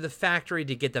taking her to the factory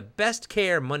to get the best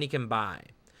care money can buy.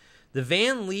 The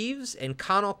van leaves and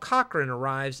Connell Cochran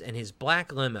arrives in his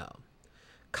black limo.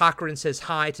 Cochran says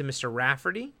hi to Mr.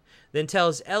 Rafferty, then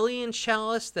tells Ellie and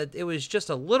Chalice that it was just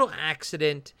a little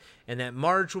accident and that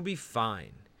Marge will be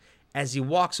fine. As he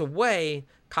walks away,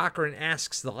 Cochran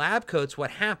asks the lab coats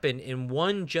what happened, and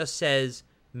one just says,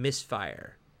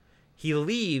 misfire. He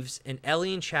leaves, and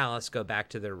Ellie and Chalice go back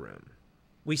to their room.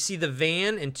 We see the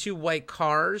van and 2 white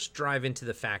cars drive into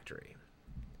the factory.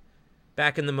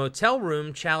 Back in the motel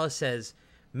room, Chalice says,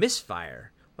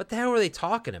 misfire? What the hell are they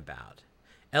talking about?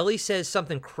 Ellie says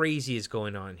something crazy is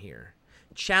going on here.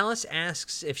 Chalice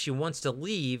asks if she wants to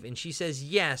leave, and she says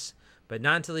yes, but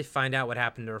not until they find out what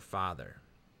happened to her father.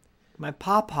 My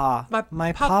papa.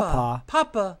 My papa.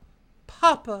 Papa.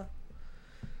 Papa.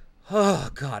 Oh,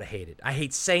 God, I hate it. I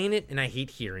hate saying it, and I hate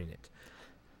hearing it.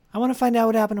 I want to find out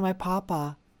what happened to my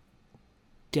papa.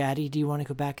 Daddy, do you want to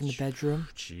go back in the bedroom?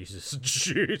 Jesus,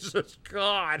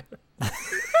 God.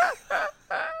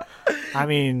 I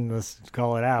mean, let's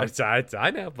call it out.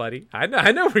 I know, buddy.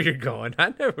 I know where you're going.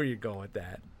 I know where you're going with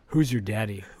that. Who's your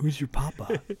daddy? Who's your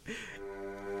papa?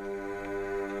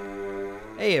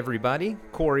 Hey, everybody.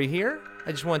 Corey here.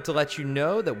 I just want to let you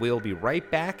know that we'll be right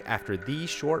back after these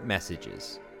short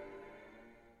messages.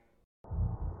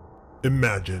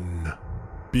 Imagine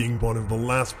being one of the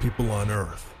last people on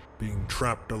Earth, being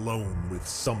trapped alone with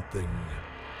something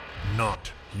not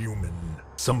human,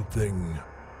 something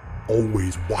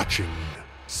always watching,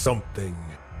 something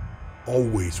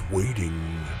always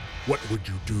waiting. What would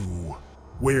you do?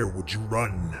 Where would you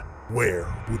run?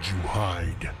 Where would you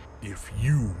hide if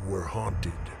you were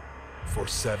haunted for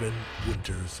 7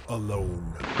 winters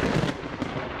alone?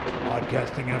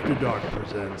 Podcasting After Dark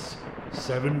presents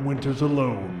 7 Winters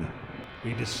Alone, a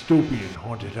dystopian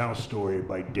haunted house story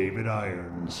by David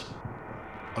Irons.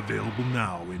 Available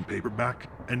now in paperback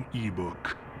and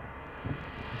ebook.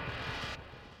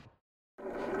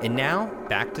 And now,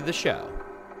 back to the show.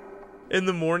 In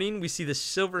the morning, we see the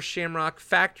Silver Shamrock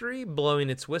factory blowing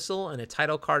its whistle, and a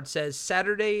title card says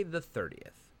Saturday the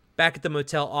 30th. Back at the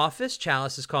motel office,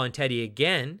 Chalice is calling Teddy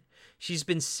again. She's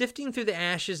been sifting through the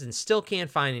ashes and still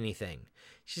can't find anything.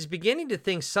 She's beginning to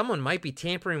think someone might be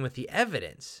tampering with the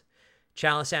evidence.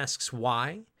 Chalice asks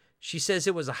why. She says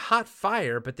it was a hot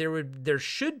fire, but there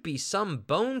should be some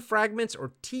bone fragments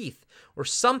or teeth or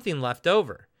something left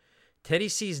over. Teddy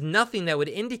sees nothing that would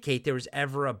indicate there was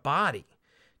ever a body,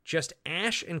 just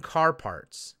ash and car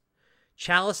parts.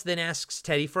 Chalice then asks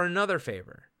Teddy for another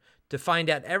favor, to find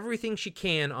out everything she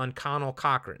can on Connell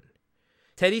Cochran.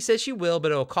 Teddy says she will,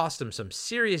 but it'll cost him some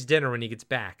serious dinner when he gets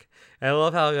back. And I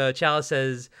love how Chalice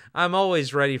says, "I'm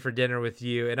always ready for dinner with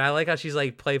you." And I like how she's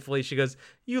like playfully, she goes,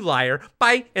 "You liar,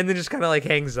 bye," and then just kind of like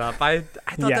hangs up. I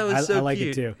thought that was so cute. I like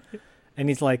it too. And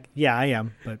he's like, "Yeah, I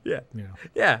am," but yeah, you know.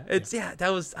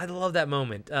 I love that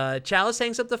moment. Chalice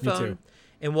hangs up the phone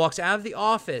and walks out of the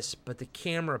office, but the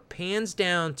camera pans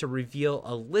down to reveal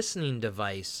a listening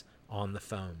device on the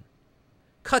phone.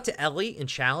 Cut to Ellie and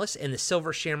Chalice in the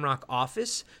Silver Shamrock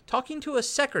office talking to a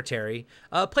secretary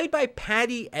played by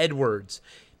Patty Edwards.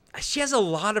 She has a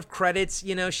lot of credits.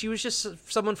 You know, she was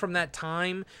just someone from that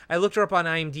time. I looked her up on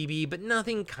IMDb, but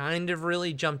nothing kind of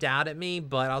really jumped out at me.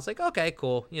 But I was like, okay,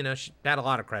 cool. You know, she had a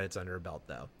lot of credits under her belt,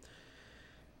 though.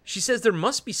 She says there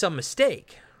must be some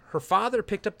mistake. Her father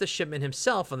picked up the shipment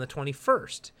himself on the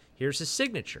 21st. Here's his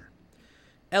signature.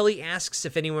 Ellie asks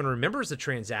if anyone remembers the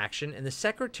transaction, and the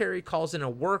secretary calls in a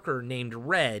worker named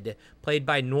Red, played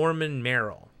by Norman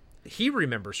Merrill. He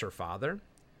remembers her father.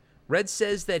 Red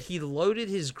says that after he loaded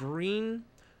his green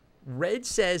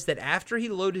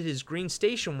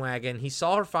station wagon, he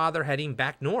saw her father heading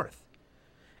back north.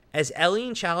 As Ellie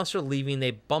and Chalice are leaving,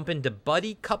 they bump into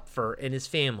Buddy Kupfer and his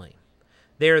family.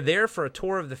 They are there for a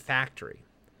tour of the factory.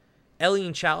 Ellie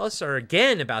and Chalice are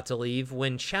again about to leave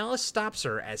when Chalice stops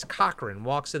her as Cochran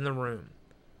walks in the room.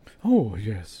 Oh,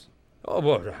 yes. Oh,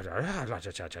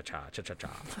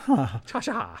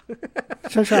 cha-cha.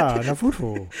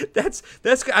 That's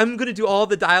I'm going to do all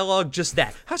the dialogue just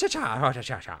that.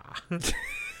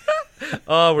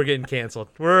 Oh, we're getting canceled.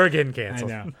 I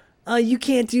know. Oh, you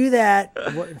can't do that.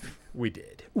 We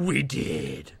did.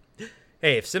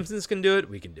 Hey, if Simpsons can do it,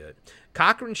 we can do it.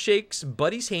 Cochran shakes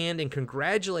Buddy's hand and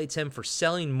congratulates him for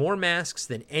selling more masks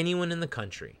than anyone in the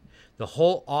country. The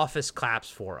whole office claps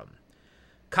for him.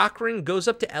 Cochran goes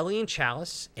up to Ellie and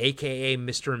Chalice, a.k.a.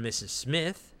 Mr. and Mrs.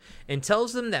 Smith, and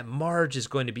tells them that Marge is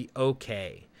going to be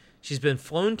okay. She's been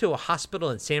flown to a hospital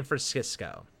in San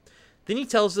Francisco. Then he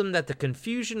tells them that the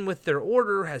confusion with their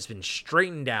order has been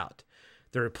straightened out.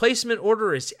 The replacement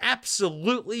order is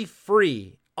absolutely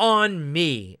free. On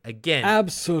me. Again.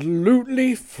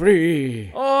 Absolutely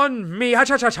free. On me.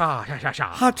 Ha-cha-cha-cha.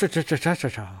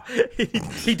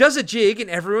 He does a jig and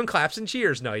everyone claps and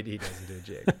cheers. No, he doesn't do a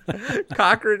jig.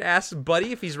 Cochran asks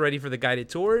Buddy if he's ready for the guided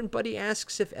tour, and Buddy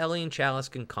asks if Ellie and Chalice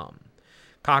can come.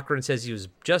 Cochran says he was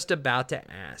just about to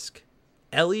ask.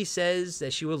 Ellie says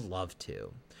that she would love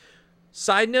to.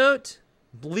 Side note,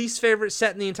 least favorite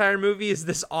set in the entire movie is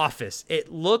this office.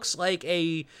 It looks like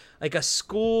a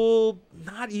school,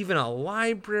 not even a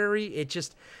library. It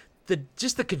just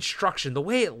the construction, the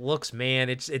way it looks, man,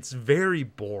 it's very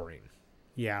boring.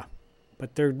 Yeah.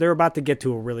 But they're about to get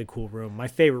to a really cool room. My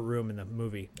favorite room in the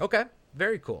movie. Okay.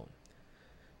 Very cool.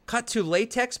 Cut to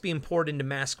latex being poured into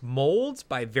mask molds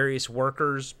by various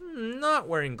workers not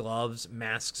wearing gloves,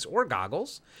 masks, or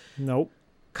goggles. Nope.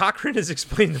 Cochran is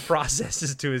explaining the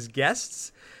processes to his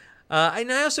guests. And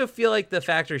I also feel like the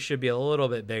factory should be a little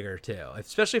bit bigger, too,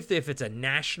 especially if it's a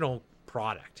national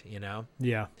product, you know?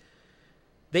 Yeah.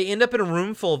 They end up in a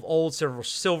room full of old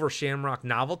Silver Shamrock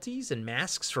novelties and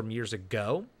masks from years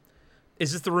ago.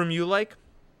 Is this the room you like?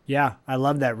 Yeah, I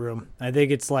love that room. I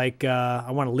think it's like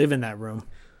I want to live in that room.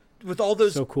 With all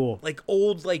those so cool, like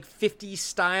old 50s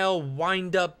style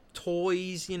wind-up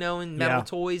toys, you know, and metal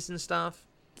toys and stuff.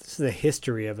 This is the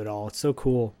history of it all. It's so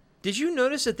cool. Did you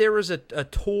notice that there was a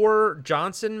Tor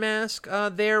Johnson mask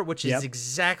there, which is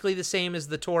exactly the same as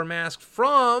the Tor mask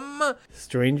from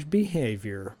Strange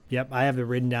Behavior? Yep, I have it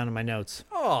written down in my notes.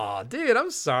 Oh, dude,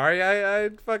 I'm sorry. I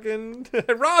fucking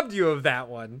robbed you of that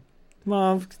one.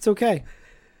 Well, it's okay.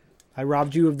 I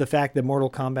robbed you of the fact that Mortal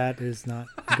Kombat is not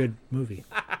a good movie.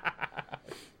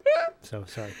 So,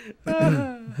 sorry.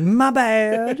 My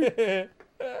bad.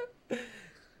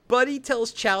 Buddy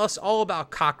tells Chalice all about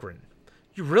Cochran.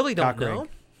 You really don't know?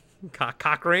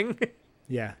 Cockring?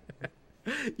 Yeah.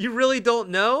 You really don't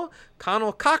know?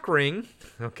 Connell Cockring.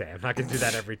 Okay, I'm not going to do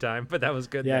that every time, but that was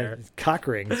good there.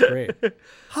 Cockring. It's great.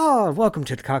 Welcome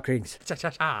to the Cockrings.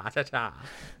 Cha-cha-cha.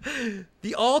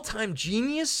 The all-time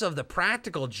genius of the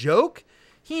practical joke?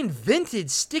 He invented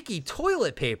sticky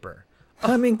toilet paper.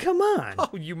 I mean, come on.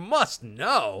 Oh, you must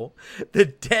know. The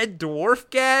dead dwarf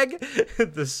gag,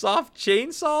 the soft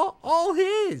chainsaw, all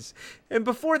his. And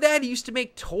before that, he used to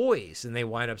make toys, and they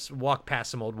walk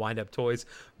past some old wind-up toys.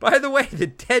 By the way, the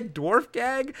dead dwarf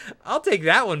gag, I'll take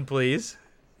that one, please.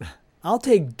 I'll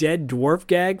take dead dwarf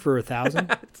gag for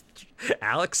 1,000.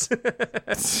 Alex.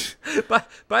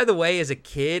 By the way, as a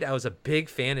kid, I was a big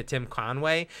fan of Tim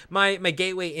Conway. My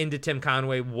gateway into Tim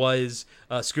Conway was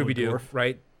Scooby-Doo,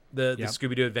 right? The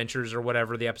Scooby-Doo Adventures or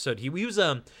whatever the episode. He was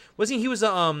an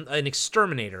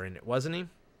exterminator in it, wasn't he?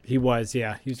 He was,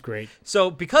 yeah. He was great.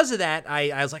 So because of that,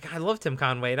 I was like, I love Tim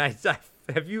Conway, and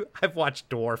I've watched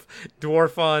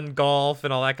Dwarf on Golf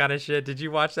and all that kind of shit. Did you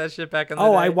watch that shit back in the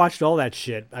day? I watched all that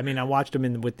shit. I mean, I watched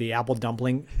him with the Apple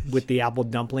Dumpling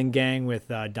gang with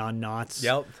Don Knotts.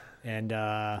 Yep.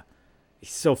 And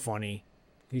he's so funny.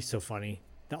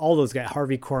 All those guys,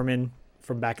 Harvey Korman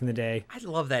from back in the day. I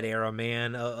love that era,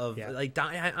 man. Like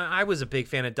I was a big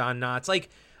fan of Don Knotts. Like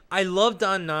I love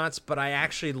Don Knotts, but I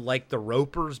actually like the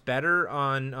Ropers better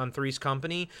on Three's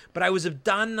Company. But I was a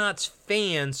Don Knotts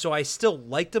fan, so I still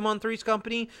liked him on Three's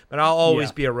Company. But I'll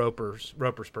always be a Ropers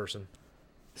person.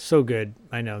 So good.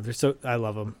 I know. I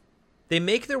love them. They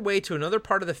make their way to another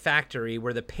part of the factory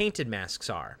where the painted masks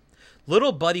are.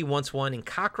 Little Buddy wants one, and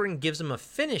Cochran gives him a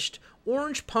finished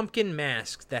orange pumpkin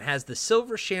mask that has the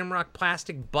silver shamrock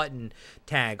plastic button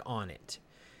tag on it.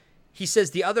 He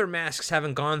says the other masks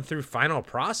haven't gone through final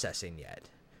processing yet.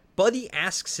 Buddy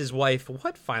asks his wife,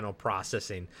 what final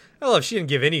processing? I love she didn't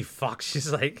give any fucks.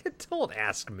 She's like, don't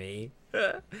ask me.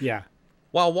 Yeah.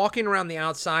 While walking around the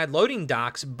outside loading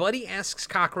docks, Buddy asks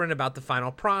Cochran about the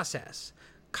final process.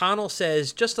 Connell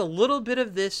says, just a little bit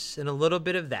of this and a little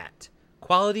bit of that.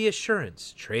 Quality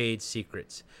assurance, trade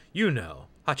secrets. You know.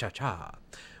 Ha-cha-cha.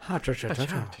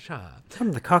 Ha-cha-cha-cha-cha.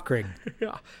 I'm the Cockring.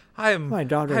 My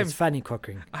daughter is Fanny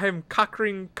Cockring. I am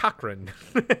Cochran.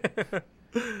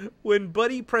 When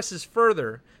Buddy presses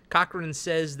further, Cochran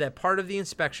says that part of the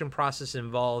inspection process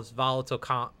involves volatile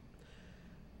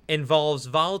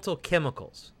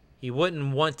chemicals. He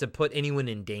wouldn't want to put anyone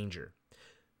in danger.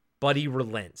 Buddy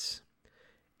relents.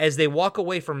 As they walk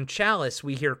away from Chalice,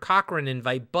 we hear Cochran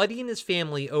invite Buddy and his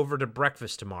family over to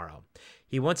breakfast tomorrow.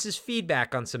 He wants his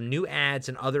feedback on some new ads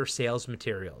and other sales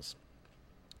materials.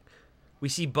 We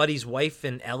see Buddy's wife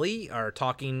and Ellie are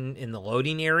talking in the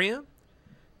loading area.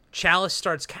 Chalice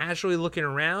starts casually looking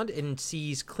around and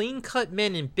sees clean-cut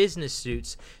men in business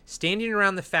suits standing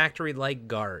around the factory like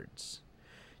guards.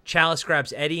 Chalice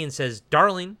grabs Eddie and says,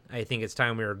 "Darling, I think it's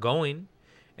time we were going."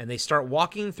 And they start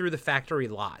walking through the factory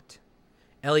lot.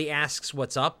 Ellie asks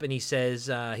what's up, and he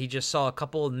says he just saw a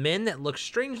couple of men that look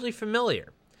strangely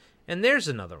familiar. And there's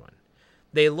another one.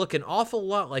 They look an awful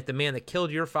lot like the man that killed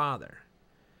your father.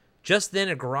 Just then,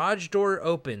 a garage door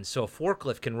opens so a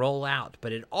forklift can roll out,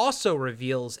 but it also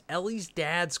reveals Ellie's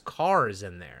dad's car is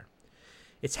in there.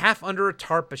 It's half under a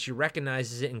tarp, but she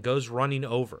recognizes it and goes running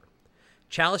over.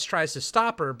 Chalice tries to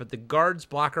stop her, but the guards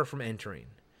block her from entering.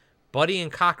 Buddy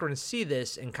and Cochran see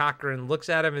this, and Cochran looks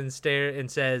at him and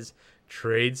says,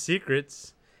 "Trade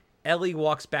secrets." Ellie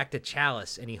walks back to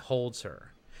Chalice, and he holds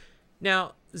her.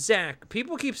 Now, Zach,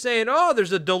 people keep saying, "Oh,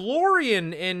 there's a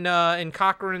DeLorean in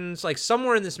Cochran's, like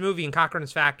somewhere in this movie in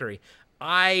Cochran's factory."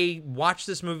 I watched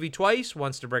this movie twice,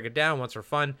 once to break it down, once for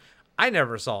fun. I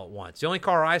never saw it once. The only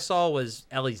car I saw was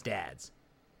Ellie's dad's.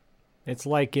 It's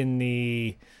like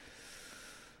in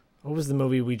what was the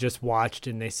movie we just watched?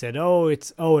 And they said,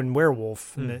 and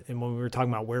Werewolf. And when we were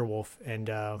talking about Werewolf, and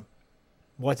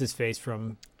what's his face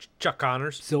from Chuck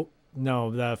Connors?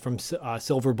 From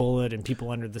Silver Bullet and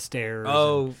People Under the Stairs.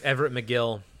 Oh, Everett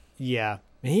McGill. Yeah.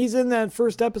 He's in that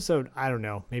first episode. I don't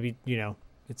know. Maybe,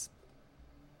 it's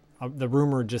the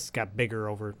rumor just got bigger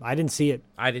over. I didn't see it.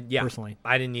 Personally.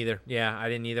 I didn't either. Yeah, I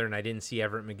didn't either. And I didn't see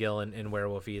Everett McGill in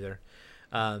Werewolf either.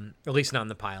 At least not in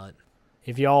the pilot.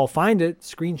 If y'all find it,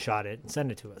 screenshot it and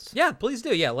send it to us. Yeah, please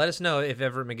do. Yeah, let us know if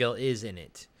Everett McGill is in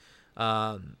it.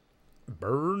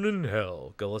 Burn in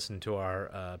Hell. Go listen to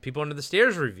our People Under the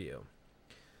Stairs review.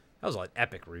 That was an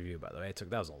epic review, by the way.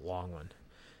 That was a long one.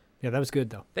 Yeah, that was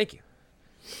good, though. Thank you.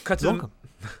 Cut to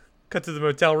the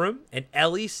motel room, and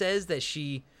Ellie says that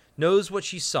she knows what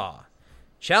she saw.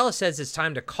 Chalice says it's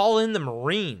time to call in the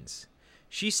Marines.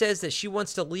 She says that she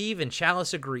wants to leave, and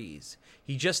Chalice agrees.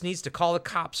 He just needs to call the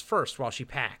cops first while she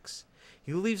packs.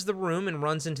 He leaves the room and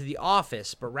runs into the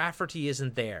office, but Rafferty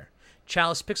isn't there.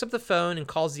 Chalice picks up the phone and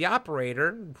calls the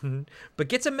operator, but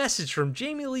gets a message from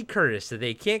Jamie Lee Curtis that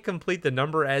they can't complete the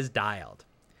number as dialed.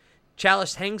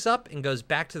 Chalice hangs up and goes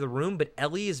back to the room, but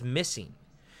Ellie is missing.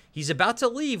 He's about to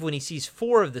leave when he sees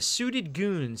 4 of the suited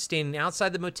goons standing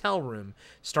outside the motel room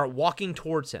start walking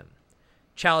towards him.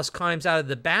 Chalice climbs out of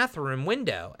the bathroom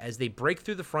window as they break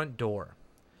through the front door.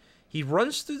 He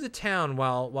runs through the town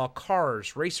while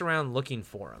cars race around looking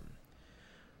for him.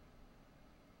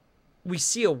 We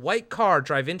see a white car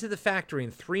drive into the factory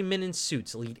and 3 men in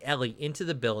suits lead Ellie into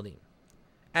the building.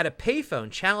 At a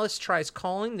payphone, Chalice tries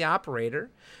calling the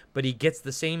operator, but he gets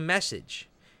the same message.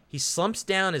 He slumps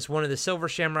down as one of the Silver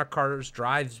Shamrock cars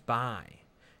drives by.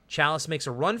 Chalice makes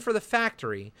a run for the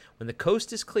factory when the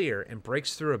coast is clear and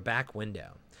breaks through a back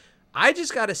window. I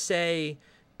just gotta say,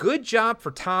 good job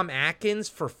for Tom Atkins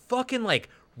for fucking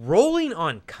rolling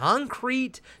on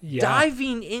concrete,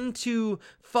 diving into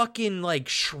fucking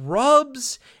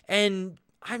shrubs, and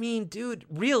I mean, dude,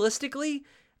 realistically,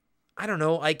 I don't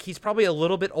know, he's probably a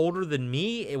little bit older than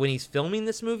me when he's filming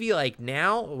this movie.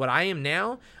 Now, what I am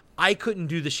now, I couldn't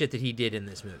do the shit that he did in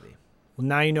this movie. Well,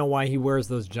 now you know why he wears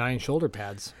those giant shoulder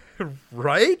pads.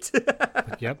 Right?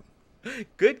 Yep.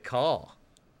 Good call.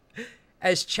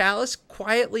 As Chalice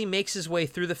quietly makes his way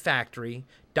through the factory,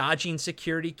 dodging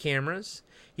security cameras,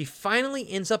 he finally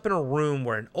ends up in a room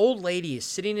where an old lady is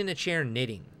sitting in a chair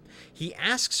knitting. He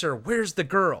asks her, "Where's the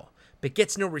girl?" but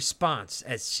gets no response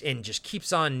and just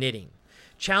keeps on knitting.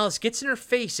 Chalice gets in her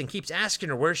face and keeps asking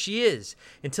her where she is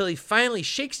until he finally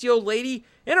shakes the old lady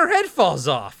and her head falls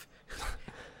off.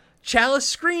 Chalice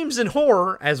screams in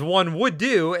horror, as one would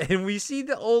do, and we see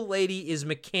the old lady is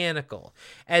mechanical.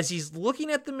 As he's looking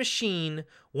at the machine,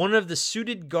 one of the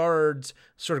suited guards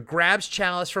sort of grabs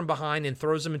Chalice from behind and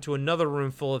throws him into another room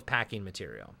full of packing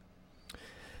material.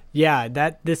 Yeah,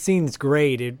 this scene's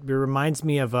great. It reminds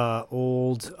me of a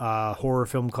old horror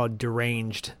film called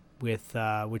Deranged,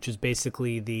 which is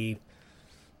basically the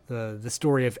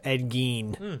story of Ed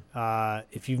Gein.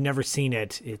 If you've never seen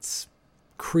it, it's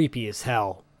creepy as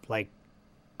hell.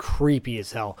 Creepy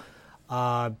as hell.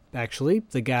 Actually,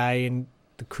 the guy in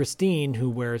the Christine who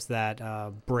wears that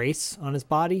brace on his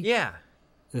body. Yeah.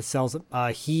 That sells it.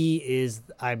 He is,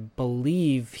 I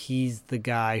believe, he's the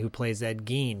guy who plays Ed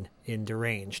Gein in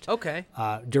Deranged. Okay.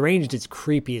 Deranged is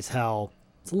creepy as hell.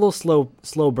 It's a little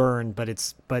slow burn, but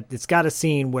it's got a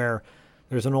scene where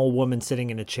there's an old woman sitting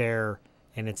in a chair,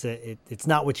 and it's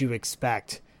not what you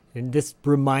expect. And this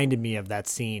reminded me of that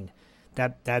scene.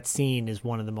 That scene is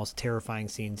one of the most terrifying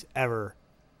scenes ever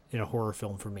in a horror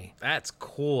film for me. That's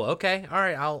cool. Okay. All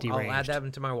right. I'll add that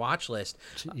into my watch list.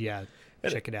 Yeah.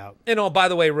 Check it out. And by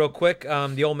the way, real quick,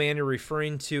 the old man you're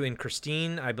referring to in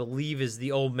Christine, I believe, is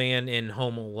the old man in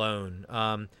Home Alone.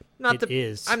 I'm not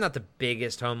the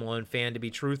biggest Home Alone fan, to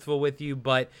be truthful with you,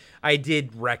 but I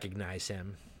did recognize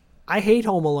him. I hate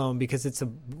Home Alone because it's a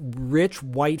rich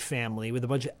white family with a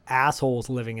bunch of assholes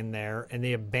living in there, and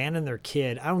they abandon their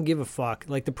kid. I don't give a fuck.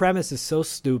 The premise is so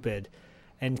stupid,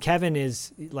 and Kevin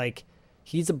is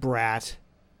he's a brat.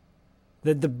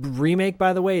 The remake,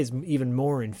 by the way, is even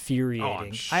more infuriating. Oh,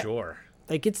 I'm sure.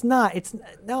 It's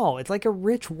like a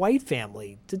rich white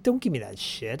family. Don't give me that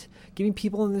shit. Give me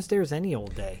People Under the Stairs any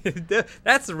old day.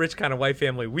 That's the rich kind of white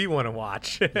family we want to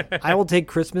watch. I will take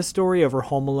Christmas Story over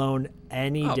Home Alone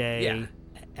any day,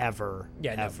 ever.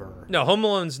 Yeah, ever. No, Home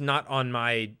Alone's not on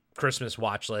my Christmas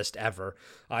watch list ever.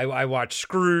 I watch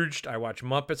Scrooged. I watch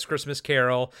Muppets Christmas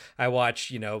Carol. I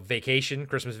watch,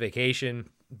 Christmas Vacation,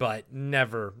 but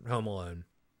never Home Alone.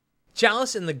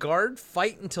 Chalice and the guard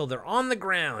fight until they're on the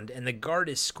ground and the guard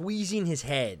is squeezing his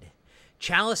head.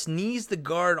 Chalice knees the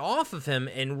guard off of him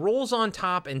and rolls on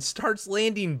top and starts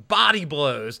landing body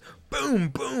blows. Boom,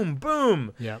 boom,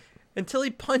 boom. Yep. Until he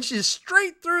punches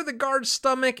straight through the guard's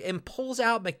stomach and pulls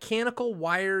out mechanical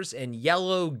wires and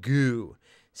yellow goo.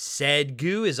 Said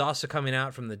goo is also coming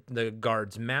out from the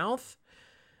guard's mouth.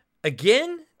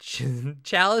 Again,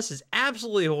 Chalice is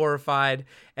absolutely horrified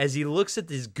as he looks at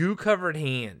this goo-covered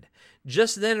hand.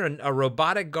 Just then, a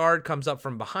robotic guard comes up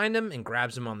from behind him and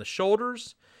grabs him on the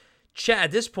shoulders.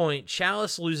 At this point,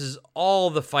 Chalice loses all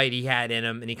the fight he had in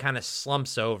him, and he kind of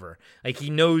slumps over, like he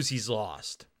knows he's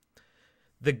lost.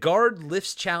 The guard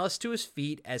lifts Chalice to his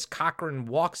feet as Cochran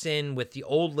walks in with the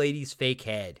old lady's fake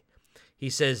head. He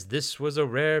says, "This was a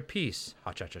rare piece.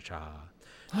 Ha-cha-cha-cha.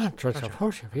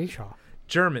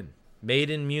 German, made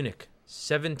in Munich,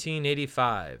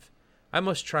 1785. I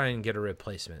must try and get a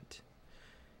replacement."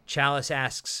 Chalice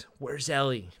asks, "Where's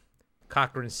Ellie?"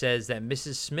 Cochran says that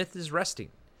Mrs. Smith is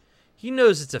resting. He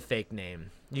knows it's a fake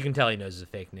name. You can tell he knows it's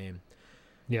a fake name.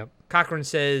 Yep. Cochran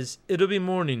says, "It'll be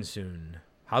morning soon.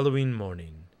 Halloween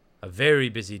morning. A very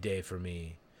busy day for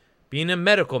me. Being a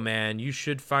medical man, you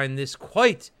should find this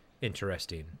quite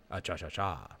interesting.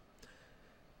 Ah-cha-cha-cha."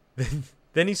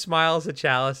 Then he smiles at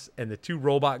Chalice, and the two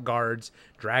robot guards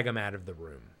drag him out of the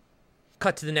room.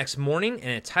 Cut to the next morning,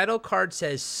 and a title card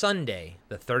says Sunday,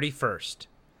 the 31st,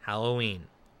 Halloween.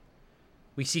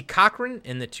 We see Cochran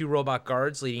and the two robot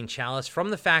guards leading Chalice from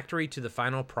the factory to the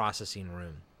final processing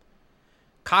room.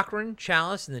 Cochran,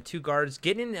 Chalice, and the two guards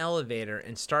get in an elevator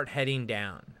and start heading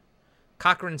down.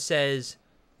 Cochran says,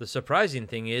 "The surprising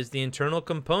thing is the internal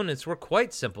components were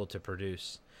quite simple to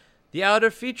produce. The outer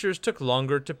features took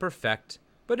longer to perfect,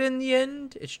 but in the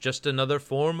end, it's just another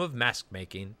form of mask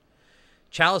making."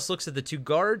 Chalice looks at the two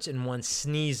guards and one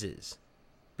sneezes.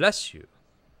 "Bless you.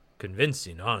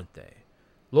 Convincing, aren't they?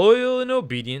 Loyal and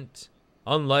obedient,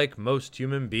 unlike most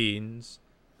human beings.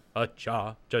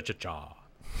 A-cha-cha-cha-cha."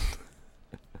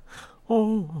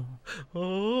 Oh.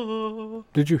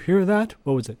 Did you hear that?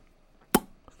 What was it?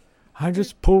 I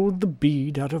just pulled the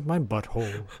bead out of my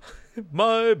butthole.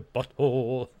 My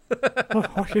butthole.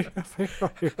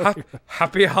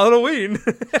 Happy Halloween.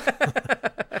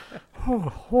 Oh,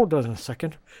 hold on a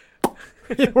second.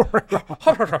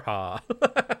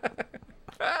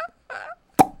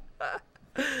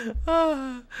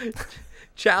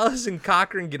 Chalice and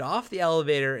Cochran get off the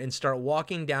elevator and start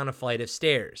walking down a flight of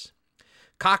stairs.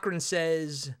 Cochran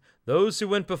says, "Those who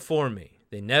went before me,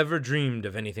 they never dreamed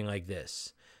of anything like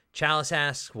this." Chalice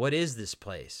asks, "What is this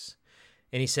place?"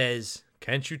 And he says,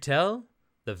 "Can't you tell?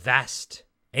 The vast,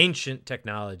 ancient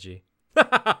technology."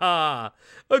 A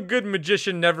good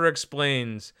magician never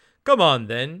explains. Come on,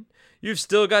 then. You've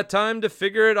still got time to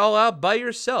figure it all out by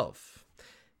yourself.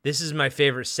 This is my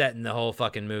favorite set in the whole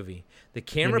fucking movie. The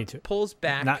camera pulls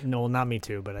back. Not me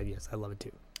too, but yes, I love it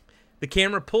too. The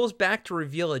camera pulls back to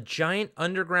reveal a giant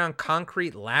underground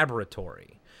concrete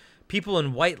laboratory. People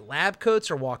in white lab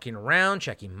coats are walking around,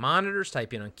 checking monitors,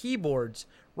 typing on keyboards,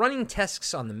 running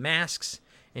tests on the masks,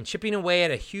 and chipping away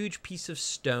at a huge piece of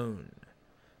stone.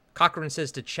 Cochran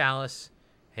says to Chalice,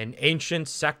 "An ancient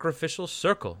sacrificial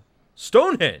circle.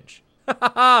 Stonehenge.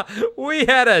 We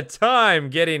had a time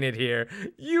getting it here.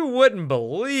 You wouldn't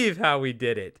believe how we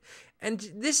did it." And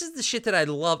this is the shit that I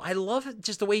love. I love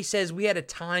just the way he says we had a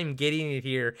time getting it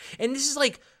here. And this is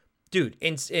like, dude,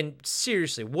 and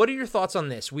seriously, what are your thoughts on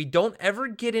this? We don't ever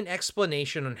get an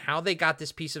explanation on how they got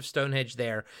this piece of Stonehenge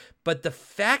there. But the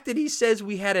fact that he says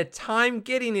we had a time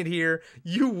getting it here,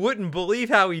 you wouldn't believe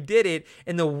how he did it.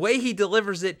 And the way he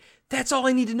delivers it, that's all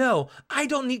I need to know. I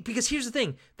don't need, because here's the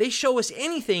thing. They show us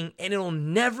anything and it'll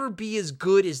never be as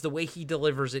good as the way he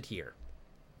delivers it here.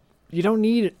 You don't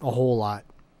need a whole lot.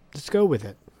 Just go with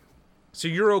it. So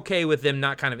you're okay with them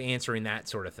not kind of answering that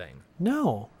sort of thing?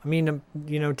 No. I mean,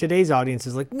 today's audience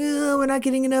is like, no, we're not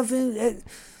getting enough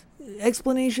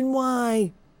explanation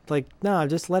why. Like, no,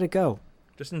 just let it go.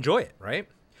 Just enjoy it, right?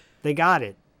 They got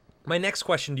it. My next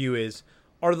question to you is,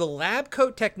 are the lab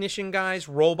coat technician guys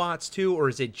robots too, or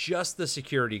is it just the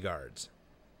security guards?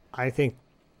 I think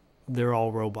they're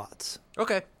all robots.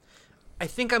 Okay. I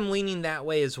think I'm leaning that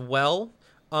way as well.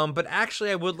 But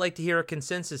actually, I would like to hear a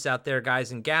consensus out there,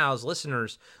 guys and gals,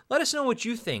 listeners. Let us know what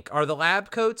you think. Are the lab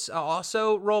coats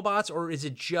also robots, or is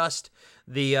it just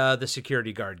the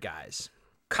security guard guys?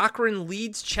 Cochran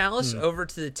leads Chalice over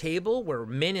to the table where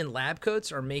men in lab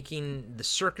coats are making the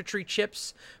circuitry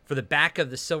chips for the back of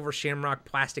the Silver Shamrock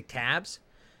plastic tabs.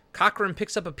 Cochran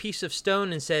picks up a piece of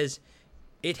stone and says,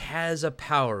 "It has a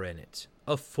power in it,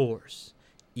 a force,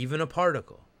 even a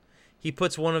particle." He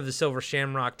puts one of the Silver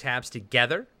Shamrock tabs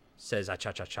together, says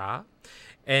 "ah-cha-cha-cha,"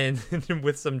 and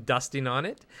with some dusting on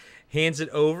it, hands it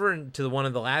over to one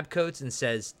of the lab coats and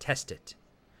says, "Test it."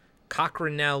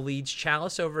 Cochran now leads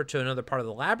Chalice over to another part of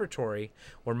the laboratory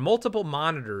where multiple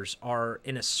monitors are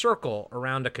in a circle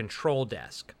around a control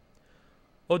desk.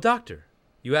 "Oh, doctor,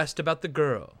 you asked about the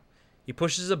girl." He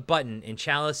pushes a button and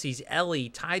Chalice sees Ellie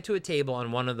tied to a table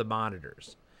on one of the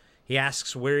monitors. He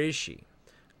asks, "Where is she?"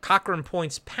 Cochran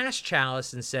points past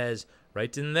Chalice and says,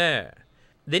 "Right in there."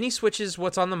 Then he switches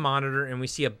what's on the monitor and we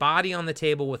see a body on the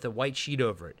table with a white sheet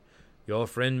over it. Your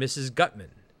friend, Mrs.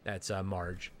 Gutman. That's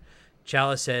Marge.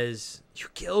 Chalice says, you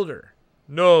killed her.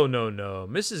 No.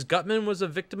 Mrs. Gutman was a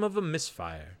victim of a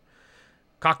misfire.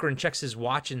 Cochran checks his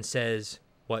watch and says,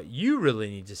 what you really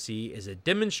need to see is a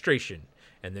demonstration,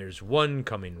 and there's one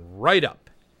coming right up.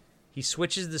 He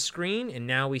switches the screen, and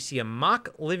now we see a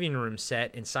mock living room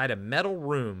set inside a metal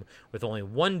room with only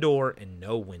one door and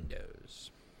no windows.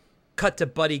 Cut to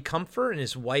Buddy Comfort and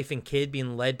his wife and kid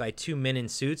being led by two men in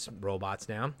suits, robots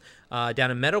now, down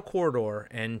a metal corridor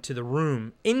and into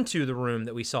the room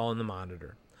that we saw in the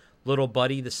monitor. Little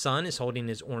Buddy, the son, is holding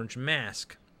his orange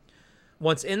mask.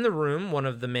 Once in the room, one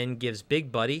of the men gives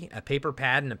Big Buddy a paper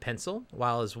pad and a pencil,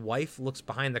 while his wife looks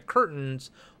behind the curtains,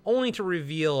 only to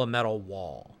reveal a metal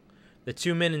wall. The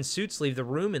two men in suits leave the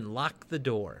room and lock the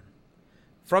door.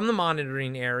 From the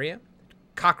monitoring area,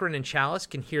 Cochran and Chalice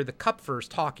can hear the Kupfers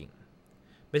talking.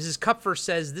 Mrs. Kupfer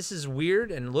says this is weird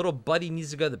and little Buddy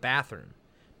needs to go to the bathroom.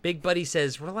 Big Buddy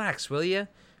says, relax, will ya?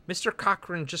 Mr.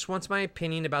 Cochran just wants my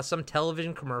opinion about some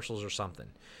television commercials or something.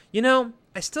 You know,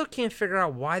 I still can't figure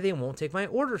out why they won't take my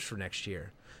orders for next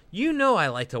year. You know I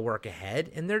like to work ahead,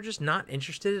 and they're just not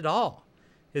interested at all.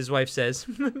 His wife says,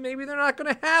 maybe they're not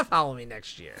going to have Halloween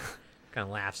next year. Kind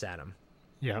of laughs at him.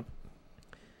 Yep.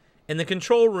 In the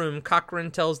control room, Cochran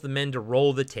tells the men to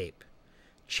roll the tape.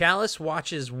 Chalice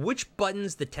watches which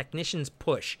buttons the technicians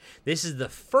push. This is the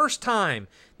first time,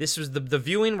 this was the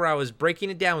viewing where I was breaking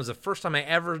it down, was the first time I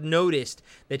ever noticed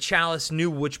that Chalice knew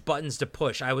which buttons to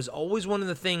push. I was always one of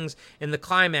the things in the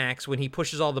climax when he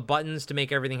pushes all the buttons to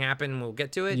make everything happen, we'll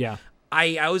get to it. Yeah.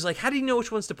 I was like, how do you know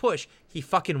which ones to push? He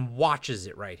fucking watches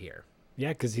it right here. Yeah,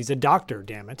 because he's a doctor,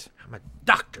 damn it. I'm a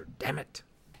doctor, damn it.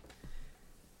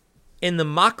 In the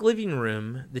mock living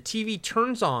room, the TV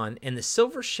turns on and the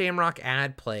Silver Shamrock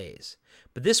ad plays.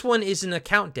 But this one isn't a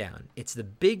countdown. It's the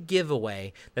big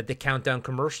giveaway that the countdown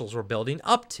commercials were building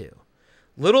up to.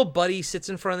 Little Buddy sits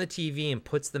in front of the TV and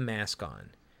puts the mask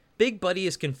on. Big Buddy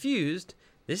is confused.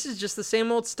 This is just the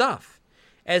same old stuff.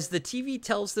 As the TV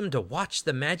tells them to watch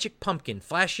the magic pumpkin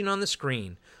flashing on the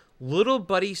screen, Little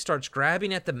Buddy starts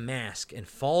grabbing at the mask and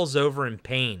falls over in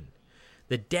pain.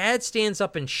 The dad stands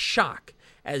up in shock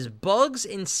as bugs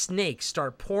and snakes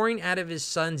start pouring out of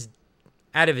his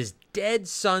dead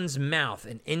son's mouth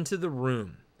and into the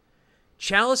room.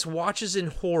 Chalice watches in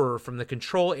horror from the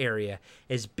control area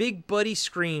as Big Buddy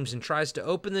screams and tries to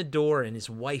open the door and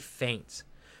his wife faints.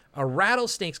 A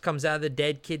rattlesnake comes out of the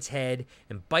dead kid's head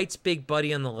and bites Big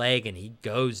Buddy on the leg and he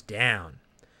goes down.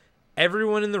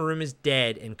 Everyone in the room is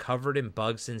dead and covered in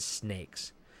bugs and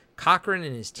snakes. Cochran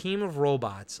and his team of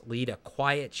robots lead a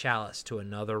quiet Chalice to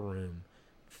another room.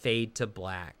 Fade to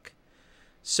black.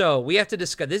 So we have to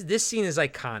discuss this. This scene is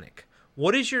iconic.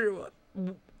 What is your,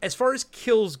 as far as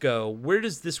kills go, where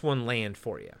does this one land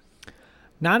for you?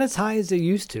 Not as high as it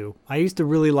used to. I used to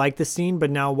really like the scene,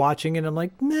 but now watching it, I'm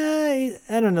like, nah, I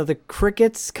don't know. The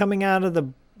crickets coming out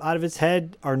of his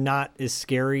head are not as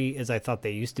scary as I thought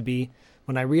they used to be.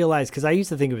 When I realized, because I used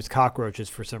to think it was cockroaches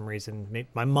for some reason.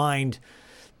 My mind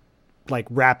like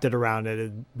wrapped it around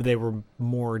it. They were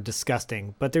more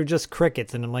disgusting, but they're just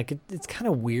crickets. And I'm like, it's kind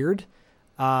of weird.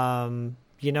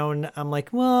 You know, and I'm like,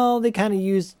 well, they kind of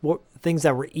used things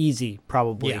that were easy,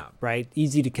 probably, yeah. Right?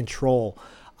 Easy to control.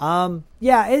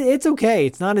 Yeah, it's okay.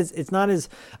 It's not as,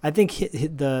 I think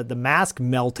the mask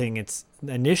melting,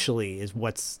 initially is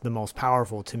what's the most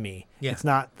powerful to me. Yeah. It's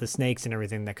not the snakes and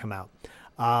everything that come out.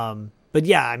 But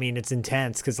yeah, I mean, it's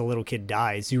intense because the little kid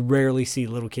dies. You rarely see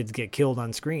little kids get killed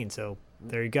on screen. So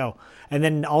there you go. And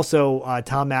then also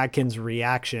Tom Atkins'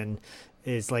 reaction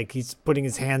is like he's putting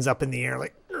his hands up in the air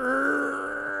like,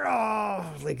 oh,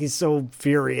 like he's so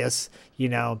furious, you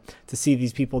know, to see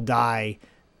these people die.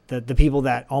 The people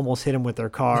that almost hit him with their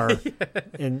car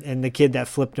and the kid that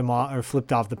flipped him off or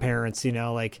flipped off the parents, you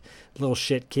know, like little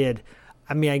shit kid.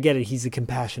 I mean, I get it. He's a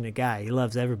compassionate guy. He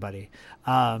loves everybody.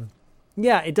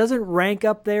 Yeah, it doesn't rank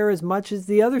up there as much as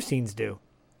the other scenes do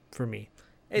for me.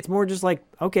 It's more just like,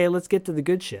 okay, let's get to the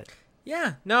good shit.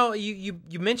 Yeah, no, you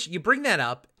mentioned, you bring that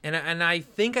up, and I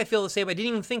think I feel the same. I didn't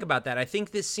even think about that. I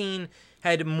think this scene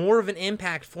had more of an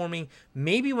impact for me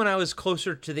maybe when I was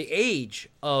closer to the age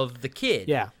of the kid.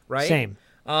 Yeah, right? Same.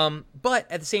 But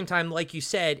at the same time, like you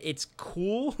said, it's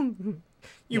cool.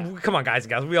 Come on, guys and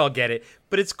gals, we all get it.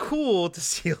 But it's cool to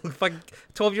see a fucking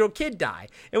 12-year-old kid die.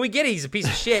 And we get it, he's a piece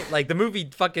of shit. Like, the movie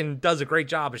fucking does a great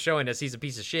job of showing us he's a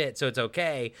piece of shit, so it's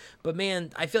okay. But,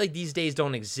 man, I feel like these days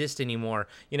don't exist anymore.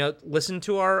 You know, listen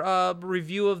to our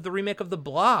review of the remake of The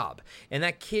Blob. And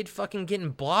that kid fucking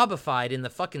getting blobified in the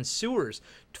fucking sewers.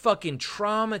 fucking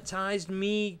traumatized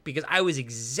me because I was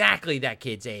exactly that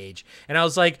kid's age. And I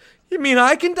was like, you mean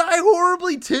I can die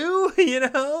horribly too? You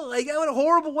know, like, what a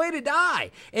horrible way to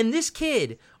die. And this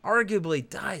kid arguably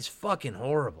dies fucking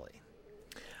horribly.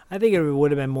 I think it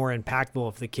would have been more impactful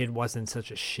if the kid wasn't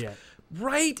such a shit.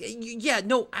 Right? Yeah,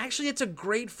 no, actually, it's a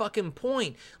great fucking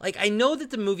point. Like, I know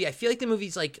that I feel like the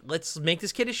movie's like, let's make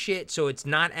this kid a shit so it's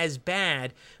not as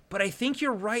bad. But I think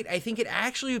you're right. I think it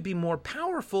actually would be more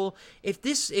powerful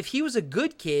if he was a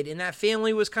good kid and that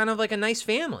family was kind of like a nice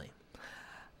family.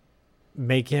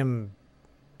 Make him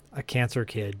a cancer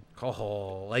kid.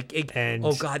 Oh,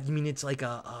 oh God! You mean it's like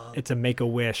it's a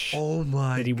Make-A-Wish. Oh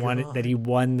my God! That he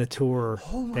won the tour.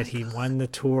 Oh my God. Won the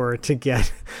tour to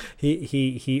get.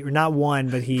 He not won,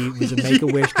 but he was a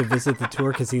Make-A-Wish to visit the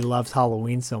tour because he loves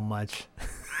Halloween so much.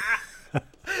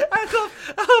 I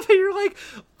love how you're like,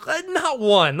 not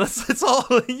one. That's all.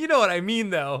 You know what I mean,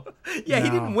 though. Yeah, no.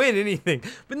 He didn't win anything,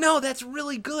 but no, that's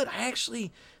really good.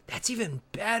 That's even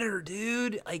better,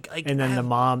 dude. Like. And then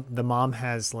the mom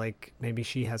has maybe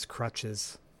she has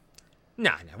crutches.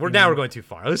 No, we're going too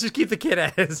far. Let's just keep the kid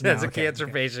as a cancer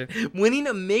patient, winning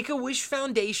a Make-A-Wish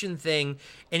Foundation thing,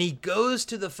 and he goes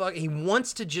to he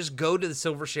wants to just go to the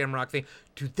Silver Shamrock thing.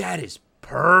 Dude, that is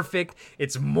perfect.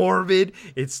 It's morbid.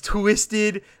 It's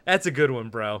twisted. That's a good one,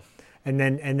 bro. And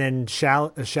then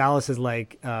Chalice is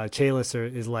like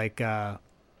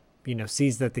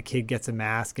sees that the kid gets a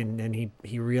mask, and then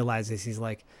he realizes he's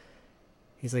like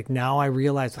now I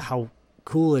realize how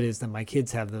cool it is that my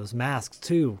kids have those masks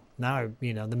too. Now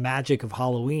the magic of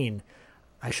Halloween.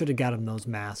 I should have got him those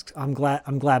masks. I'm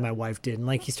glad my wife did.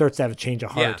 And he starts to have a change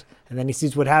of heart, and then he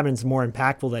sees what happens more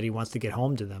impactful that he wants to get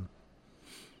home to them.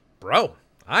 Bro,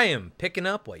 I am picking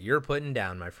up what you're putting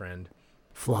down, my friend.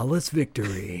 Flawless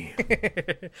victory.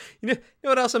 You know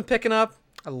what else I'm picking up?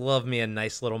 I love me a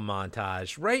nice little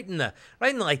montage right in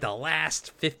the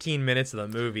last 15 minutes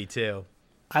of the movie too.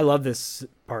 I love this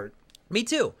part. Me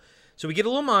too. So we get a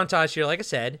little montage here, like I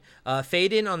said.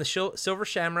 Fade in on the Silver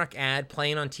Shamrock ad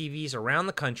playing on TVs around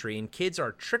the country, and kids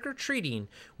are trick-or-treating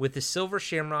with the Silver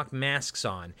Shamrock masks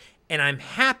on. And I'm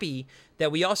happy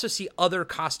that we also see other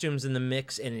costumes in the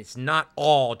mix, and it's not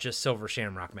all just Silver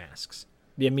Shamrock masks.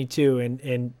 Yeah, me too.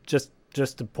 And just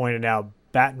to point it out,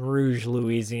 Baton Rouge,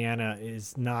 Louisiana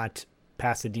is not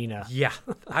Pasadena. Yeah.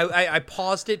 I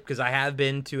paused it because I have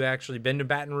been to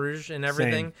Baton Rouge and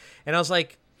everything. Same. And I was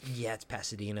like, yeah, it's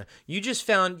Pasadena.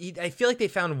 I feel like they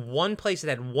found one place that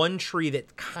had one tree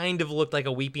that kind of looked like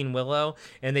a weeping willow,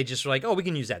 and they just were like, oh, we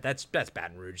can use that. That's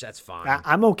Baton Rouge. That's fine.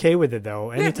 I'm okay with it,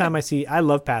 though. Anytime I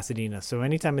love Pasadena, so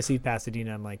anytime I see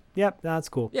Pasadena, I'm like, yep, that's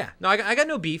cool. Yeah, no, I got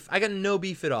no beef. I got no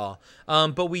beef at all.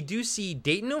 But we do see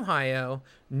Dayton, Ohio,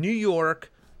 New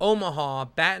York, Omaha,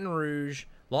 Baton Rouge,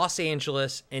 Los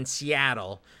Angeles, and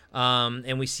Seattle. And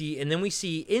then we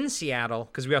see in Seattle,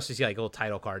 because we also see little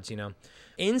title cards,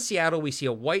 In Seattle, we see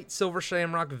a white Silver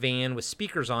Shamrock van with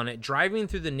speakers on it driving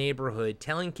through the neighborhood,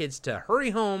 telling kids to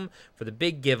hurry home for the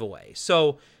big giveaway.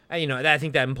 So, I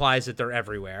think that implies that they're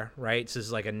everywhere, right? So this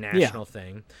is like a national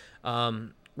thing.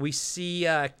 We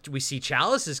see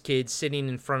Chalice's kids sitting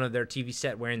in front of their TV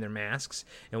set wearing their masks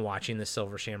and watching the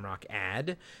Silver Shamrock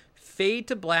ad. Fade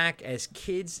to black as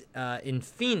kids in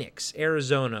Phoenix,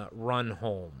 Arizona, run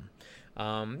home.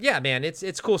 Yeah, man,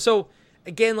 it's cool. So,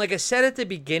 again, like I said at the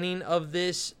beginning of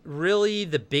this, really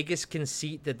the biggest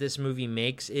conceit that this movie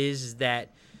makes is that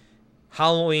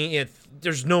Halloween,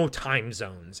 there's no time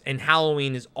zones, and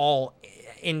Halloween is all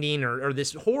ending, or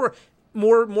this horror,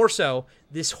 more so,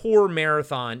 this horror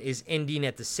marathon is ending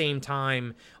at the same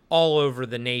time all over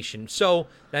the nation. So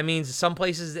that means some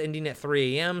places it's ending at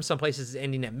 3 a.m., some places it's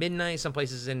ending at midnight, some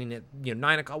places it's ending at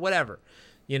 9 o'clock, whatever,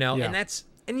 Yeah.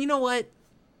 And you know what?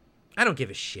 I don't give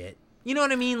a shit. You know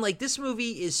what I mean? Like, this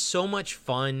movie is so much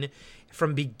fun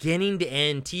from beginning to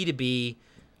end, T to B.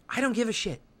 I don't give a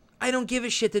shit. I don't give a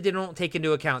shit that they don't take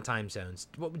into account time zones.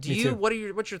 Do you?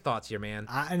 What's your thoughts here, man?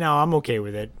 No, I'm okay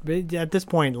with it. But at this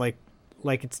point, like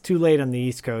it's too late on the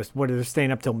East Coast. What, they're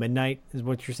staying up till midnight is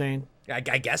what you're saying? I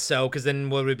guess so, because then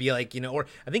what would it be like, or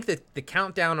I think that the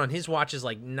countdown on his watch is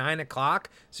like 9 o'clock.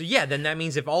 So yeah, then that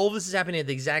means if all of this is happening at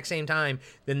the exact same time,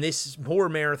 then this horror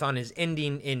marathon is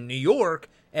ending in New York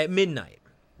at midnight.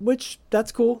 Which,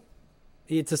 that's cool.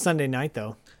 It's a Sunday night,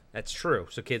 though. That's true.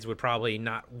 So kids would probably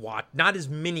not as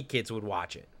many kids would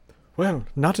watch it. Well,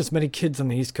 not as many kids on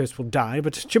the East Coast will die,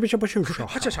 but chibba chibba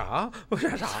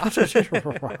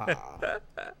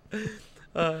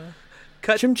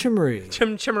Cut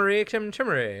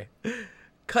Chimchemery.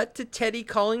 Cut to Teddy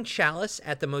calling Chalice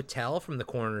at the motel from the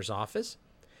coroner's office.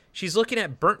 She's looking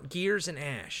at burnt gears and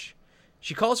ash.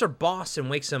 She calls her boss and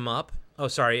wakes him up. Oh,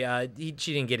 sorry.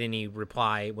 She didn't get any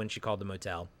reply when she called the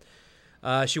motel.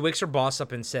 She wakes her boss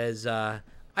up and says,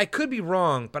 I could be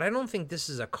wrong, but I don't think this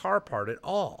is a car part at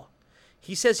all.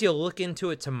 He says he'll look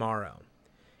into it tomorrow.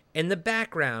 In the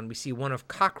background, we see one of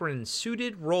Cochran's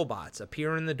suited robots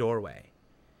appear in the doorway.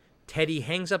 Teddy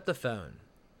hangs up the phone.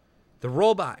 The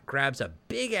robot grabs a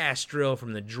big-ass drill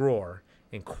from the drawer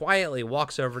and quietly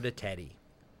walks over to Teddy.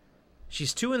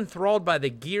 She's too enthralled by the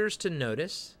gears to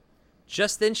notice.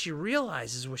 Just then she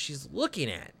realizes what she's looking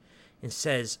at and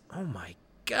says, oh my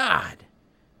God,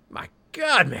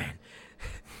 man,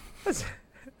 that's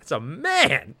a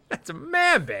man. That's a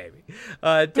man, baby.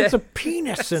 There's a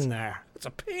penis in there. It's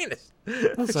a penis.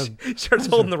 She starts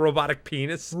holding the robotic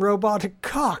penis. Robotic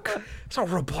cock. It's a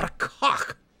robotic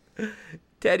cock.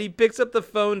 Teddy picks up the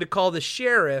phone to call the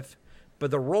sheriff, but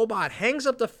the robot hangs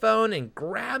up the phone and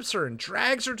grabs her and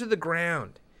drags her to the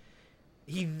ground.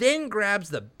 He then grabs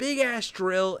the big-ass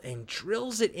drill and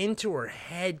drills it into her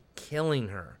head, killing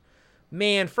her.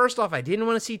 Man, first off, I didn't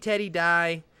want to see Teddy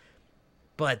die,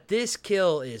 but this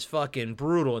kill is fucking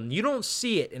brutal, and you don't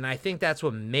see it, and I think that's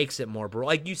what makes it more brutal.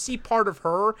 Like, you see part of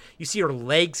her, you see her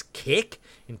legs kick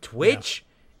and twitch,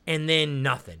 and then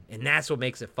nothing, and that's what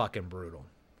makes it fucking brutal.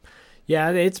 Yeah,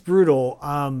 it's brutal.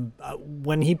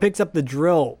 When he picks up the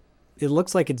drill, it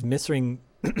looks like it's missing.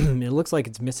 It looks like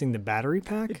it's missing the battery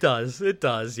pack. It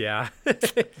does, yeah.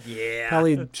 Yeah.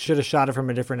 Probably should have shot it from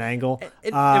a different angle.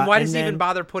 And why does he even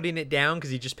bother putting it down?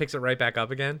 Because he just picks it right back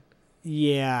up again?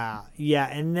 Yeah.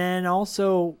 And then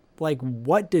also, like,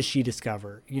 what does she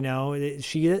discover? You know,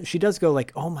 she does go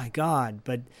like, oh my God,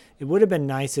 but it would have been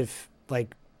nice if,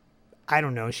 like, I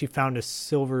don't know, she found a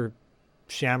silver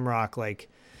shamrock, like,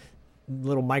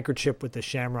 little microchip with the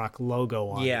Shamrock logo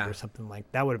on it or something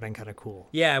like that. Would have been kind of cool.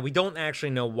 Yeah, we don't actually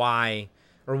know why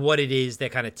or what it is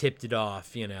that kind of tipped it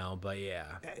off, you know, but yeah.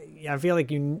 I feel like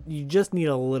you just need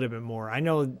a little bit more. I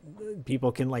know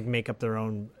people can like make up their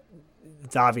own.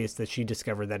 It's obvious that she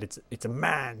discovered that it's a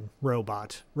man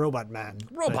robot man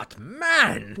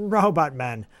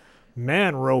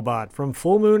from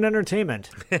Full Moon Entertainment.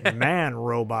 Man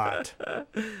robot.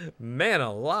 Man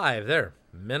alive. There,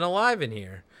 men alive in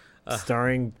here.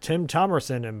 Starring Tim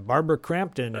Thomerson and Barbara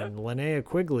Crampton and Linnea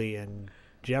Quigley and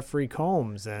Jeffrey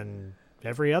Combs and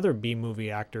every other B-movie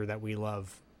actor that we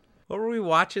love. What were we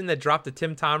watching that dropped a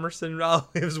Tim Thomerson? Oh,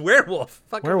 it was Werewolf.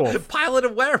 Werewolf. Pilot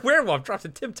of Werewolf dropped a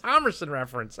Tim Thomerson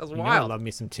reference. That was wild. I love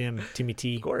me some Timmy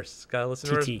T. Of course. Gotta listen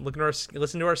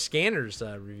to our Scanners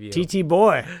review. TT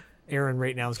Boy. Aaron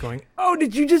right now is going, oh,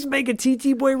 did you just make a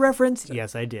TT Boy reference?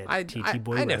 Yes, I did. TT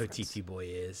Boy I know reference. who TT Boy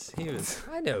is.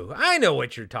 I know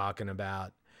what you're talking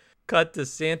about. Cut to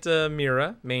Santa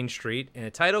Mira, Main Street, and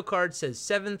a title card says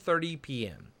 7:30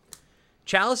 p.m.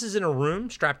 Chalice is in a room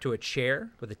strapped to a chair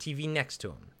with a TV next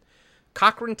to him.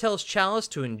 Cochran tells Chalice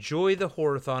to enjoy the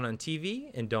horror-thon on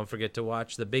TV and don't forget to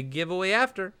watch the big giveaway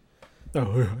after.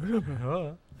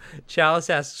 Chalice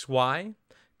asks why.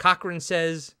 Cochran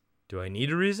says, do I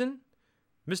need a reason?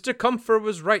 Mr. Comfort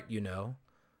was right, you know.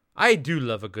 I do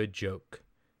love a good joke.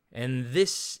 And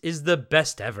this is the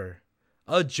best ever.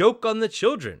 A joke on the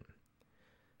children.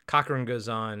 Cochran goes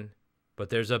on, but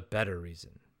there's a better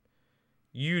reason.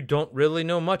 You don't really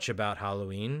know much about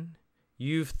Halloween.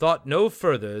 You've thought no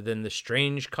further than the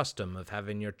strange custom of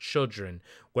having your children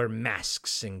wear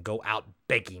masks and go out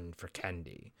begging for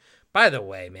candy. By the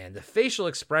way, man, the facial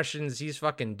expressions he's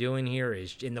fucking doing here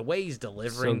is, in the way he's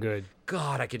delivering. So good.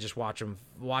 God, I could just watch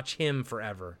him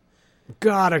forever.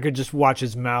 God, I could just watch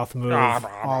his mouth move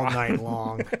all night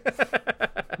long.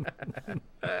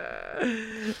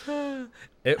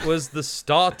 It was the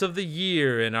start of the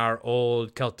year in our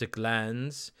old Celtic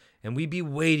lands, and we'd be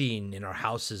waiting in our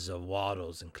houses of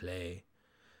wattles and clay.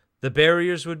 The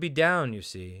barriers would be down, you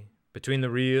see, between the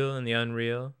real and the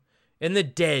unreal, and the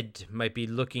dead might be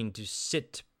looking to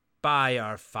sit by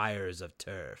our fires of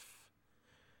turf.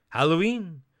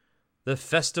 Halloween, the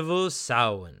festival of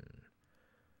Samhain.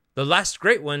 The last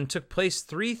great one took place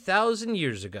 3,000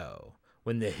 years ago,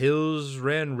 when the hills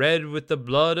ran red with the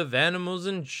blood of animals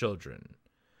and children.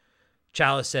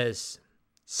 Chalice says,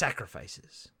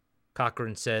 sacrifices.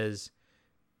 Cochran says,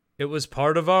 it was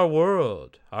part of our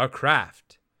world, our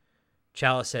craft.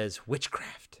 Chalice says,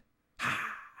 witchcraft. Ha!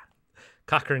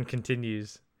 Cochran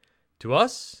continues, to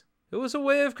us, it was a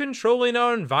way of controlling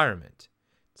our environment.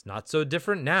 It's not so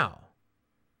different now.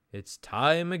 It's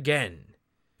time again.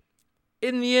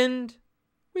 In the end,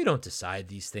 we don't decide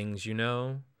these things, you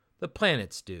know. The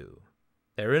planets do.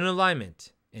 They're in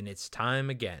alignment, and it's time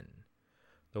again.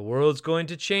 The world's going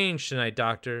to change tonight,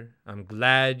 Doctor. I'm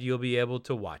glad you'll be able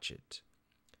to watch it.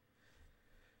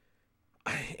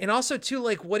 And also too,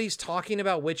 like what he's talking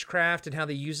about witchcraft and how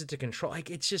they use it to control, like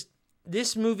it's just,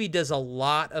 this movie does a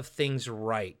lot of things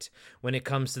right when it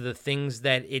comes to the things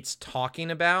that it's talking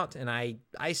about. And I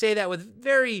say that with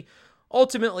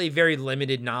ultimately very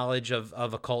limited knowledge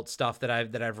of occult stuff that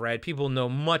I've read. People know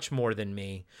much more than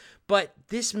me. But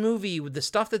this movie, with the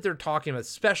stuff that they're talking about,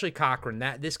 especially Cochran,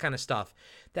 this kind of stuff,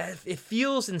 that it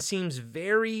feels and seems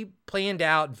very planned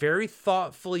out, very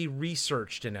thoughtfully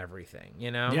researched and everything,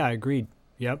 you know? Yeah, agreed.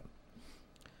 Yep.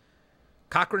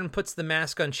 Cochran puts the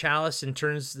mask on Chalice and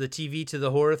turns the TV to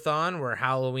the Horathon where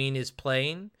Halloween is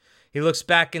playing. He looks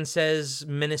back and says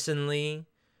menacingly,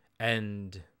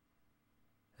 "And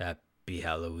happy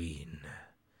Halloween,"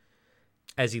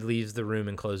 as he leaves the room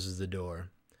and closes the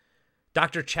door.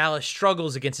 Dr. Chalice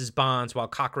struggles against his bonds while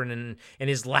Cochran and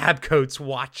his lab coats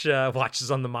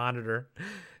watches on the monitor.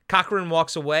 Cochran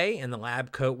walks away, and the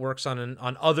lab coat works on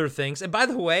other things. And by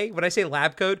the way, when I say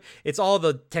lab coat, it's all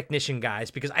the technician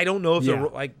guys, because I don't know if they're,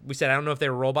 like we said, I don't know if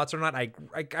they're robots or not. I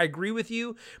agree with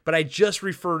you, but I just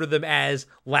refer to them as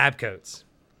lab coats.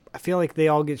 I feel like they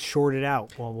all get shorted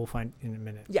out. Well, we'll find in a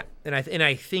minute. Yeah, and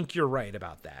I think you're right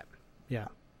about that. Yeah.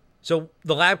 So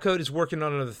the lab coat is working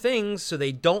on other things, so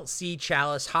they don't see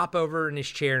Chalice hop over in his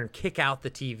chair and kick out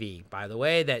the TV. By the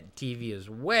way, that TV is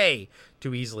way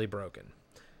too easily broken.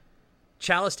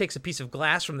 Chalice takes a piece of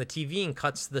glass from the TV and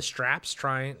cuts the straps,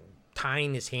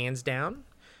 tying his hands down.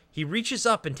 He reaches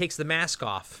up and takes the mask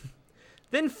off,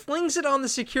 then flings it on the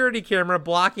security camera,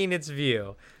 blocking its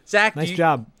view. Zach, nice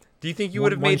job. Do you think you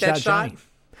would have made that shot? Johnny.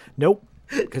 Nope,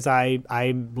 because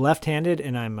I'm left-handed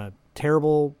and I'm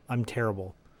terrible.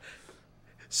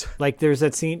 Like there's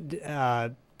that scene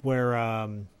where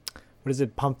what is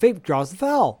it? Pump Fake draws the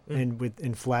foul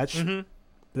in Fletch. Mm-hmm.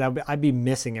 I'd be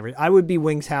missing I would be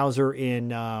Wings Hauser in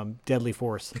Deadly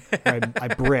Force. I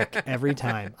brick every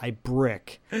time. I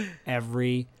brick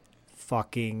every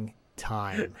fucking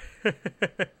time.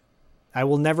 I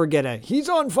will never get a "he's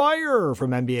on fire"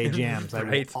 from NBA Jams.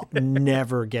 Right.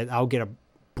 I'll get a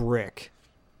brick.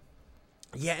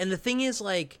 Yeah, and the thing is,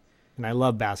 like, and I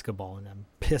love basketball, and I'm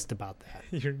pissed about that.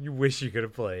 You wish you could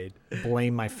have played.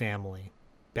 Blame my family.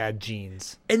 Bad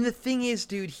genes. And the thing is,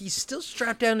 dude, he's still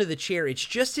strapped down to the chair. It's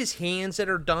just his hands that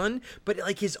are done, but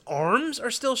like his arms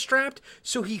are still strapped.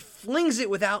 So he flings it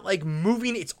without like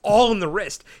moving. It's all in the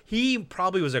wrist. He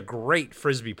probably was a great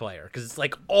Frisbee player because it's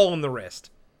like all in the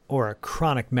wrist. Or a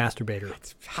chronic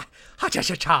masturbator.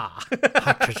 Ha-cha-cha-cha.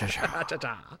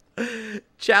 Ha-cha-cha-cha.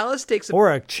 Chalice takes Or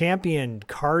a champion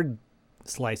card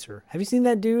slicer. Have you seen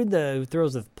that dude who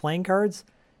throws the playing cards?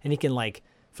 And he can like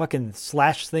fucking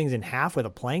slash things in half with a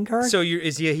playing card? So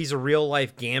he's a real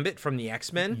life Gambit from the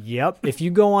X-Men? Yep. If you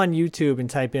go on YouTube and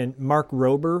type in Mark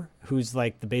Rober, who's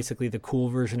like basically the cool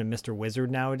version of Mr.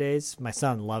 Wizard nowadays. My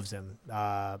son loves him.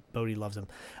 Bodie loves him.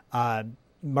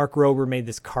 Mark Rober made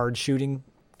this card shooting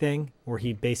thing where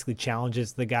he basically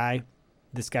challenges the guy.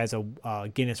 This guy's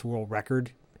a Guinness World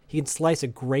Record. He can slice a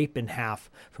grape in half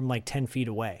from like 10 feet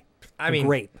away.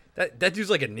 Grape. That dude's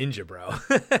like a ninja, bro.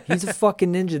 He's a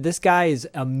fucking ninja. This guy is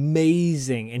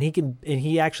amazing, and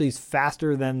he actually is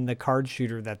faster than the card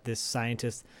shooter that this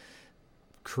scientist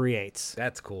creates.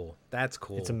 That's cool.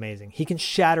 It's amazing. He can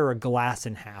shatter a glass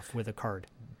in half with a card.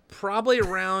 Probably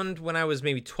around when I was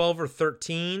maybe 12 or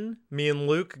 13, me and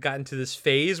Luke got into this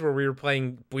phase where we were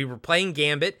playing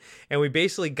Gambit, and we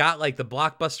basically got like the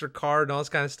Blockbuster card and all this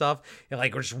kind of stuff, and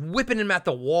like we're just whipping them at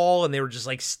the wall, and they were just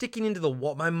like sticking into the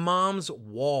wall, my mom's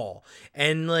wall,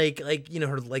 and like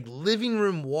her like living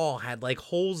room wall had like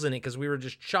holes in it because we were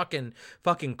just chucking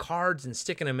fucking cards and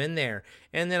sticking them in there.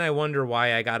 And then I wonder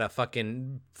why I got a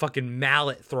fucking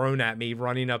mallet thrown at me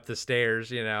running up the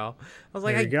stairs, you know. I was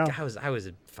like, I was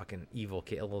a fucking evil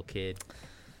kid, a little kid.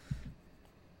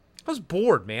 I was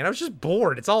bored, man. I was just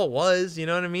bored. It's all it was, you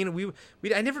know what I mean?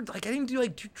 I didn't do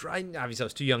like obviously I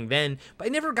was too young then, but I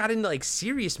never got into like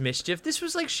serious mischief. This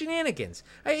was like shenanigans.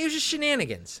 It was just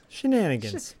shenanigans.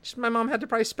 Just my mom had to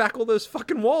probably spackle those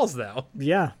fucking walls though.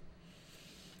 Yeah.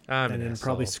 And then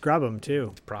probably scrub them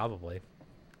too. Probably.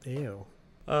 Ew.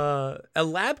 A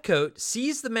lab coat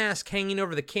sees the mask hanging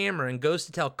over the camera and goes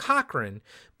to tell Cochran,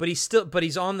 but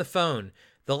he's on the phone.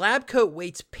 The lab coat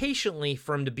waits patiently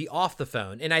for him to be off the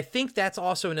phone. And I think that's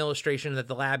also an illustration that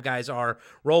the lab guys are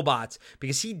robots,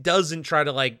 because he doesn't try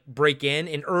to like break in.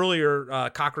 And earlier,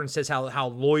 Cochran says how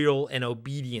loyal and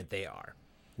obedient they are.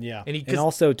 Yeah. And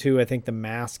also too, I think the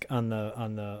mask on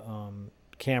the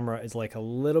camera is like a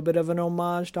little bit of an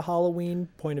homage to Halloween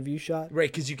point of view shot,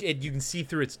 right? Because you can see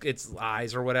through its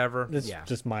eyes or whatever. It's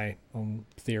just my own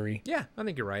theory. Yeah, I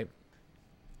think you're right.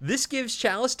 This gives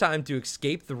Chalice time to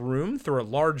escape the room through a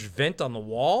large vent on the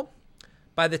wall,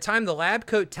 By the time the lab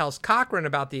coat tells Cochran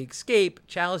about the escape,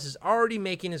 Challis is already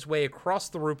making his way across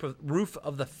the roof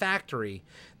of the factory,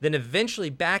 then eventually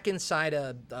back inside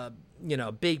a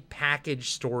big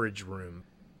package storage room.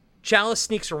 Challis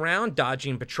sneaks around,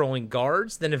 dodging patrolling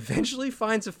guards, then eventually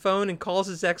finds a phone and calls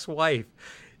his ex-wife.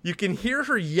 You can hear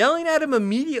her yelling at him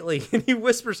immediately, and he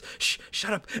whispers, "Shh,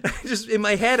 shut up." Just in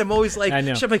my head, I'm always like,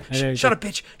 "Shut up, shut up,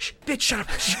 bitch. Shh, bitch, shut up,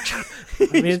 shut up."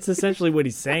 I mean, it's essentially what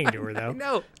he's saying to her, though. I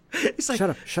know. He's like, shut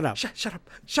up. Shut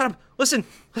up. Listen,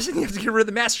 you have to get rid of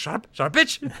the mask. Shut up,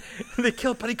 bitch. And they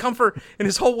kill Buddy Comfort and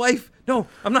his whole wife. No,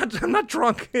 I'm not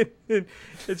drunk.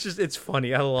 It's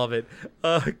funny. I love it.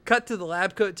 Cut to the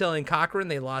lab coat telling Cochran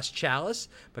they lost Challis,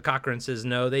 but Cochran says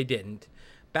no, they didn't.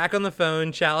 Back on the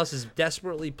phone, Challis is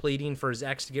desperately pleading for his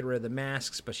ex to get rid of the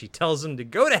masks, but she tells him to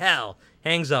go to hell,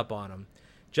 hangs up on him.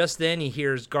 Just then, he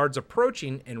hears guards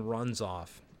approaching and runs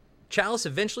off. Challis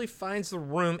eventually finds the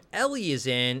room Ellie is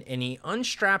in, and he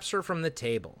unstraps her from the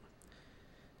table.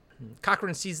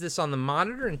 Cochran sees this on the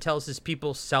monitor and tells his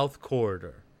people South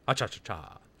Corridor.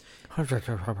 Ah-cha-cha-cha.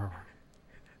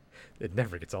 It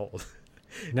never gets old.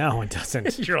 No, it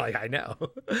doesn't. You're like, I know.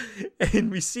 And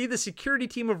we see the security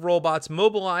team of robots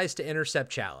mobilized to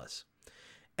intercept Challis.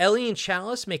 Ellie and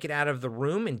Challis make it out of the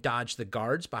room and dodge the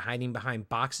guards by hiding behind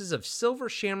boxes of silver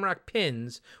shamrock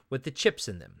pins with the chips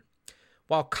in them.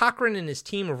 While Cochran and his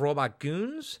team of robot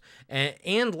goons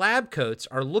and lab coats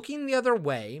are looking the other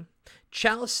way,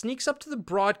 Challis sneaks up to the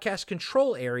broadcast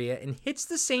control area and hits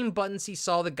the same buttons he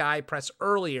saw the guy press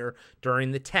earlier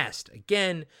during the test.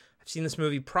 Again, I've seen this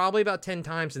movie probably about 10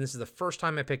 times, and this is the first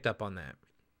time I picked up on that.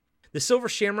 The Silver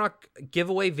Shamrock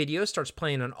giveaway video starts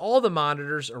playing on all the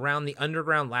monitors around the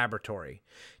underground laboratory.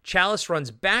 Challis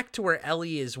runs back to where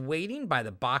Ellie is waiting by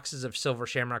the boxes of Silver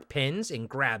Shamrock pins and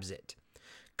grabs it.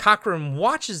 Cochran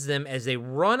watches them as they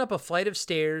run up a flight of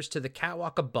stairs to the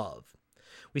catwalk above.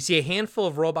 We see a handful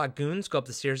of robot goons go up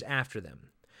the stairs after them.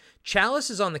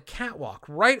 Challis is on the catwalk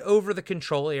right over the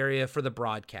control area for the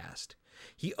broadcast.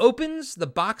 He opens the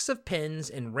box of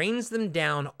pins and rains them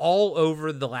down all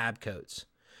over the lab coats.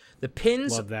 The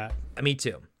pins... Love that. Me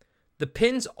too. The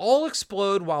pins all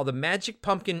explode while the magic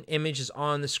pumpkin image is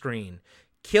on the screen,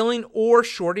 killing or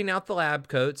shorting out the lab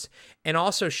coats and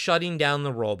also shutting down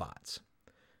the robots.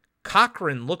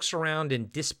 Cochran looks around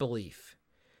in disbelief.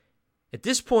 At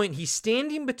this point, he's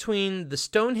standing between the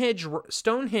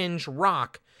Stonehenge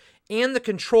rock and the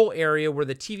control area where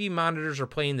the TV monitors are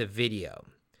playing the video.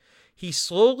 He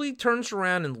slowly turns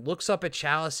around and looks up at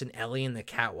Challis and Ellie in the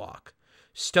catwalk.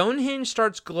 Stonehenge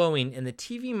starts glowing and the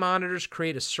TV monitors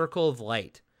create a circle of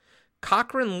light.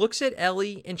 Cochran looks at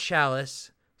Ellie and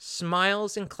Challis,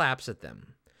 smiles, and claps at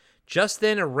them. Just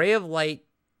then, a ray of light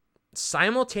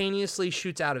simultaneously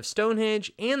shoots out of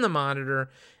Stonehenge and the monitor,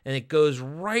 and it goes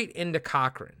right into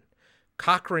Cochran.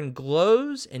 Cochran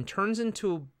glows and turns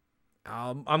into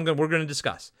we're going to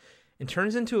discuss. And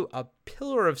turns into a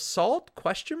pillar of salt? ?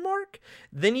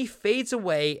 Then he fades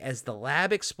away as the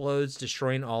lab explodes,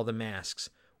 destroying all the masks.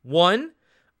 One,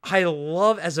 I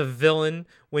love as a villain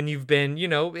when you've been,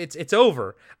 it's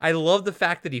over. I love the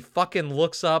fact that he fucking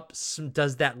looks up,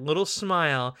 does that little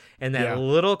smile and that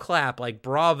little clap, like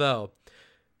bravo.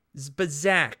 But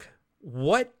Zach,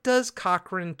 what does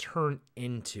Cochran turn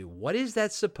into? What is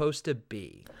that supposed to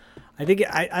be? I think,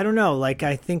 I don't know. Like,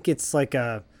 I think it's like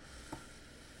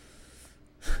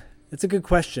it's a good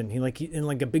question. He in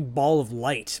like a big ball of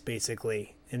light,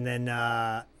 basically. And then,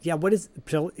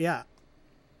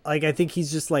 like, I think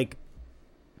he's just like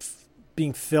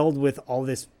being filled with all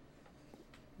this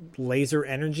laser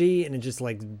energy, and it just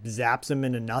like zaps him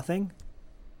into nothing.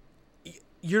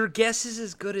 Your guess is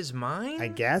as good as mine, I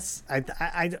guess.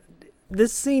 I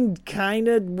this scene kind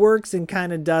of works and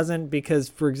kind of doesn't, because,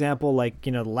 for example, like,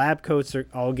 the lab coats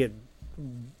all get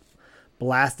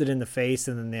blasted in the face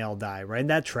and then they all die, right? And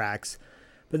that tracks.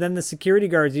 But then the security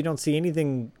guards, you don't see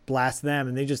anything blast them,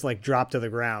 and they just like drop to the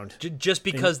ground. Just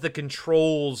because the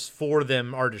controls for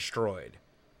them are destroyed.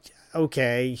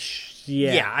 Okay.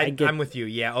 Yeah. I'm with you.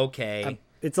 Yeah. Okay.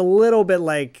 It's a little bit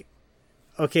like,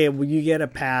 okay, well, you get a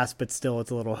pass, but still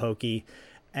it's a little hokey.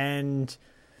 And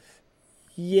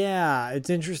yeah, it's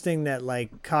interesting that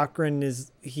like Cochran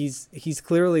he's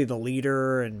clearly the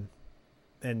leader, and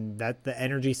that the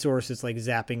energy source is like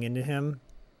zapping into him,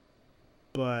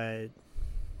 but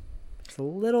it's a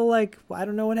little like, I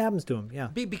don't know what happens to him. Yeah.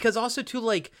 Because also too,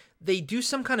 like, they do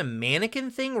some kind of mannequin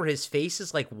thing where his face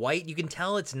is like white. You can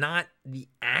tell it's not the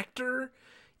actor,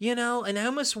 you know, and I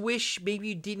almost wish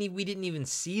maybe we didn't even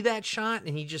see that shot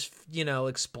and he just, you know,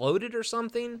 exploded or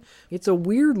something. It's a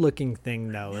weird looking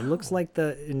thing though. It looks like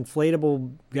the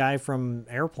inflatable guy from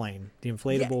Airplane, the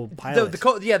inflatable pilot.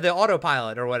 The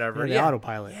autopilot or whatever. Yeah, the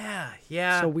autopilot.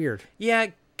 Yeah. So weird.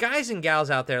 Yeah, guys and gals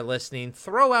out there listening,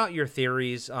 throw out your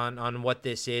theories on what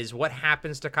this is, what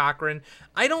happens to Cochran.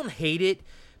 I don't hate it,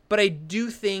 but I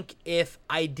do think if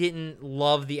I didn't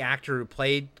love the actor who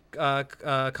played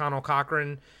Connell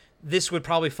Cochran, this would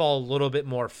probably fall a little bit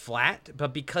more flat.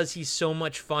 But because he's so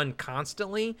much fun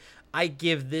constantly, I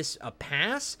give this a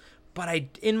pass.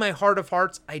 But in my heart of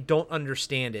hearts, I don't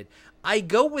understand it. I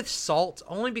go with Salt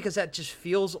only because that just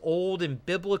feels old and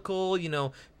biblical, you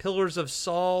know, pillars of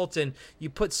salt, and you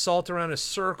put salt around a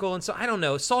circle. And so, I don't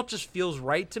know, Salt just feels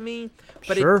right to me,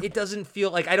 but Sure. it doesn't feel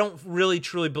like, I don't really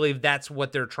truly believe that's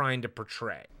what they're trying to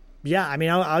portray. Yeah, I mean,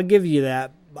 I'll give you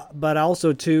that, but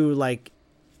also too, like,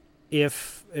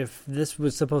 if this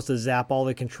was supposed to zap all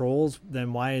the controls,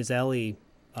 then why is Ellie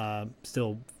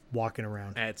still walking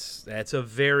around? That's a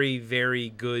very, very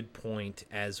good point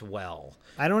as well.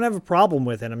 I don't have a problem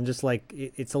with it. I'm just like,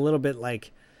 it's a little bit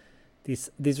like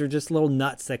these are just little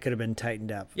nuts that could have been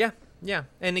tightened up. Yeah.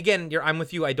 And again, I'm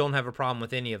with you. I don't have a problem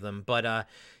with any of them. But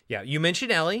yeah, you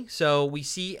mentioned Ellie. So we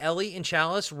see Ellie and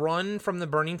Chalice run from the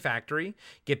burning factory,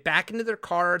 get back into their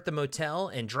car at the motel,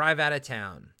 and drive out of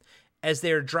town. As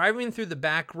they're driving through the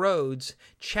back roads,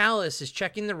 Chalice is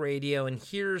checking the radio and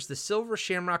hears the Silver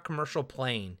Shamrock commercial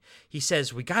playing. He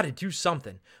says, "We got to do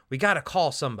something. We got to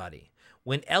call somebody."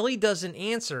 When Ellie doesn't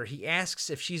answer, he asks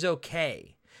if she's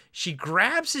okay. She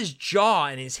grabs his jaw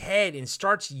and his head and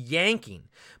starts yanking,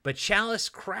 but Chalice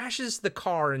crashes the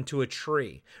car into a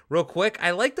tree. Real quick,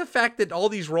 I like the fact that all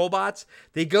these robots,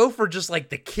 they go for just like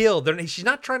the kill. She's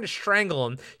not trying to strangle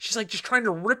him. She's like just trying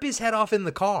to rip his head off in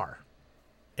the car.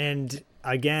 And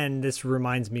again, this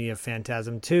reminds me of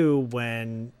Phantasm 2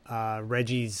 when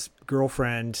Reggie's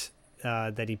girlfriend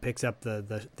that he picks up,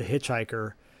 the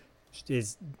hitchhiker,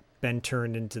 is been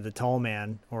turned into the Tall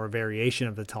Man, or a variation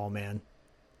of the Tall Man.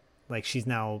 Like, she's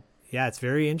now, yeah, it's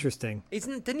very interesting.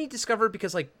 Didn't he discover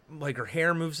because like her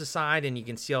hair moves aside and you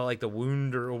can see all like the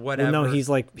wound or whatever? Well, no, he's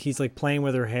like playing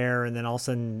with her hair, and then all of a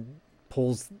sudden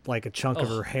pulls like a chunk of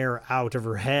her hair out of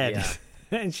her head.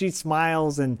 Yeah. And she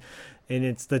smiles, and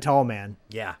it's the Tall Man.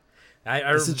 Yeah.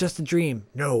 This is just a dream.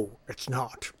 No, it's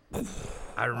not.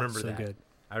 I remember so that. Good.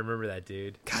 I remember that,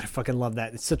 dude. God, I fucking love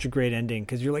that. It's such a great ending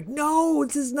because you're like, no,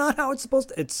 this is not how it's supposed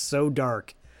to. It's so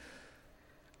dark.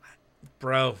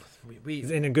 Bro, we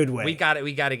in a good way. We got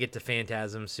to get to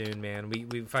Phantasm soon, man. We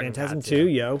fucking Phantasm 2,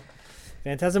 yo.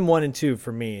 Phantasm 1 and 2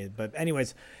 for me. But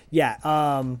anyways, yeah.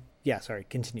 Sorry,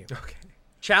 continue. Okay.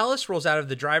 Chalice rolls out of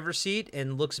the driver's seat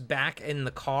and looks back in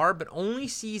the car, but only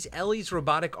sees Ellie's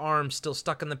robotic arm still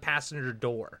stuck in the passenger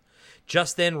door.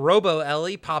 Just then, Robo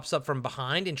Ellie pops up from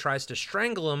behind and tries to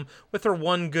strangle him with her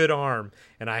one good arm.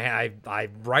 And I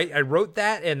wrote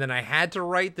that, and then I had to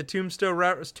write the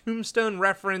Tombstone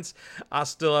reference. I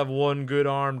still have one good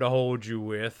arm to hold you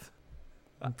with.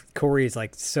 Corey is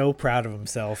like so proud of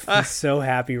himself. He's so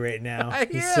happy right now. Yeah.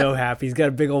 He's so happy. He's got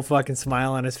a big old fucking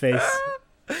smile on his face.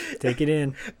 Take it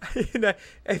in.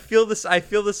 I feel this. I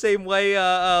feel the same way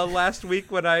last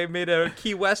week when I made a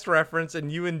Key West reference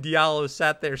and you and Diallo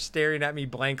sat there staring at me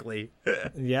blankly.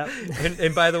 Yeah.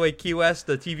 And by the way, Key West,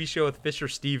 the TV show with Fisher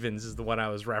Stevens, is the one I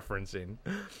was referencing.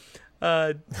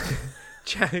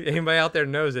 Anybody out there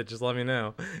knows it, just let me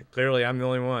know. Clearly, I'm the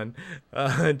only one.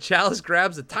 Chalice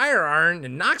grabs a tire iron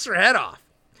and knocks her head off.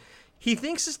 He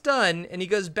thinks it's done, and he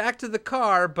goes back to the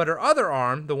car, but her other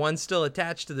arm, the one still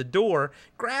attached to the door,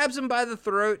 grabs him by the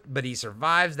throat, but he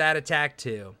survives that attack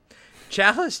too.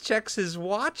 Chalice checks his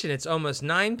watch, and it's almost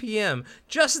 9 p.m.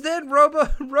 Just then,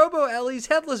 Robo Ellie's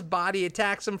headless body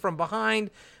attacks him from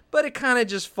behind, but it kind of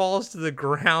just falls to the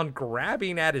ground,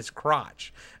 grabbing at his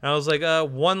crotch. And I was like,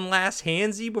 one last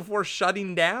handsy before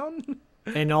shutting down?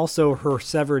 And also, her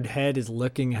severed head is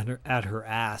looking at her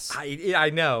ass.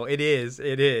 I know, it is.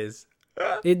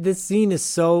 This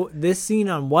scene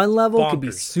on one level could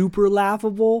be super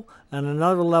laughable, and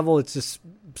another level it's just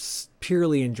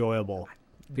purely enjoyable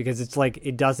because it's like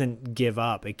it doesn't give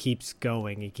up. It keeps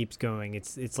going.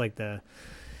 It's like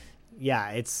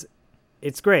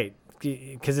it's great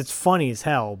because it's funny as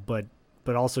hell, but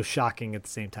also shocking at the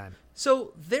same time.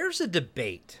 So there's a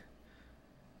debate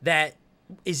that.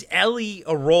 Is Ellie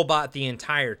a robot the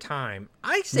entire time?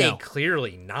 I say no.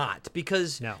 Clearly not,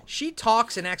 because she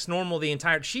talks and acts normal the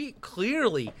entire. She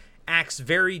clearly acts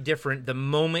very different the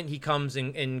moment he comes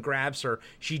and grabs her.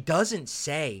 She doesn't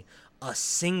say a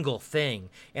single thing,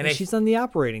 and she's on the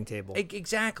operating table.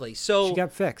 Exactly. So she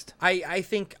got fixed. I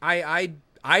think I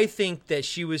I think that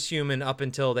she was human up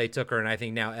until they took her, and I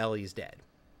think now Ellie's dead.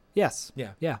 Yes.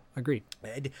 Yeah. Yeah. Agreed.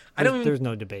 There's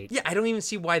no debate. Yeah, I don't even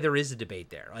see why there is a debate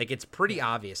there. Like, it's pretty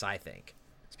obvious, I think.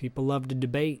 People love to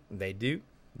debate. They do.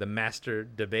 The master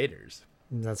debaters.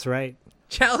 That's right.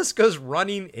 Chalice goes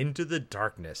running into the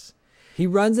darkness. He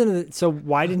runs into so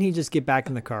why didn't he just get back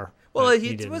in the car? Well,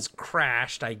 he was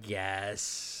crashed, I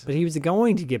guess. But he was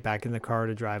going to get back in the car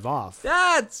to drive off.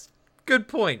 That's good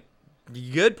point.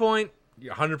 Good point.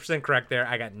 You're 100% correct there.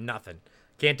 I got nothing.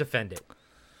 Can't defend it.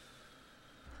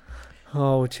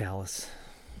 Oh, Chalice.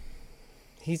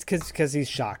 He's because he's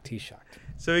shocked. He's shocked.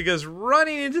 So he goes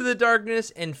running into the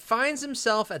darkness and finds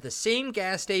himself at the same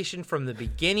gas station from the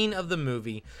beginning of the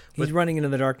movie. He's running into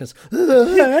the darkness.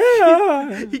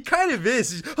 He kind of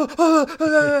is. He's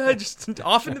just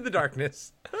off into the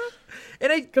darkness.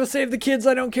 And I gotta save the kids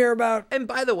I don't care about. And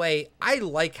by the way, I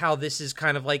like how this is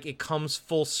kind of like it comes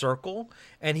full circle,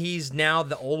 and he's now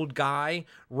the old guy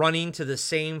running to the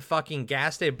same fucking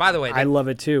gas station. By the way, I love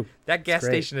it too. That gas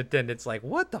station attendant's like,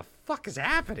 "What the fuck is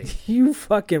happening? You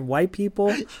fucking white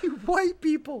people! You white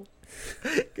people!"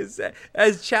 Because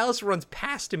as Chalice runs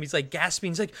past him, he's like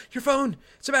gasping. He's like, "Your phone!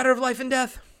 It's a matter of life and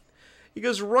death." He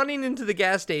goes running into the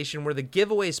gas station where the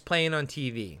giveaway's playing on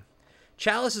TV.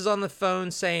 Chalice is on the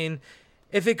phone saying,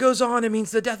 "If it goes on, it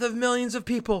means the death of millions of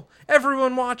people.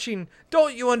 Everyone watching.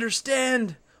 Don't you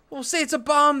understand? Well, say it's a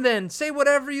bomb then. Say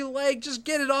whatever you like. Just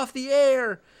get it off the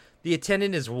air." The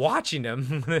attendant is watching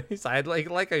him. He's like,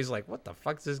 what the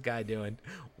fuck's this guy doing?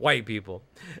 White people.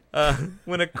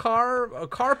 When a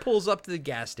car pulls up to the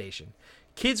gas station,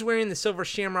 kids wearing the silver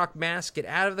shamrock mask get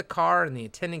out of the car, and the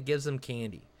attendant gives them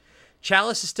candy.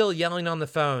 Chalice is still yelling on the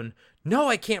phone, "No,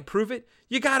 I can't prove it.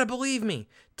 You gotta believe me.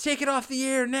 Take it off the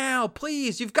air now,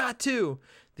 please. You've got to."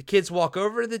 The kids walk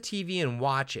over to the TV and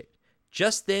watch it.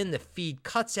 Just then, the feed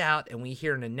cuts out, and we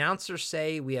hear an announcer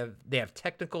say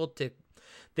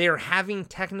they are having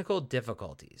technical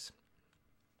difficulties.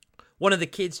 One of the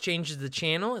kids changes the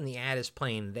channel, and the ad is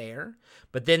playing there.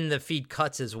 But then the feed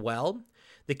cuts as well.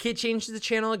 The kid changes the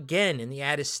channel again, and the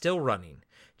ad is still running.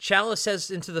 Chalice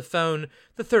says into the phone,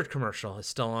 "The third commercial is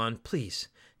still on. Please,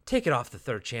 take it off the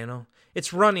third channel.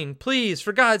 It's running. Please,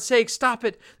 for God's sake, stop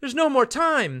it. There's no more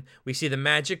time." We see the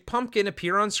magic pumpkin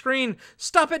appear on screen.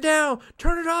 "Stop it now.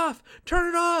 Turn it off. Turn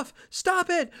it off. Stop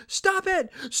it. Stop it.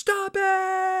 Stop it."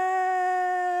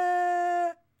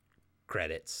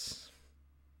 Credits.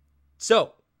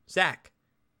 So, Zach,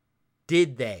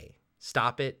 did they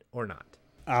stop it or not?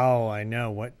 Oh, I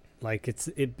know what. Like it's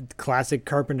classic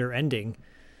Carpenter ending.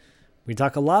 We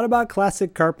talk a lot about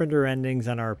classic Carpenter endings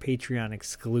on our Patreon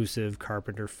exclusive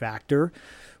Carpenter Factor.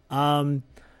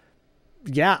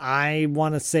 Yeah, I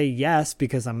want to say yes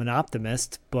because I'm an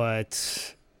optimist,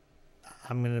 but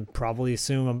I'm going to probably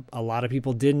assume a lot of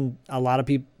people didn't.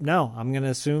 No, I'm going to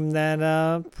assume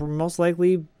that most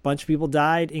likely a bunch of people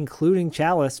died, including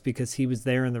Chalice, because he was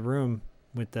there in the room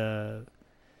with the...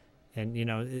 And, you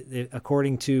know,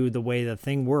 according to the way the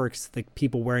thing works, the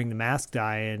people wearing the mask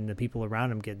die and the people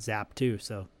around them get zapped too.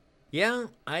 So, yeah,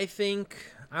 I think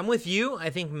I'm with you. I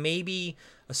think maybe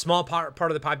a small part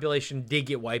of the population did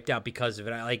get wiped out because of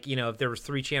it. If there was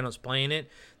 3 channels playing it,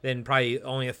 then probably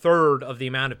only a third of the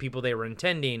amount of people they were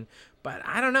intending. But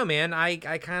I don't know, man. I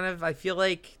feel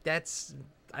like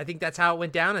I think that's how it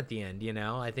went down at the end, you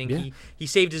know? I think he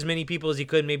saved as many people as he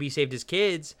could. Maybe he saved his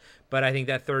kids, but I think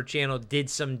that third channel did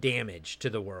some damage to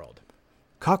the world.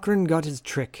 Cochran got his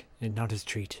trick and not his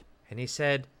treat. And he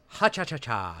said,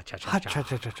 "Ha-cha-cha-cha, cha-cha-cha."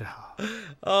 Ha-cha-cha-cha-cha.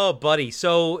 Oh, buddy.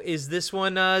 So does this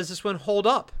one hold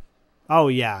up? Oh,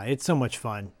 yeah. It's so much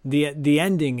fun. The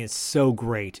ending is so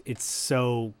great. It's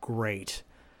so great.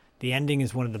 The ending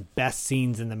is one of the best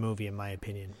scenes in the movie, in my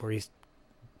opinion, where he's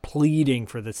pleading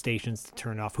for the stations to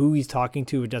turn off. Who he's talking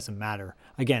to, it doesn't matter.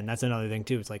 Again, that's another thing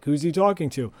too. It's like, who's he talking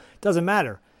to? It doesn't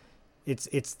matter. It's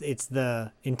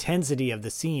the intensity of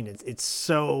the scene. It's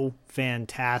so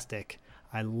fantastic.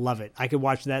 I love it. I could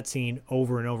watch that scene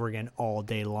over and over again all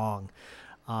day long.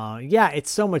 Yeah,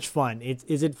 it's so much fun.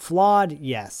 Is it flawed?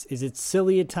 Yes. Is it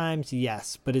silly at times?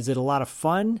 Yes. But is it a lot of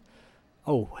fun?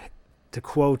 Oh, to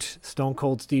quote Stone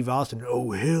Cold Steve Austin,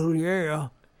 "Oh, hell yeah."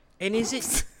 And is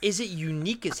it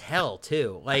unique as hell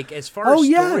too? Like as far as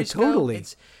stories totally. Go,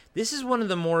 this is one of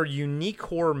the more unique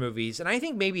horror movies, and I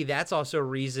think maybe that's also a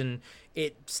reason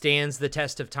it stands the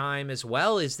test of time as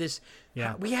well. Is this?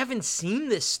 Yeah. We haven't seen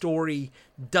this story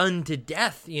done to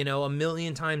death, you know,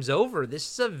 1,000,000 times over.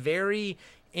 This is a very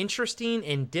interesting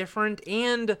and different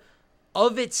and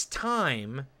of its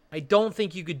time. I don't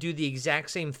think you could do the exact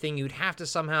same thing. You'd have to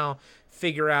somehow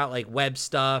figure out like web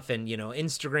stuff and, you know,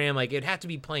 Instagram. Like it'd have to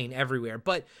be playing everywhere.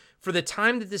 But for the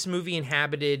time that this movie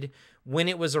inhabited, when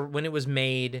it was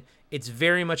made, it's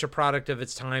very much a product of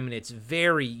its time, and it's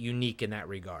very unique in that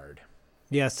regard.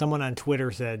 Yeah, someone on Twitter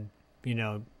said,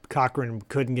 Cochran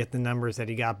couldn't get the numbers that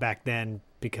he got back then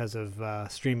because of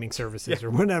streaming services or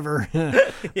whatever.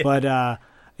 But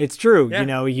it's true.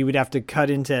 Yeah. You would have to cut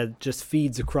into just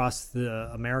feeds across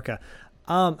America.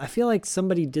 I feel like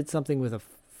somebody did something with a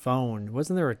phone.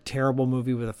 Wasn't there a terrible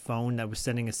movie with a phone that was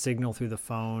sending a signal through the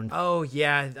phone? Oh,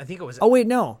 yeah. I think it was. Oh, wait,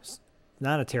 no.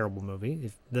 Not a terrible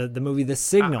movie. The movie The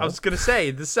Signal. I was going to say,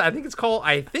 I think it's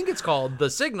called The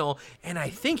Signal, and I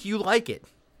think you like it.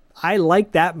 I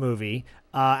like that movie.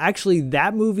 Actually,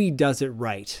 that movie does it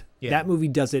right. Yeah. That movie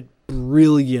does it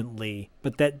brilliantly,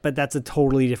 but that's a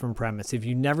totally different premise. If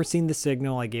you've never seen The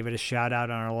Signal, I gave it a shout out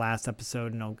on our last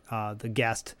episode, and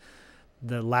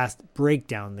the last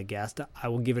breakdown, I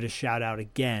will give it a shout out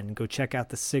again. Go check out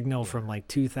The Signal from like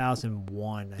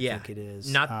 2001, I think it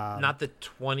is. Not the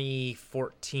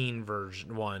 2014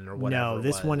 version one or whatever. No,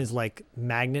 this one is like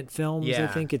Magnet Films. Yeah. I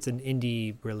think it's an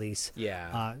indie release.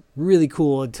 Yeah. Really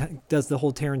cool. It does the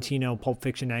whole Tarantino Pulp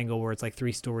Fiction angle where it's like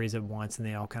 3 stories at once and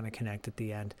they all kind of connect at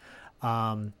the end.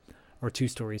 Or 2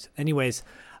 stories. Anyways,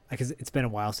 because it's been a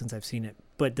while since I've seen it.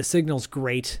 But The Signal's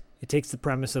great. It takes the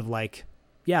premise of like,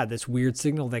 this weird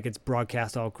signal that gets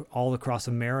broadcast all across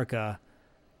America,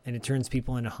 and it turns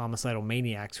people into homicidal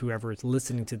maniacs, whoever is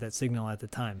listening to that signal at the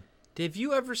time. Have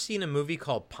you ever seen a movie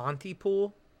called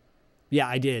Pontypool? Yeah,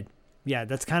 I did. Yeah,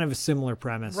 that's kind of a similar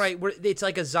premise. Right, where it's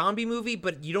like a zombie movie,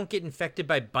 but you don't get infected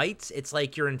by bites. It's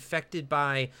like you're infected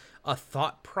by a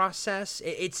thought process.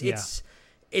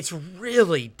 It's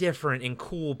really different and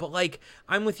cool, but like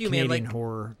I'm with you, Canadian man. Like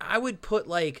horror. I would put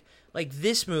like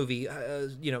this movie,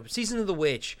 Season of the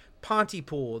Witch,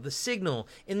 Pontypool, The Signal,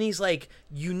 in these like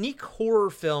unique horror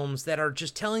films that are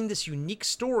just telling this unique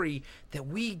story that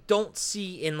we don't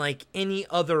see in like any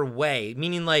other way.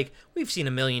 Meaning like we've seen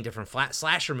a million different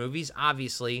slasher movies,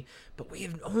 obviously, but we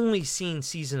have only seen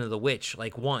Season of the Witch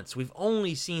like once. We've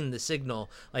only seen The Signal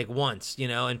like once,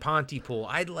 and Pontypool.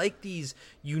 I like these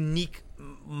unique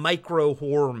micro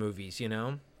horror movies,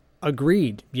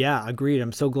 Agreed. Yeah, agreed.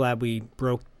 I'm so glad we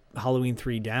broke Halloween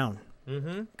 3 down.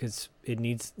 Because it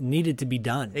needed to be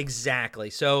done. Exactly.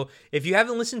 So if you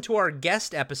haven't listened to our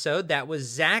guest episode, that was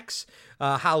Zach's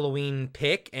Halloween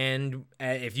pick. And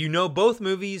if you know both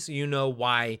movies, you know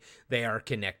why they are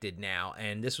connected now.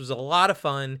 And this was a lot of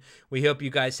fun. We hope you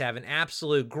guys have an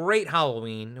absolute great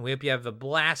Halloween. We hope you have a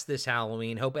blast this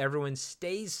Halloween. Hope everyone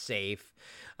stays safe.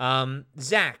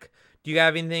 Zach, do you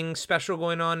have anything special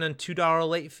going on $2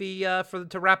 late fee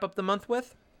to wrap up the month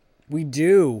with? We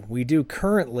do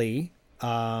currently.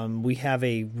 We have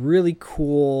a really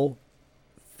cool.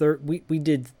 We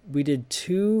did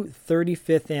 2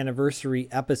 35th anniversary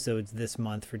episodes this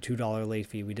month for $2 late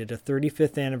fee. We did a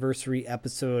 35th anniversary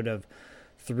episode of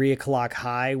 3 O'Clock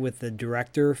High with the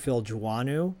director Phil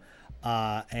Joannou,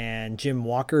 and Jim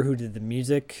Walker, who did the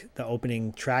music, the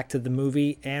opening track to the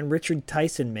movie, and Richard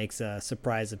Tyson makes a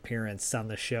surprise appearance on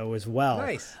the show as well.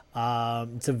 Nice.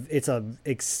 It's a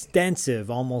extensive,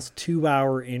 almost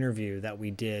 2-hour interview that we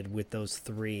did with those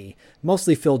 3,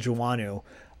 mostly Phil Joannou.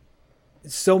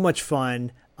 So much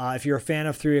fun. If you're a fan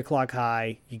of 3 O'Clock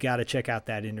High, you got to check out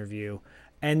that interview.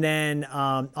 And then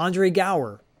Andre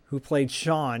Gower, who played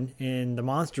Sean in the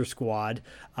Monster Squad,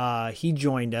 he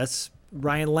joined us.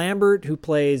 Ryan Lambert, who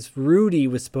plays Rudy,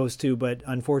 was supposed to, but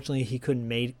unfortunately he couldn't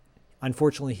make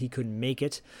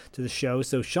it to the show.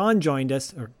 So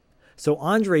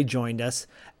Andre joined us,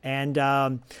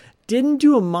 and didn't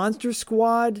do a Monster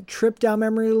Squad trip down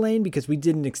memory lane because we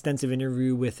did an extensive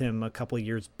interview with him a couple of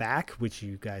years back, which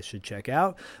you guys should check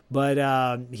out. But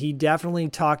he definitely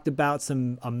talked about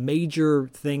a major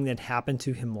thing that happened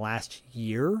to him last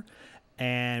year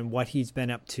and what he's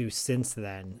been up to since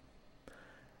then.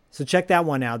 So check that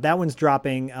one out. That one's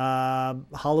dropping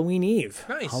Halloween Eve.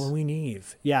 Nice. Halloween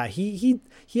Eve. Yeah, he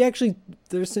actually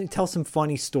tells some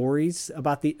funny stories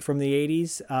from the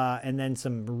 80s, and then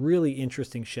some really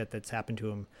interesting shit that's happened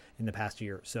to him in the past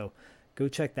year. So go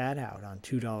check that out on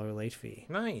 $2 late fee.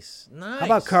 Nice. How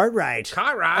about Cartwright?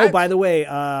 Cartwright. Oh, by the way,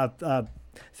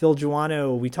 Phil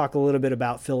Joannou, we talk a little bit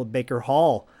about Philip Baker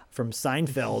Hall from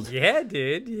Seinfeld. Yeah,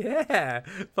 dude. Yeah.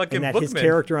 Fucking and that Bookman. His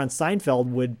character on Seinfeld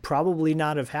would probably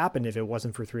not have happened if it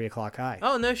wasn't for 3 O'Clock High.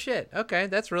 Oh, no shit. Okay,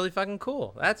 that's really fucking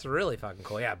cool.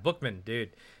 Yeah, Bookman, dude.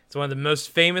 It's one of the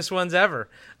most famous ones ever.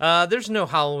 There's no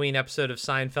Halloween episode of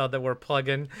Seinfeld that we're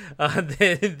plugging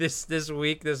this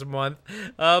week, this month.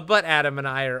 But Adam and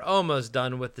I are almost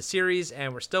done with the series,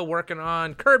 and we're still working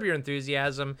on Curb Your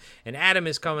Enthusiasm. And Adam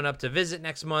is coming up to visit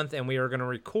next month, and we are going to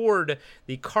record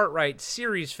the Cartwright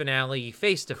series finale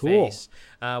face-to-face.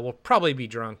 We'll probably be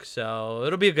drunk, so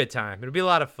it'll be a good time. It'll be a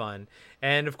lot of fun.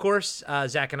 And, of course,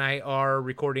 Zach and I are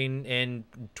recording in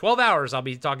 12 hours. I'll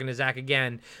be talking to Zach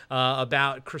again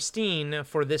about Christine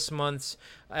for this month's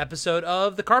episode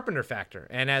of The Carpenter Factor.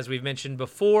 And as we've mentioned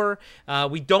before,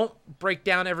 we don't break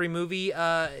down every movie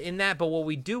in that, but what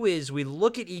we do is we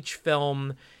look at each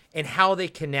film and how they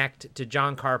connect to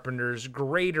John Carpenter's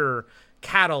greater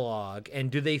catalog, and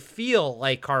do they feel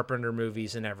like Carpenter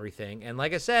movies and everything. And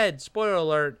like I said, spoiler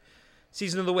alert,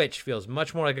 Season of the Witch feels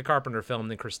much more like a Carpenter film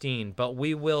than Christine, but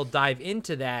we will dive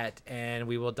into that and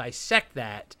we will dissect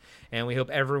that, and we hope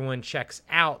everyone checks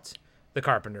out The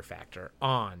Carpenter Factor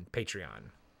on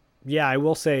Patreon. Yeah, I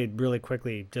will say really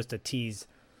quickly, just a tease,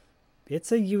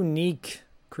 it's a unique,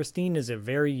 Christine is a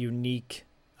very unique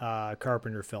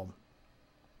Carpenter film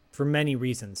for many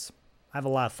reasons. I have a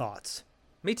lot of thoughts.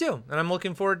 Me too, and I'm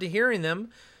looking forward to hearing them.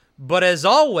 But as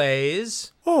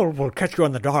always... Oh, we'll catch you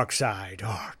on the dark side.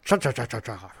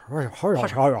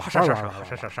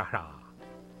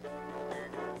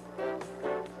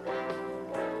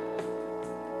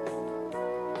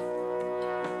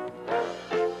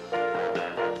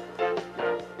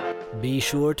 Be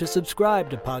sure to subscribe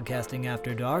to Podcasting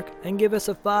After Dark and give us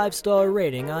a 5-star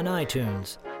rating on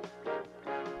iTunes.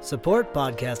 Support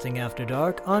Podcasting After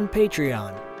Dark on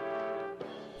Patreon.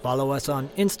 Follow us on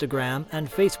Instagram and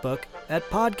Facebook at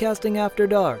Podcasting After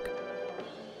Dark.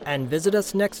 And visit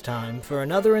us next time for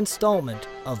another installment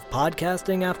of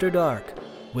Podcasting After Dark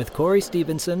with Corey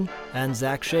Stevenson and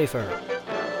Zach Schaefer.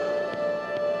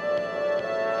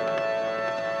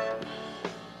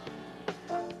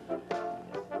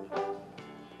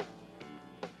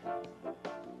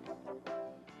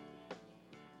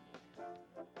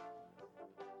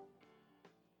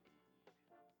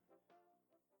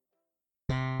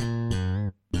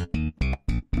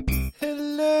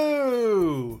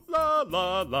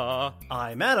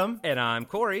 I'm Adam. And I'm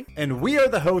Corey. And we are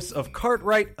the hosts of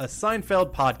Cartwright, a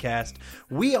Seinfeld podcast.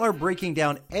 We are breaking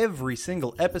down every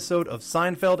single episode of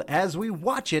Seinfeld as we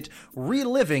watch it,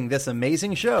 reliving this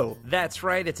amazing show. That's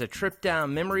right, it's a trip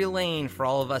down memory lane for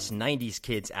all of us 90s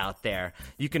kids out there.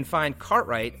 You can find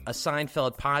Cartwright, a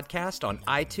Seinfeld podcast on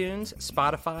iTunes,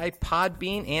 Spotify,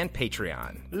 Podbean, and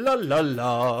Patreon. La la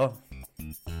la.